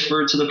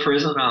transferred to the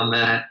prison I'm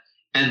at,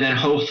 and then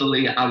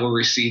hopefully I will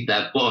receive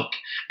that book.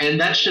 And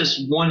that's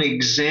just one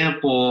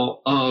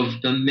example of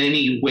the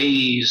many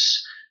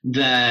ways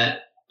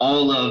that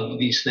all of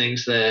these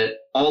things, that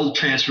all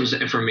transfers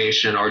of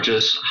information are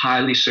just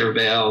highly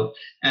surveilled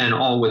and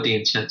all with the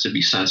intent to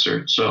be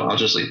censored. So I'll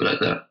just leave it at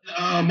that.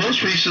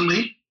 Most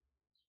recently,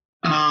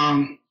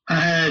 I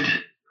had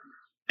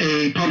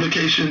a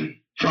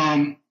publication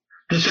from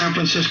the San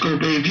Francisco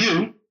Bay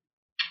View,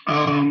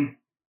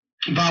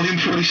 volume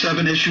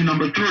 47, issue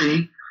number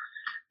 3.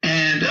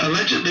 And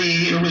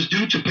allegedly it was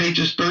due to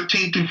pages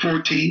 13 through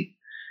 14.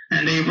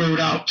 And they wrote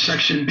out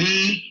section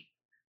B,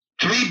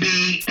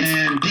 3B,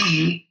 and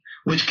D,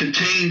 which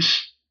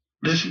contains,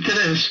 listen to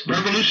this,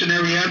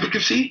 revolutionary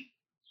advocacy.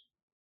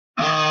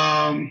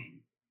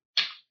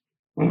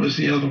 What was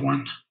the other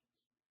one?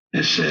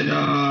 It said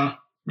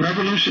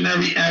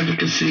revolutionary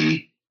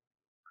advocacy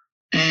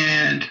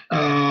and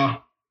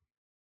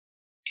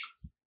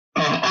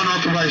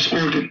unauthorized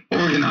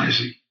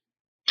organizing.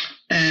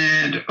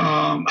 And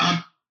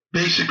I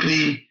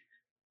basically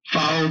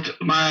filed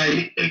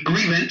my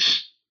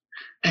grievance,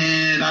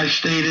 and I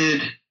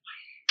stated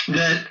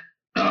that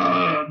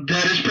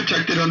that is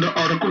protected under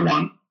Article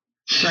 1,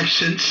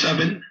 Section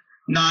 7,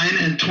 9,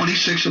 and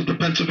 26 of the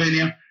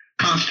Pennsylvania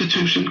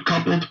Constitution,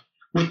 coupled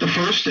with the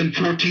First and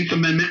 14th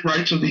Amendment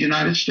rights of the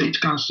United States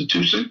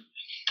Constitution.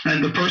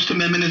 And the First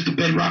Amendment is the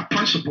bedrock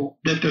principle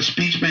that the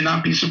speech may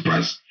not be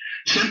suppressed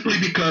simply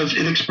because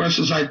it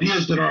expresses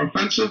ideas that are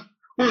offensive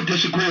or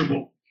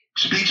disagreeable.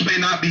 Speech may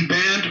not be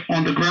banned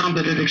on the ground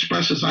that it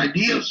expresses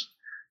ideas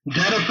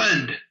that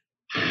offend.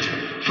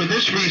 For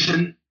this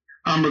reason,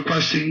 I'm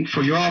requesting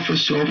for your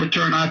office to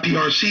overturn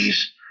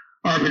IPRC's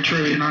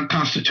arbitrary and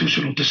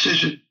unconstitutional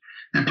decision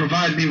and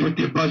provide me with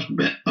the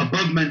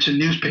above-mentioned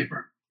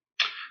newspaper.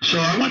 So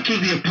I went through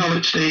the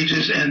appellate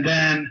stages, and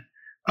then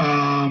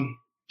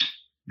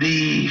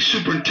the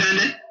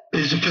superintendent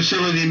is the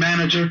facility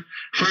manager,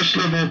 first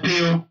level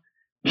appeal.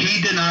 He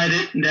denied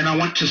it, and then I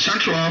went to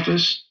central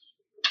office,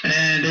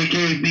 and they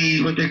gave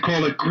me what they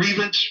call a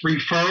grievance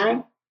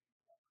referral.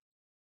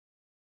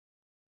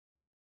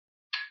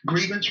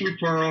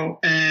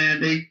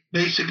 And they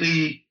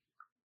basically,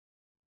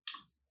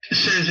 it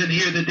says in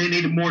here that they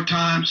needed more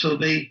time, so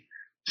they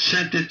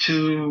sent it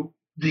to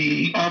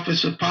the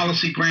Office of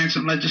Policy Grants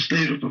and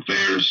Legislative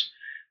Affairs.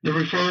 The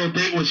referral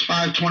date was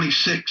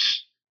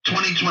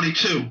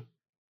 5/26/2022.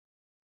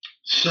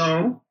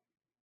 So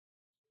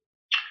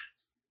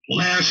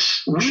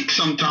last week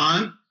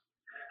sometime,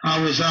 I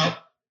was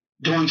out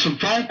doing some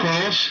phone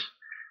calls,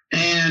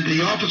 and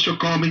the officer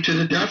called me to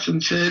the desk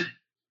and said,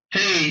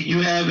 "Hey,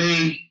 you have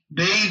a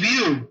Bay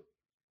View."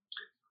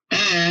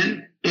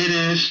 And it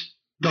is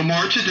the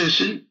March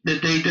edition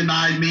that they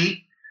denied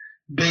me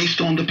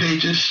based on the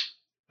pages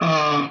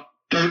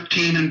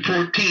 13 and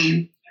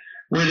 14,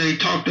 where they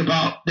talked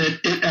about that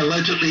it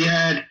allegedly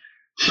had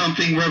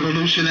something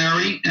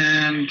revolutionary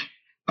and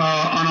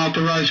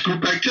unauthorized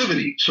group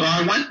activity. So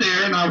I went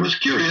there and I was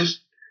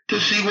curious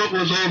to see what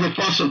was all the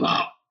fuss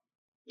about.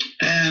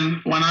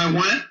 And when I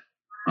went,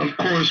 of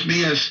course,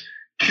 me as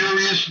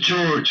Curious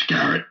George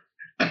Garrett,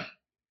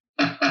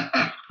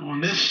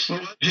 on this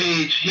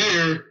page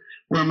here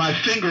where my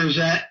finger is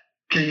at,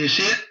 can you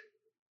see it?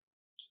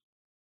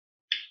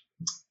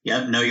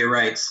 Yep, know your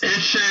rights. It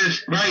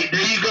says, right,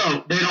 there you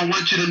go. They don't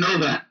want you to know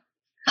that.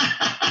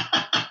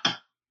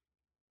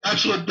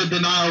 That's what the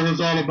denial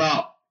was all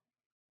about.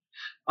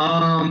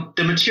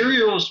 The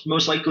materials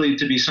most likely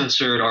to be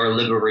censored are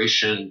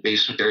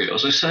liberation-based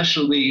materials,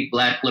 especially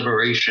Black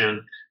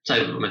liberation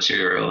type of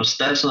materials.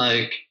 That's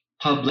like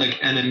public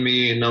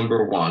enemy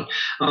number one.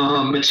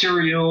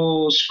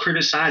 Materials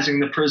criticizing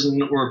the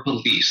prison or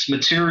police.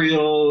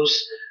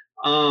 Materials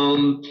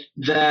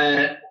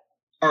that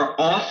are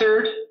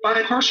authored by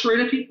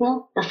incarcerated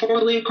people or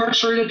formerly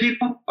incarcerated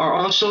people are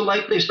also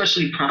likely,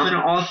 especially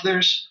prominent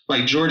authors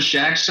like George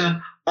Jackson.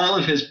 All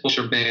of his books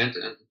are banned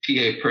in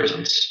PA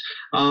prisons.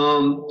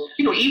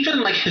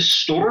 Even like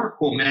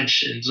historical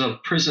mentions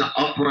of prison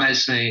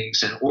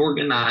uprisings and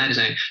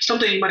organizing,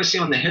 something you might see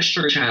on the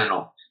History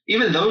Channel.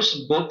 Even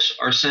those books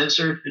are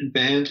censored and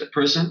banned at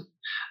prison.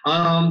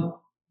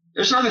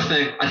 There's another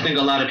thing I think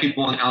a lot of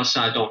people on the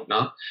outside don't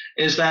know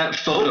is that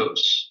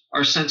photos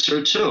are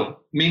censored too,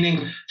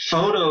 meaning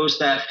photos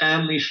that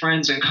family,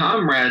 friends, and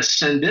comrades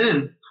send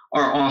in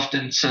are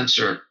often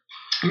censored.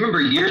 I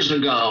remember years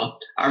ago,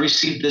 I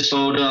received this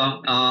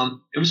photo.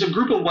 It was a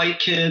group of white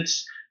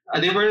kids.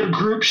 They were in a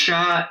group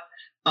shot,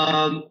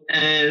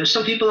 and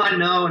some people I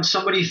know, and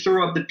somebody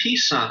threw up the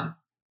peace sign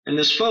in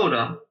this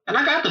photo. And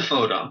I got the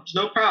photo. It's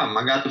no problem.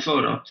 I got the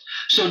photo.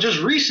 So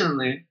just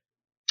recently,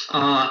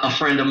 a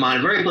friend of mine,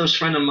 a very close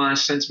friend of mine,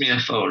 sent me a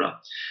photo.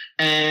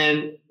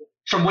 And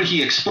from what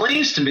he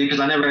explains to me, because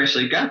I never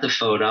actually got the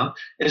photo,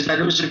 is that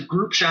it was a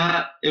group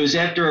shot. It was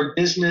after a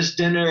business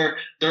dinner.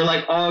 They're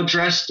like all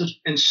dressed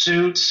in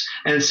suits,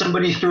 and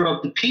somebody threw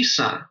up the peace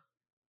sign.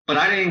 But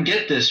I didn't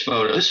get this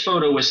photo. This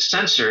photo was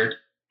censored.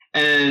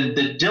 And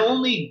the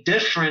only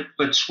difference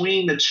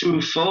between the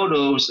two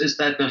photos is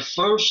that the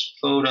first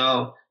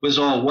photo was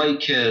all white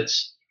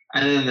kids,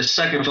 and then the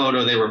second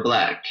photo, they were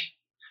Black.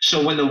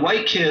 So when the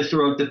white kid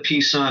threw up the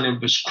peace sign, it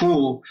was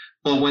cool.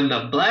 But when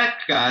the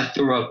Black guy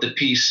threw up the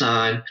peace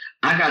sign,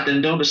 I got the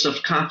notice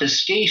of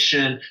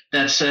confiscation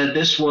that said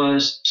this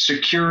was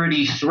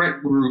security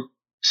threat group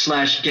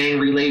 / gang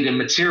related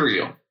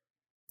material.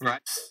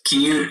 Right.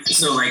 Can you,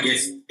 so like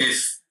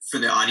if for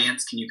the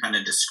audience, can you kind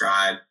of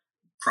describe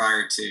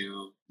prior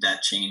to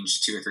that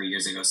change 2 or 3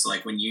 years ago? So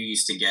like when you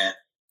used to get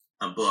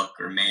a book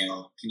or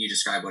mail, can you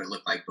describe what it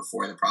looked like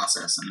before the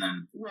process and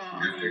then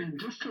after?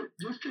 Just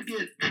to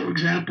get, for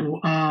example,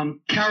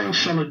 Carol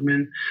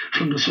Seligman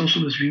from the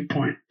Socialist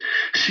Viewpoint,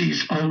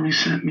 she's always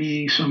sent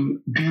me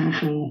some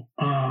beautiful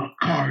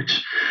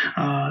cards.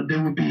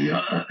 It would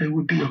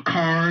be a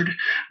card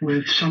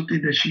with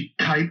something that she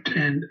typed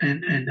and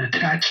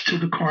attached to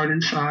the card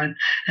inside,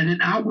 and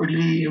then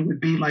outwardly it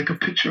would be like a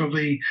picture of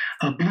a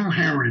blue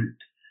heron.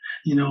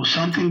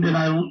 Something that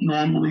I don't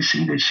normally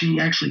see that she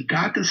actually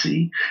got to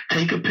see,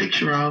 take a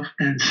picture of,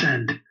 and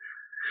send.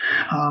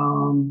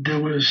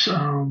 There was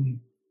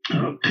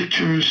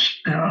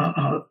pictures,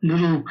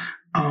 little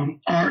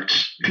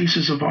arts,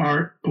 pieces of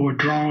art or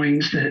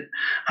drawings that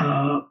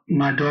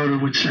my daughter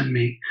would send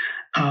me.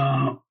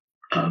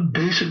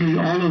 Basically,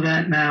 all of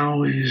that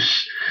now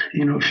is,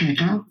 if you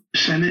do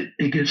send it,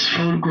 it gets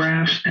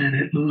photographed and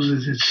it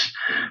loses its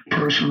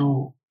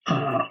personal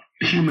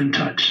human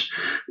touch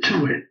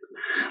to it.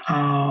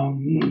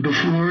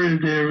 Before,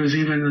 there was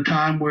even a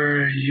time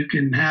where you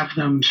can have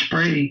them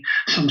spray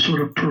some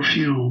sort of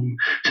perfume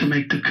to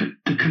make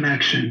the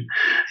connection,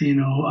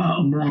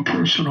 more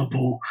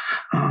personable.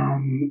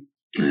 And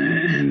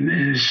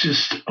it's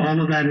just,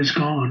 all of that is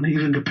gone,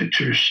 even the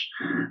pictures,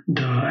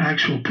 the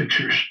actual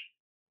pictures.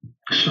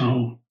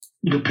 So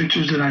the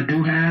pictures that I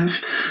do have,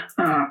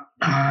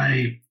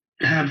 I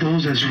have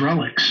those as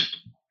relics.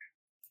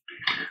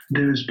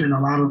 There's been a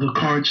lot of the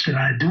cards that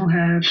I do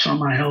have.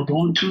 Some I held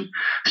on to.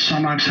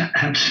 Some I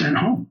have sent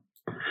home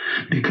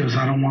because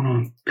I don't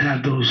want to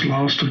have those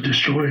lost or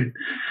destroyed.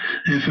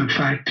 If, in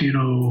fact,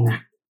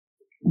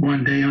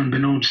 one day,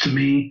 unbeknownst to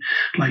me,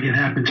 like it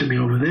happened to me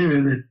over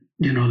there, that,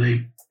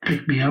 they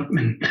picked me up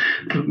and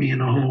put me in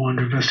a hole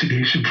under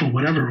investigation for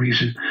whatever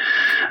reason.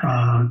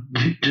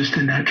 Just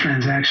in that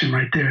transaction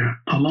right there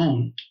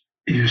alone,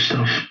 your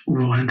stuff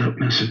will end up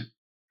missing.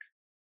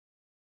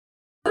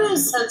 How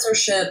does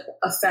censorship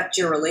affect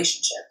your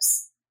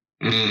relationships?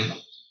 I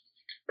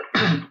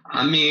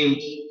mean,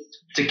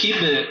 to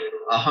keep it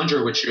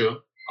 100 with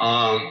you,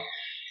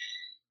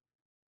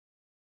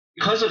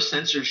 because of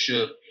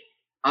censorship,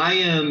 I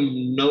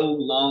am no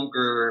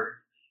longer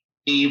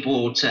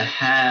able to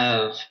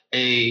have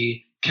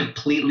a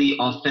completely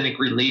authentic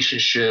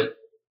relationship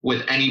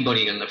with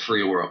anybody in the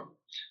free world.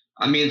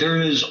 I mean, there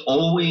is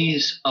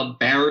always a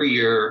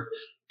barrier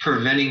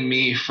preventing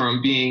me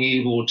from being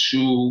able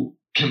to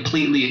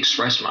completely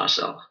express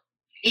myself.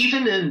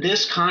 Even in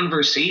this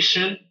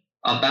conversation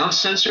about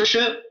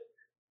censorship,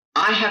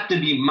 I have to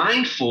be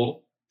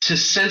mindful to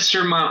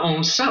censor my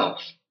own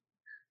self,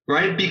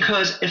 right?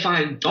 Because if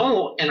I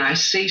don't, and I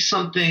say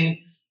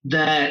something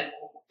that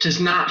does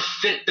not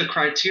fit the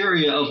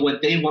criteria of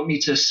what they want me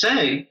to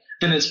say,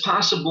 then it's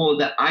possible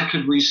that I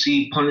could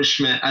receive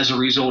punishment as a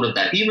result of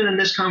that, even in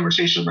this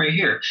conversation right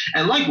here.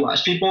 And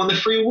likewise, people in the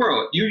free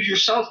world, you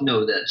yourself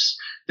know this,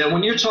 that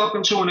when you're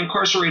talking to an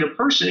incarcerated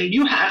person,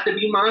 you have to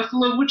be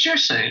mindful of what you're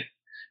saying,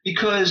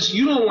 because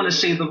you don't want to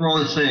say the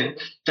wrong thing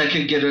that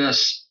could get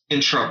us in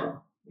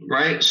trouble,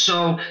 right?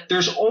 So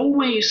there's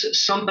always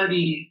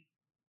somebody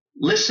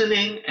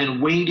listening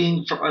and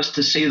waiting for us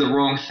to say the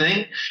wrong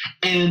thing.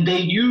 And they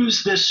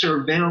use this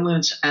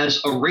surveillance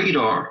as a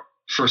radar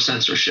for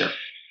censorship.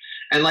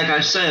 And like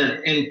I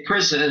said, in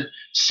prison,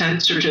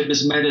 censorship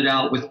is meted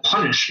out with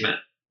punishment,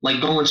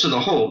 like going to the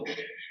hole.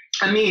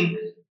 I mean,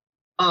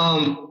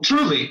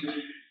 truly,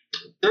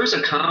 there's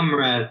a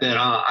comrade that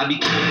I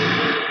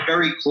became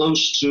very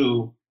close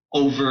to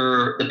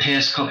over the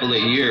past couple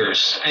of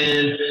years.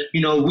 And,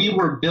 we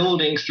were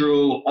building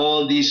through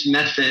all these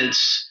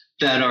methods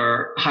that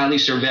are highly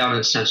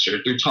surveillance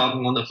censored, through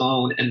talking on the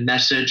phone and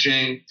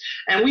messaging.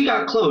 And we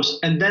got close.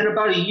 And then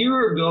about a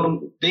year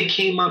ago, they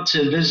came up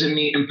to visit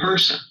me in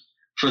person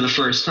for the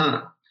first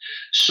time.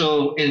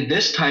 So in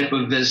this type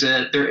of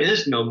visit, there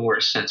is no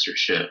more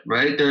censorship,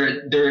 right?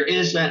 There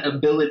is that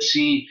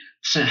ability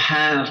to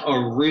have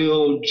a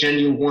real,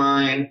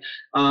 genuine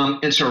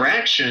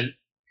interaction.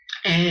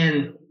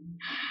 And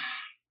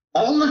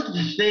all of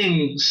the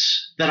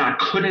things that I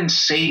couldn't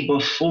say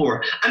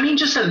before. I mean,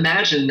 just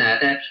imagine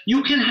that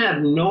you can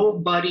have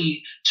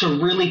nobody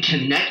to really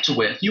connect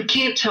with. You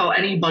can't tell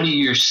anybody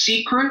your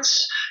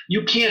secrets.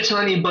 You can't tell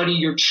anybody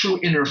your true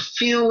inner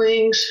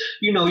feelings.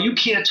 You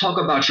can't talk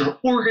about your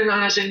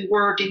organizing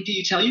work in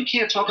detail. You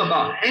can't talk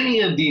about any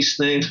of these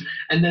things.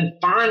 And then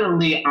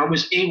finally, I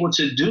was able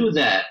to do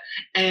that.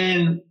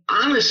 And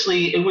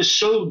honestly, it was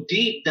so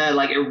deep that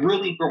it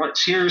really brought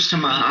tears to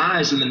my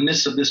eyes in the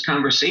midst of this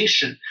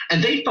conversation.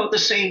 And they felt the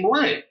same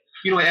way.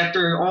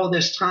 After all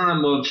this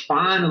time of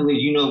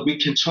finally, we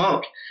can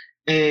talk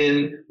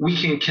and we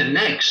can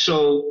connect.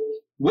 So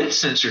with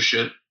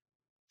censorship,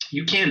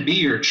 you can't be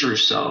your true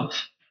self.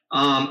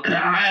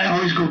 I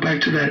always go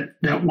back to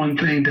that one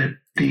thing that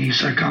the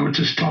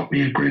psychologist taught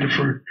me at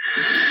Greaterford.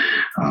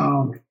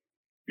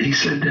 He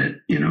said that,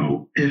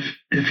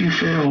 if you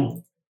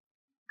fail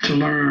to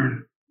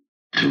learn,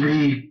 to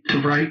read,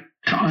 to write,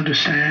 to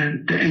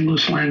understand the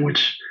English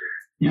language,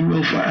 you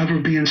will forever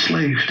be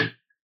enslaved.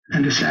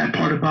 And the sad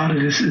part about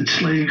it is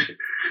enslaved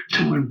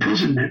to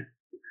imprisonment,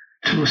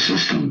 to a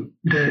system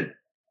that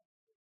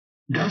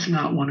does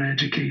not want to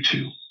educate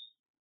you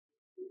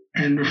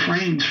and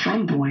refrains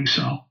from doing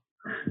so,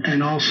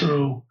 and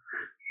also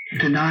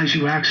denies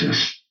you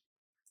access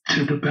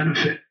to the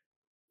benefit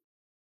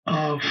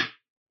of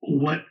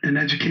what an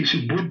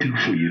education would do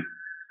for you.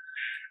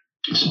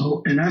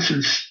 So in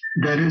essence,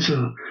 that is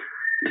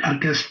I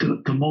guess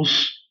the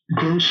most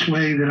gross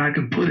way that I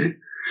can put it,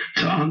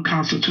 to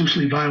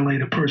unconstitutionally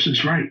violate a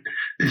person's right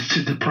is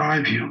to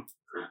deprive you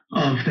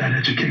of that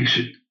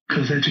education.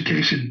 Because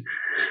education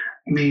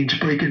means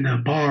breaking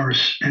the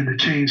bars and the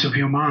chains of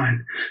your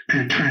mind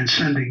and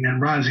transcending and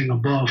rising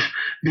above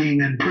being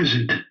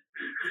imprisoned.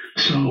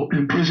 So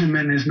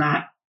imprisonment is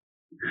not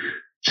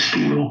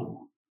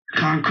steel,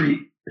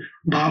 concrete,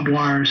 barbed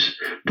wires.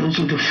 Those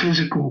are the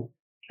physical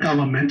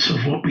elements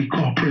of what we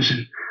call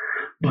prison.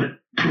 But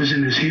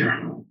prison is here.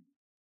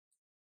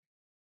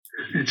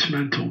 It's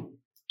mental,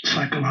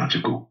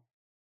 psychological.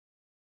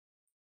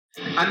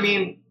 I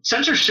mean,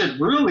 censorship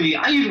really,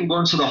 I even go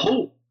into the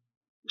whole,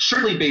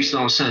 strictly based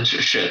on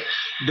censorship.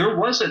 There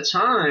was a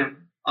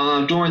time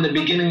during the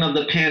beginning of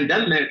the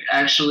pandemic,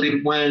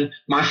 actually, when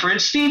my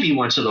friend Stevie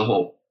went to the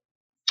hole.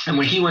 And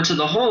when he went to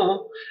the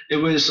hole, it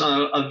was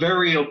a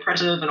very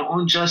oppressive and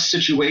unjust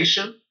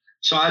situation.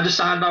 So I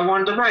decided I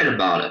wanted to write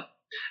about it.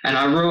 And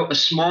I wrote a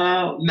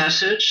small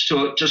message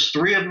to just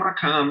 3 of my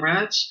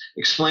comrades,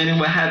 explaining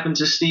what happened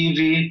to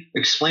Stevie,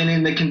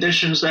 explaining the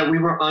conditions that we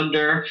were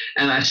under,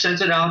 and I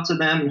sent it out to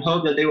them and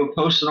hoped that they would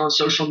post it on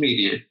social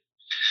media.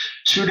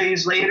 2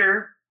 days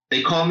later,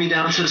 they called me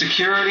down to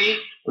security,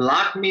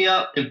 locked me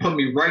up, and put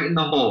me right in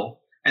the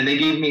hole. And they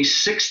gave me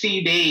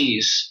 60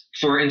 days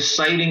for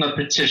inciting a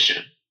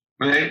petition,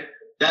 right?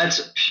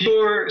 That's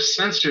pure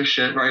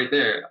censorship right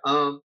there.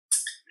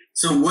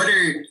 So what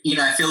are,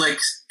 I feel like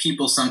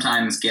people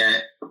sometimes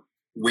get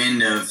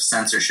wind of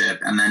censorship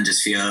and then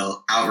just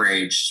feel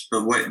outraged.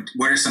 But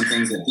what are some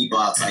things that people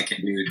outside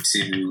can do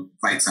to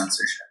fight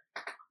censorship?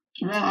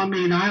 Well, I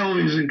mean, I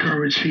always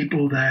encourage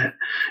people that,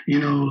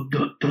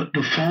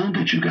 the phone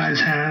that you guys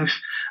have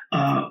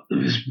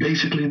is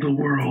basically the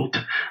world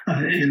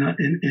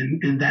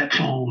in that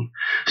phone.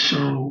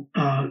 So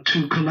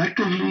to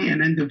collectively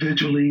and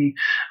individually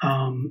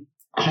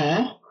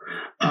call.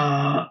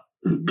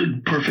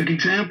 Perfect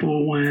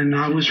example, when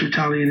I was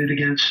retaliated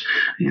against,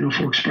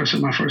 for expressing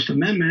my First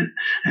Amendment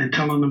and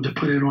telling them to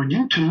put it on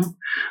YouTube,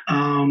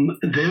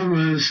 there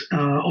was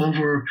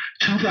over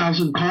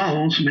 2,000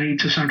 calls made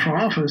to central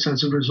office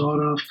as a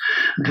result of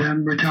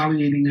them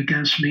retaliating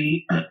against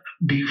me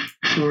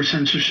for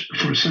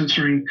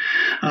censoring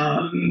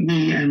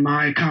me and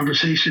my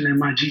conversation and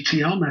my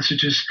GTL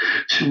messages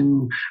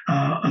to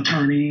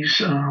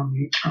attorneys,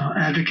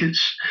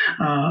 advocates,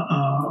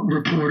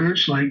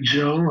 reporters like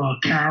Joe,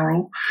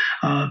 Carol,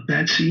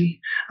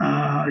 Betsy,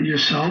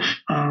 yourself,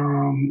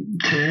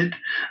 Ted,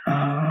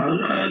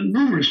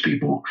 numerous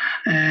people.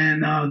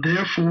 And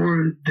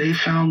therefore, they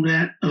found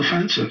that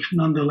offensive.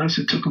 Nonetheless,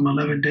 it took them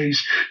 11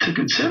 days to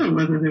consider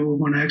whether they were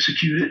going to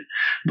execute it,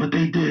 but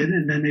they did.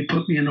 And then they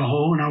put me in a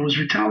hole and I was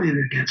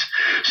retaliated against.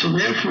 So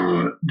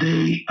therefore,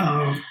 they...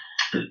 and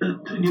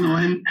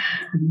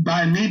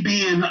by me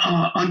being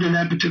under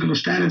that particular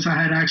status,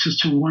 I had access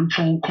to one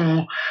phone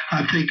call,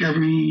 I think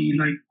every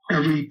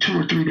 2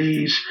 or 3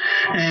 days.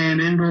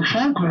 And in those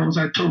phone calls,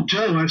 I told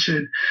Joe, I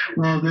said,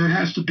 well, there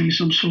has to be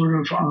some sort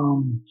of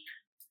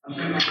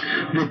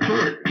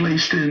report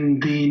placed in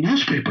the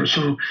newspaper.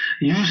 So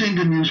using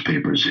the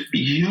newspapers,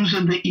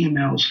 using the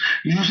emails,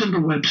 using the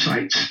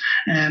websites,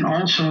 and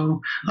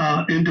also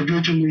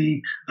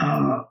individually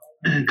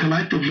and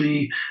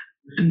collectively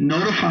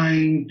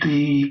notifying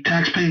the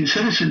taxpaying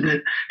citizen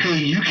that, hey,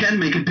 you can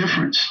make a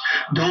difference.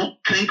 Don't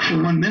think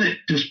for 1 minute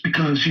just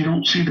because you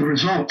don't see the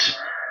results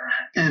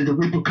and the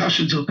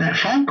repercussions of that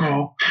phone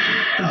call.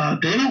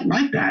 They don't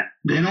like that.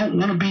 They don't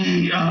want to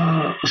be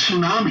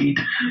tsunamied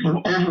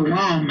or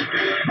overwhelmed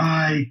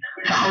by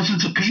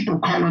thousands of people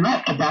calling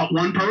up about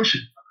one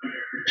person.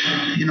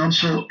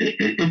 So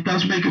it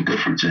does make a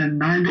difference. And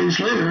 9 days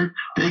later,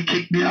 they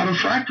kicked me out of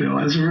Frackville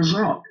as a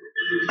result.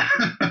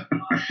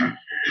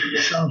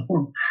 So,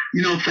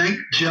 thank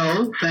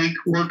Joe, thank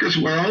Workers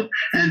World,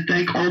 and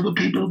thank all the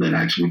people that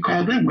actually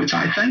called in, which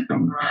I thank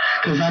them,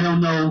 because I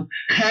don't know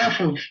half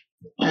of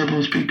all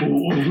those people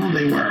or who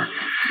they were.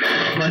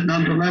 But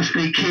nonetheless,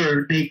 they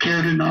cared. They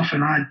cared enough,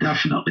 and I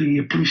definitely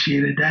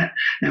appreciated that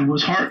and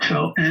was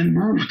heartfelt and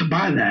moved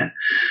by that.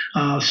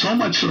 So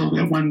much so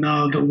that when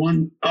the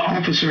one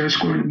officer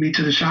escorted me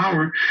to the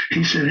shower,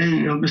 he said, hey,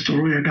 Mr.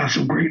 Roy, I got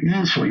some great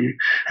news for you.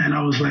 And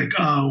I was like,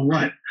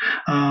 what?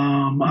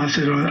 I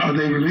said, are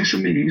they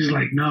releasing me? He's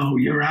like, no,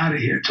 you're out of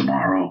here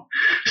tomorrow.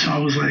 So I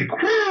was like,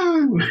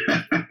 woo!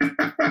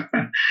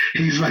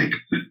 He's like,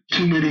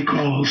 too many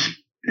calls.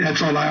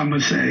 That's all I'm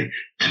going to say.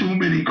 Too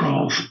many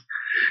calls.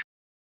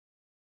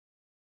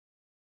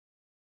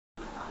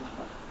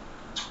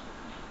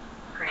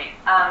 Great.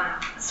 I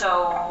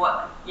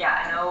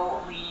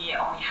know we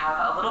only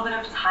have a little bit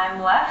of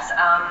time left,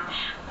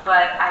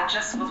 but I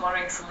just was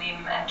wondering,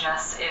 Salim and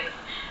Jess, if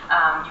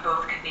you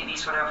both could maybe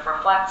sort of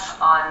reflect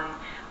on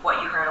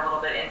what you heard a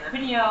little bit in the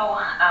video,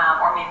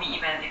 or maybe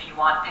even, if you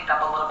want, pick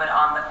up a little bit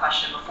on the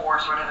question before,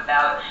 sort of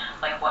about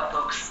like what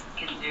folks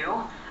can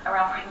do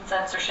around prison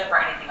censorship or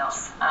anything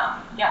else.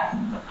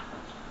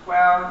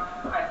 Well,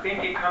 I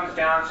think it comes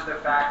down to the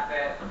fact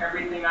that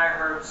everything I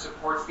heard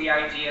supports the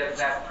idea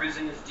that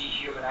prison is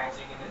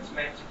dehumanizing, and it's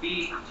meant to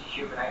be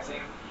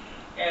dehumanizing.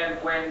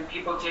 And when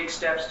people take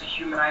steps to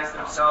humanize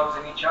themselves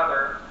and each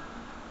other,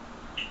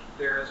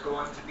 there is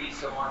going to be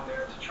someone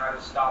there to try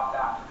to stop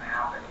that from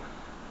happening.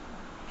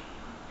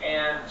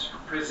 And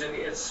prison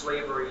is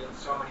slavery in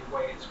so many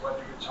ways, whether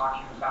you're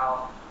talking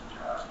about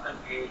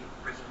unpaid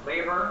prison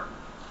labor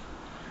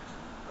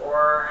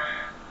or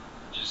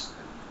just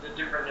the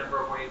different number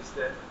of ways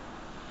that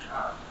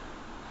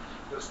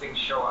those things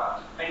show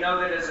up. I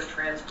know that as a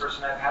trans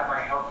person, I've had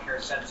my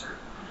healthcare censored.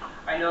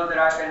 I know that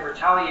I've been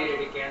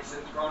retaliated against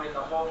and thrown in the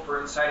hole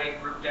for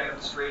inciting group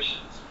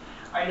demonstrations.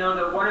 I know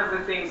that one of the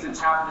things that's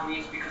happened to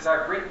me is because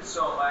I've written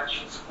so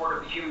much in support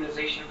of the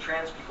humanization of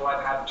trans people,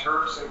 I've had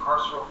Turks and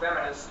carceral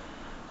feminists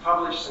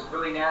publish some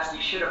really nasty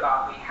shit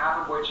about me, half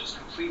of which is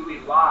completely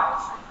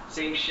lies,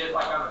 saying shit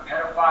like I'm a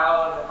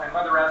pedophile and that my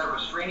mother has a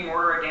restraining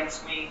order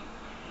against me.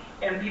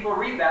 And people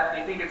read that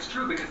and they think it's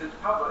true because it's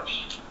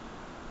published.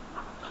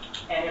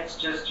 And it's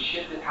just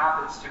shit that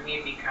happens to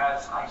me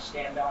because I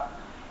stand up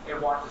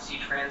and want to see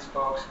trans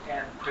folks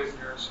and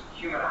prisoners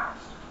humanized.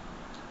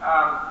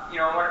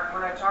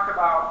 When I talk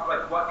about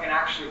like what can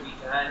actually be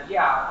done,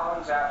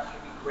 phones apps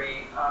can be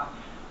great.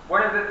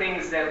 One of the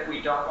things that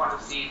we don't want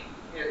to see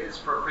is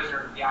for a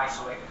prisoner to be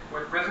isolated.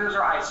 When prisoners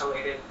are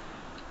isolated,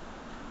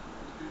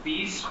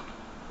 these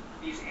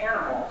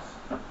animals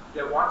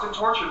that want to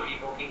torture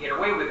people can get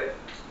away with it.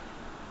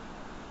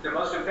 The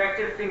most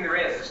effective thing there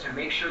is to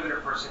make sure that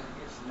a person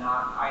is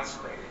not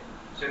isolated,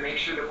 to make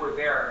sure that we're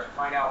there to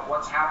find out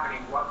what's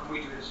happening, what can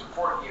we do to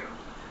support you.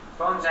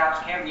 Phones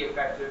apps can be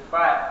effective, but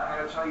I'm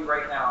going to tell you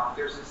right now,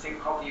 there's this thing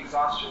called the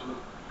exhaustion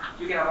loop.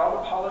 You can have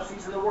all the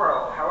policies in the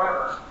world,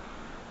 however,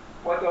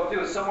 what they'll do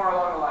is somewhere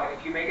along the line,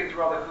 if you make it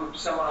through all the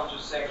hoops, someone will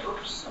just say,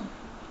 oops,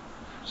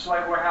 just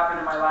like what happened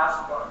in my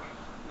last book.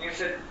 And you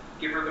said,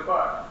 give her the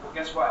book. Well,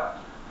 guess what?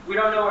 We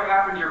don't know what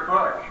happened to your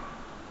book.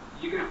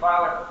 You can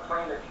file a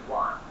complaint if you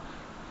want.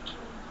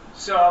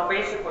 So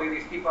basically,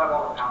 these people have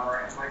all the power,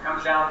 and when it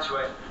comes down to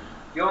it,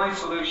 the only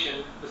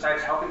solution,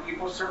 besides helping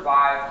people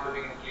survive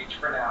living in a cage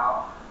for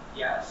now,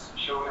 Yes,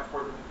 showing up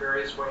for them in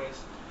various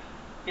ways.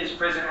 Is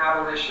prison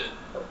abolition.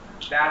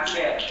 That's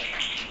it.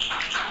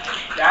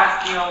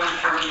 That's the only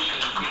solution,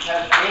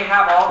 because they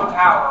have all the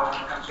power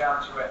when it comes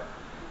down to it.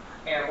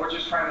 And we're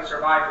just trying to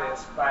survive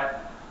this,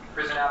 but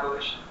prison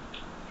abolition.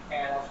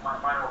 And that's my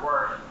final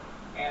word.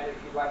 And if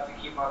you'd like to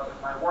keep up with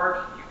my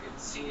work, you can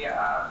see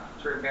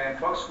during Banned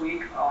Books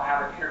Week, I'll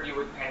have an interview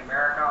with PEN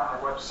America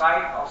on their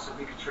website. I'll also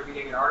be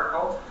contributing an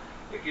article.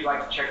 If you'd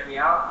like to check me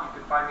out, you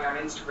can find me on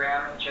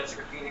Instagram at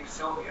Jessica Phoenix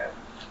Sylvia.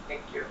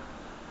 Thank you.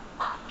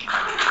 I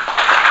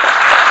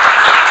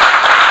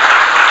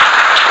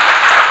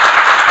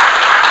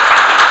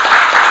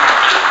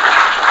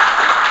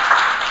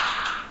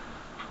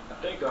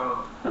think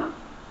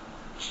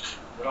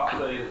what I'll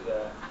say is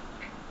that,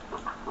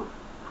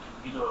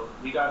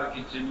 we got to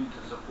continue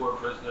to support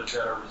prisoners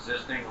that are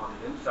resisting on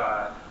the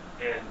inside,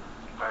 and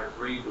I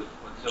agree with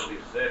what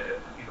Sylvia said, that,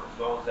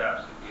 phone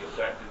taps can be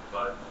effective,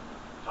 but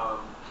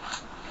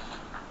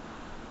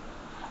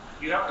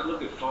you have to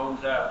look at phone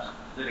taps,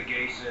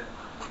 litigation,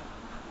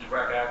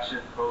 direct action,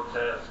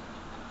 protest,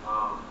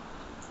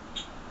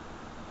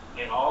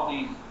 and all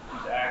these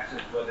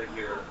actions, whether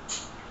you're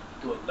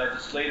doing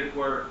legislative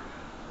work,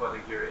 whether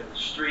you're in the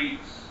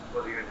streets,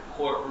 whether you're in the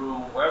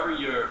courtroom, wherever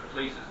your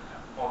place is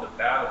on the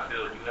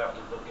battlefield, you have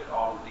to look at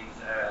all of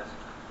these as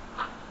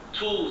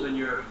tools in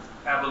your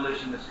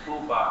abolitionist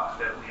toolbox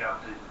that we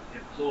have to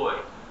employ.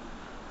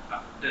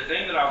 The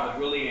thing that I would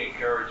really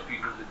encourage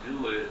people to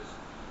do is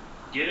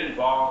get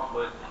involved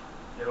with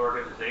an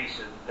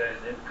organization that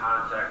is in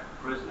contact with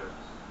prisoners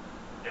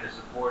and is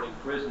supporting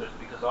prisoners,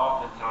 because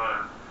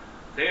oftentimes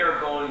they are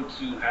going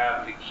to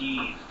have the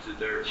keys to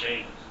their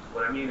change.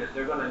 What I mean is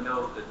they're going to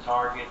know the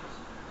targets,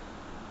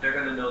 they're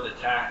going to know the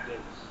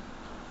tactics,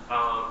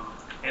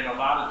 and a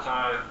lot of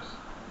times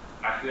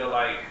I feel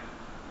like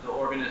the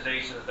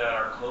organizations that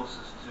are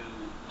closest to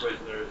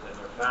prisoners and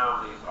their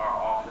families are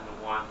often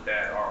the ones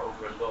that are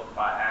overlooked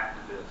by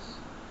activists.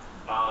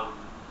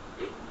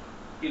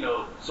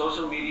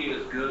 Social media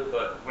is good,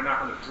 but we're not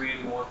going to free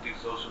anyone through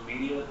social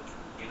media.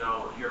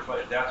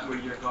 That's where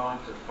you're going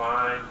to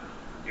find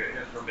your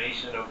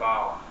information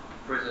about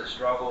prison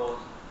struggles,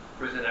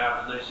 prison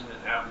abolition,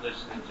 and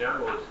abolition in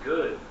general. Is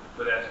good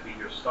for that to be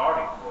your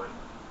starting point,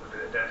 for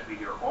that to be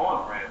your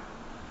on-ramp.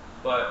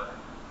 But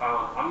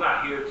I'm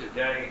not here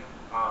today.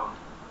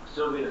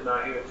 Sylvia's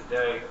not here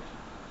today.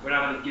 We're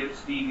not going to get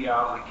Stevie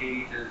out of the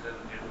cages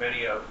and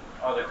many of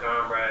other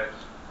comrades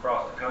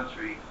across the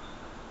country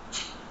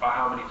by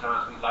how many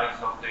times we like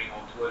something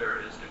on Twitter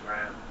or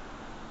Instagram,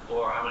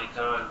 or how many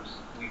times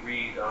we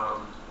read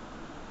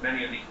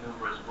many of these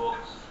numerous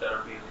books that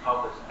are being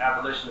published.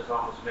 Abolition is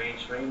almost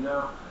mainstream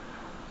now.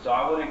 So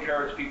I would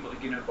encourage people to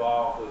get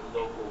involved with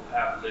local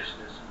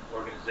abolitionist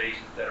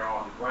organizations that are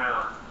on the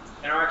ground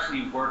and are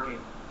actually working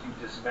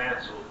to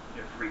dismantle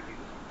and free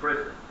people from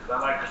prison. Because I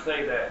like to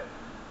say that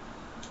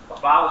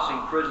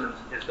abolishing prisons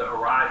is the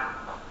horizon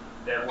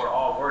that we're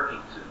all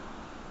working to.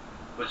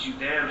 But you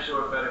damn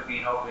sure better be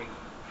helping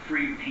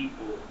free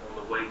people on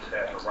the way to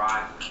that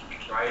horizon,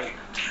 right?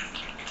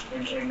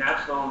 And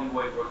that's the only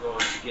way we're going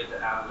to get to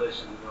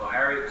abolition.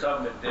 Harriet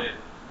Tubman did it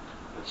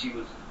when she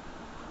was,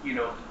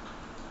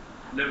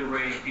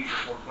 liberating people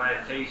from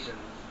plantations,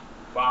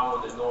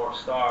 following the North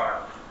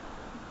Star,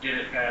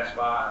 didn't pass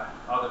by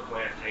other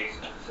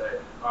plantations and say,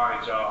 all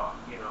right, y'all,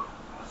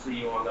 I'll see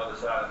you on the other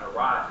side of the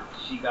horizon.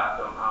 She got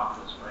them out of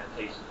those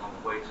plantations on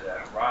the way to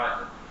that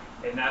horizon.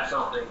 And that's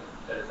something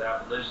that as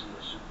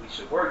abolitionists we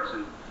should work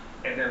to.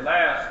 And then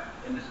last,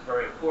 and this is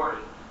very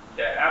important,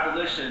 that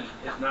abolition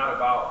is not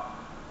about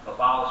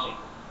abolishing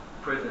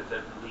prisons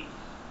and police.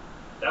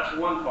 That's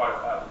one part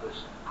of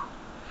abolition.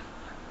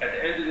 At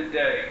the end of the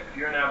day, if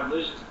you're an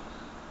abolitionist,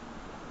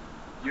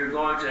 you're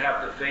going to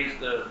have to face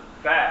the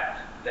fact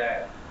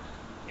that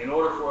in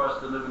order for us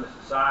to live in a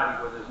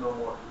society where there's no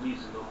more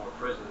police and no more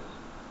prisons,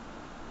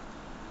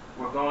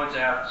 we're going to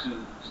have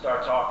to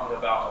start talking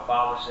about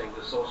abolishing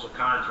the social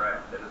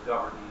contract that has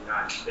governed the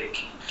United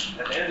States.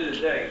 At the end of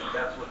the day,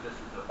 that's what this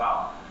is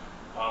about.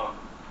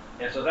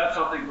 And so that's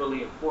something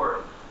really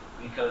important,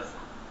 because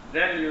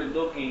then you're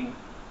looking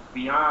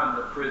beyond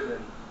the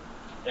prison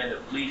and the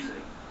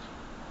policing.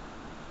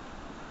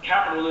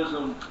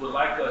 Capitalism would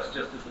like us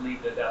just to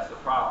believe that that's the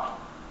problem,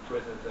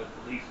 prisons and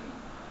policing,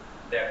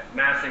 that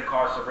mass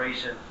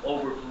incarceration,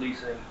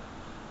 over-policing,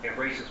 and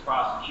racist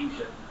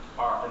prosecution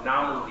are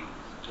anomalies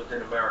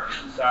within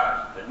American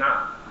society. They're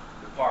not.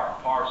 They're part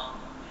and parcel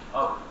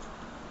of it.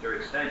 They're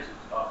extensions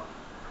of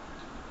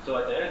it. So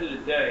at the end of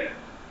the day,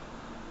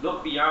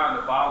 look beyond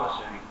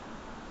abolishing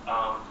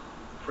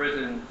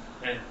prisons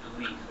and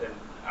police. And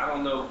I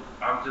don't know,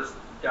 I'm just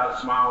got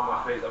a smile on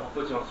my face. I'm gonna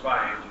put you on the spot,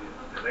 Andrea,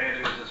 because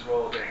Andrea just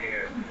rolled in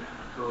here,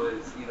 who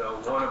is,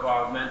 one of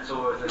our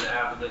mentors in the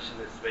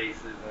abolitionist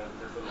spaces, and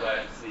just so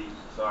glad to see you.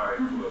 Sorry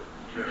for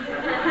but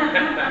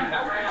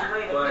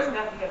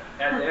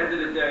at the end of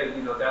the day,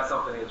 that's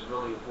something that's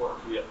really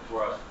important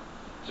for us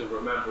to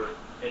remember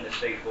and to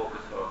stay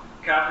focused on.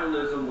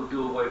 Capitalism will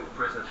do away with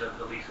prisons and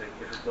policing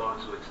if it's going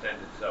to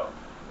extend itself,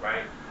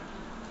 right?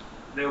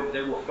 they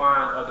will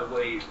find other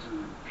ways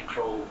to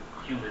control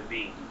human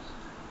beings.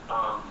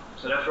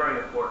 So that's very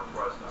important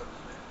for us to understand.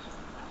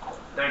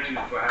 Thank you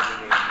for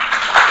having me.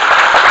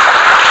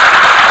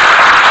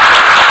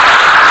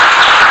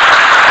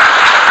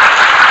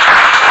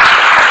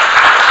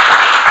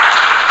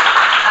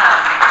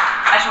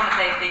 I just want to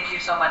say thank you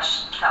so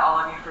much to all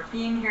of you for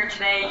being here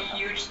today.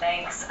 Huge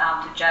thanks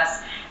to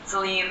Jess,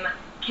 Salim,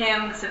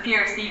 Kim,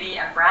 Saphir, Stevie,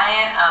 and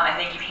Brian, and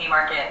thank you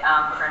Haymarket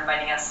for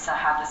inviting us to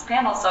have this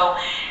panel. So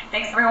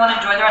thanks everyone.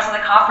 Enjoy the rest of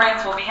the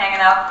conference. We'll be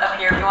hanging out up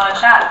here if you want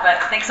to chat, but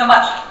thanks so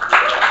much.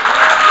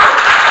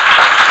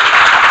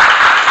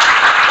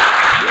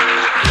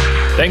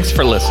 Thanks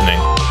for listening.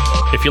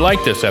 If you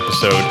like this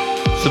episode,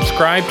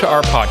 subscribe to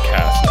our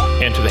podcast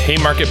and to the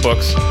Haymarket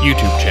Books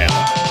YouTube channel,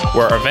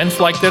 where events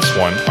like this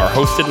one are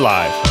hosted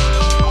live.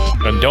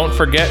 And don't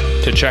forget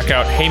to check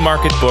out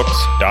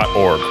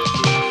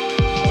haymarketbooks.org.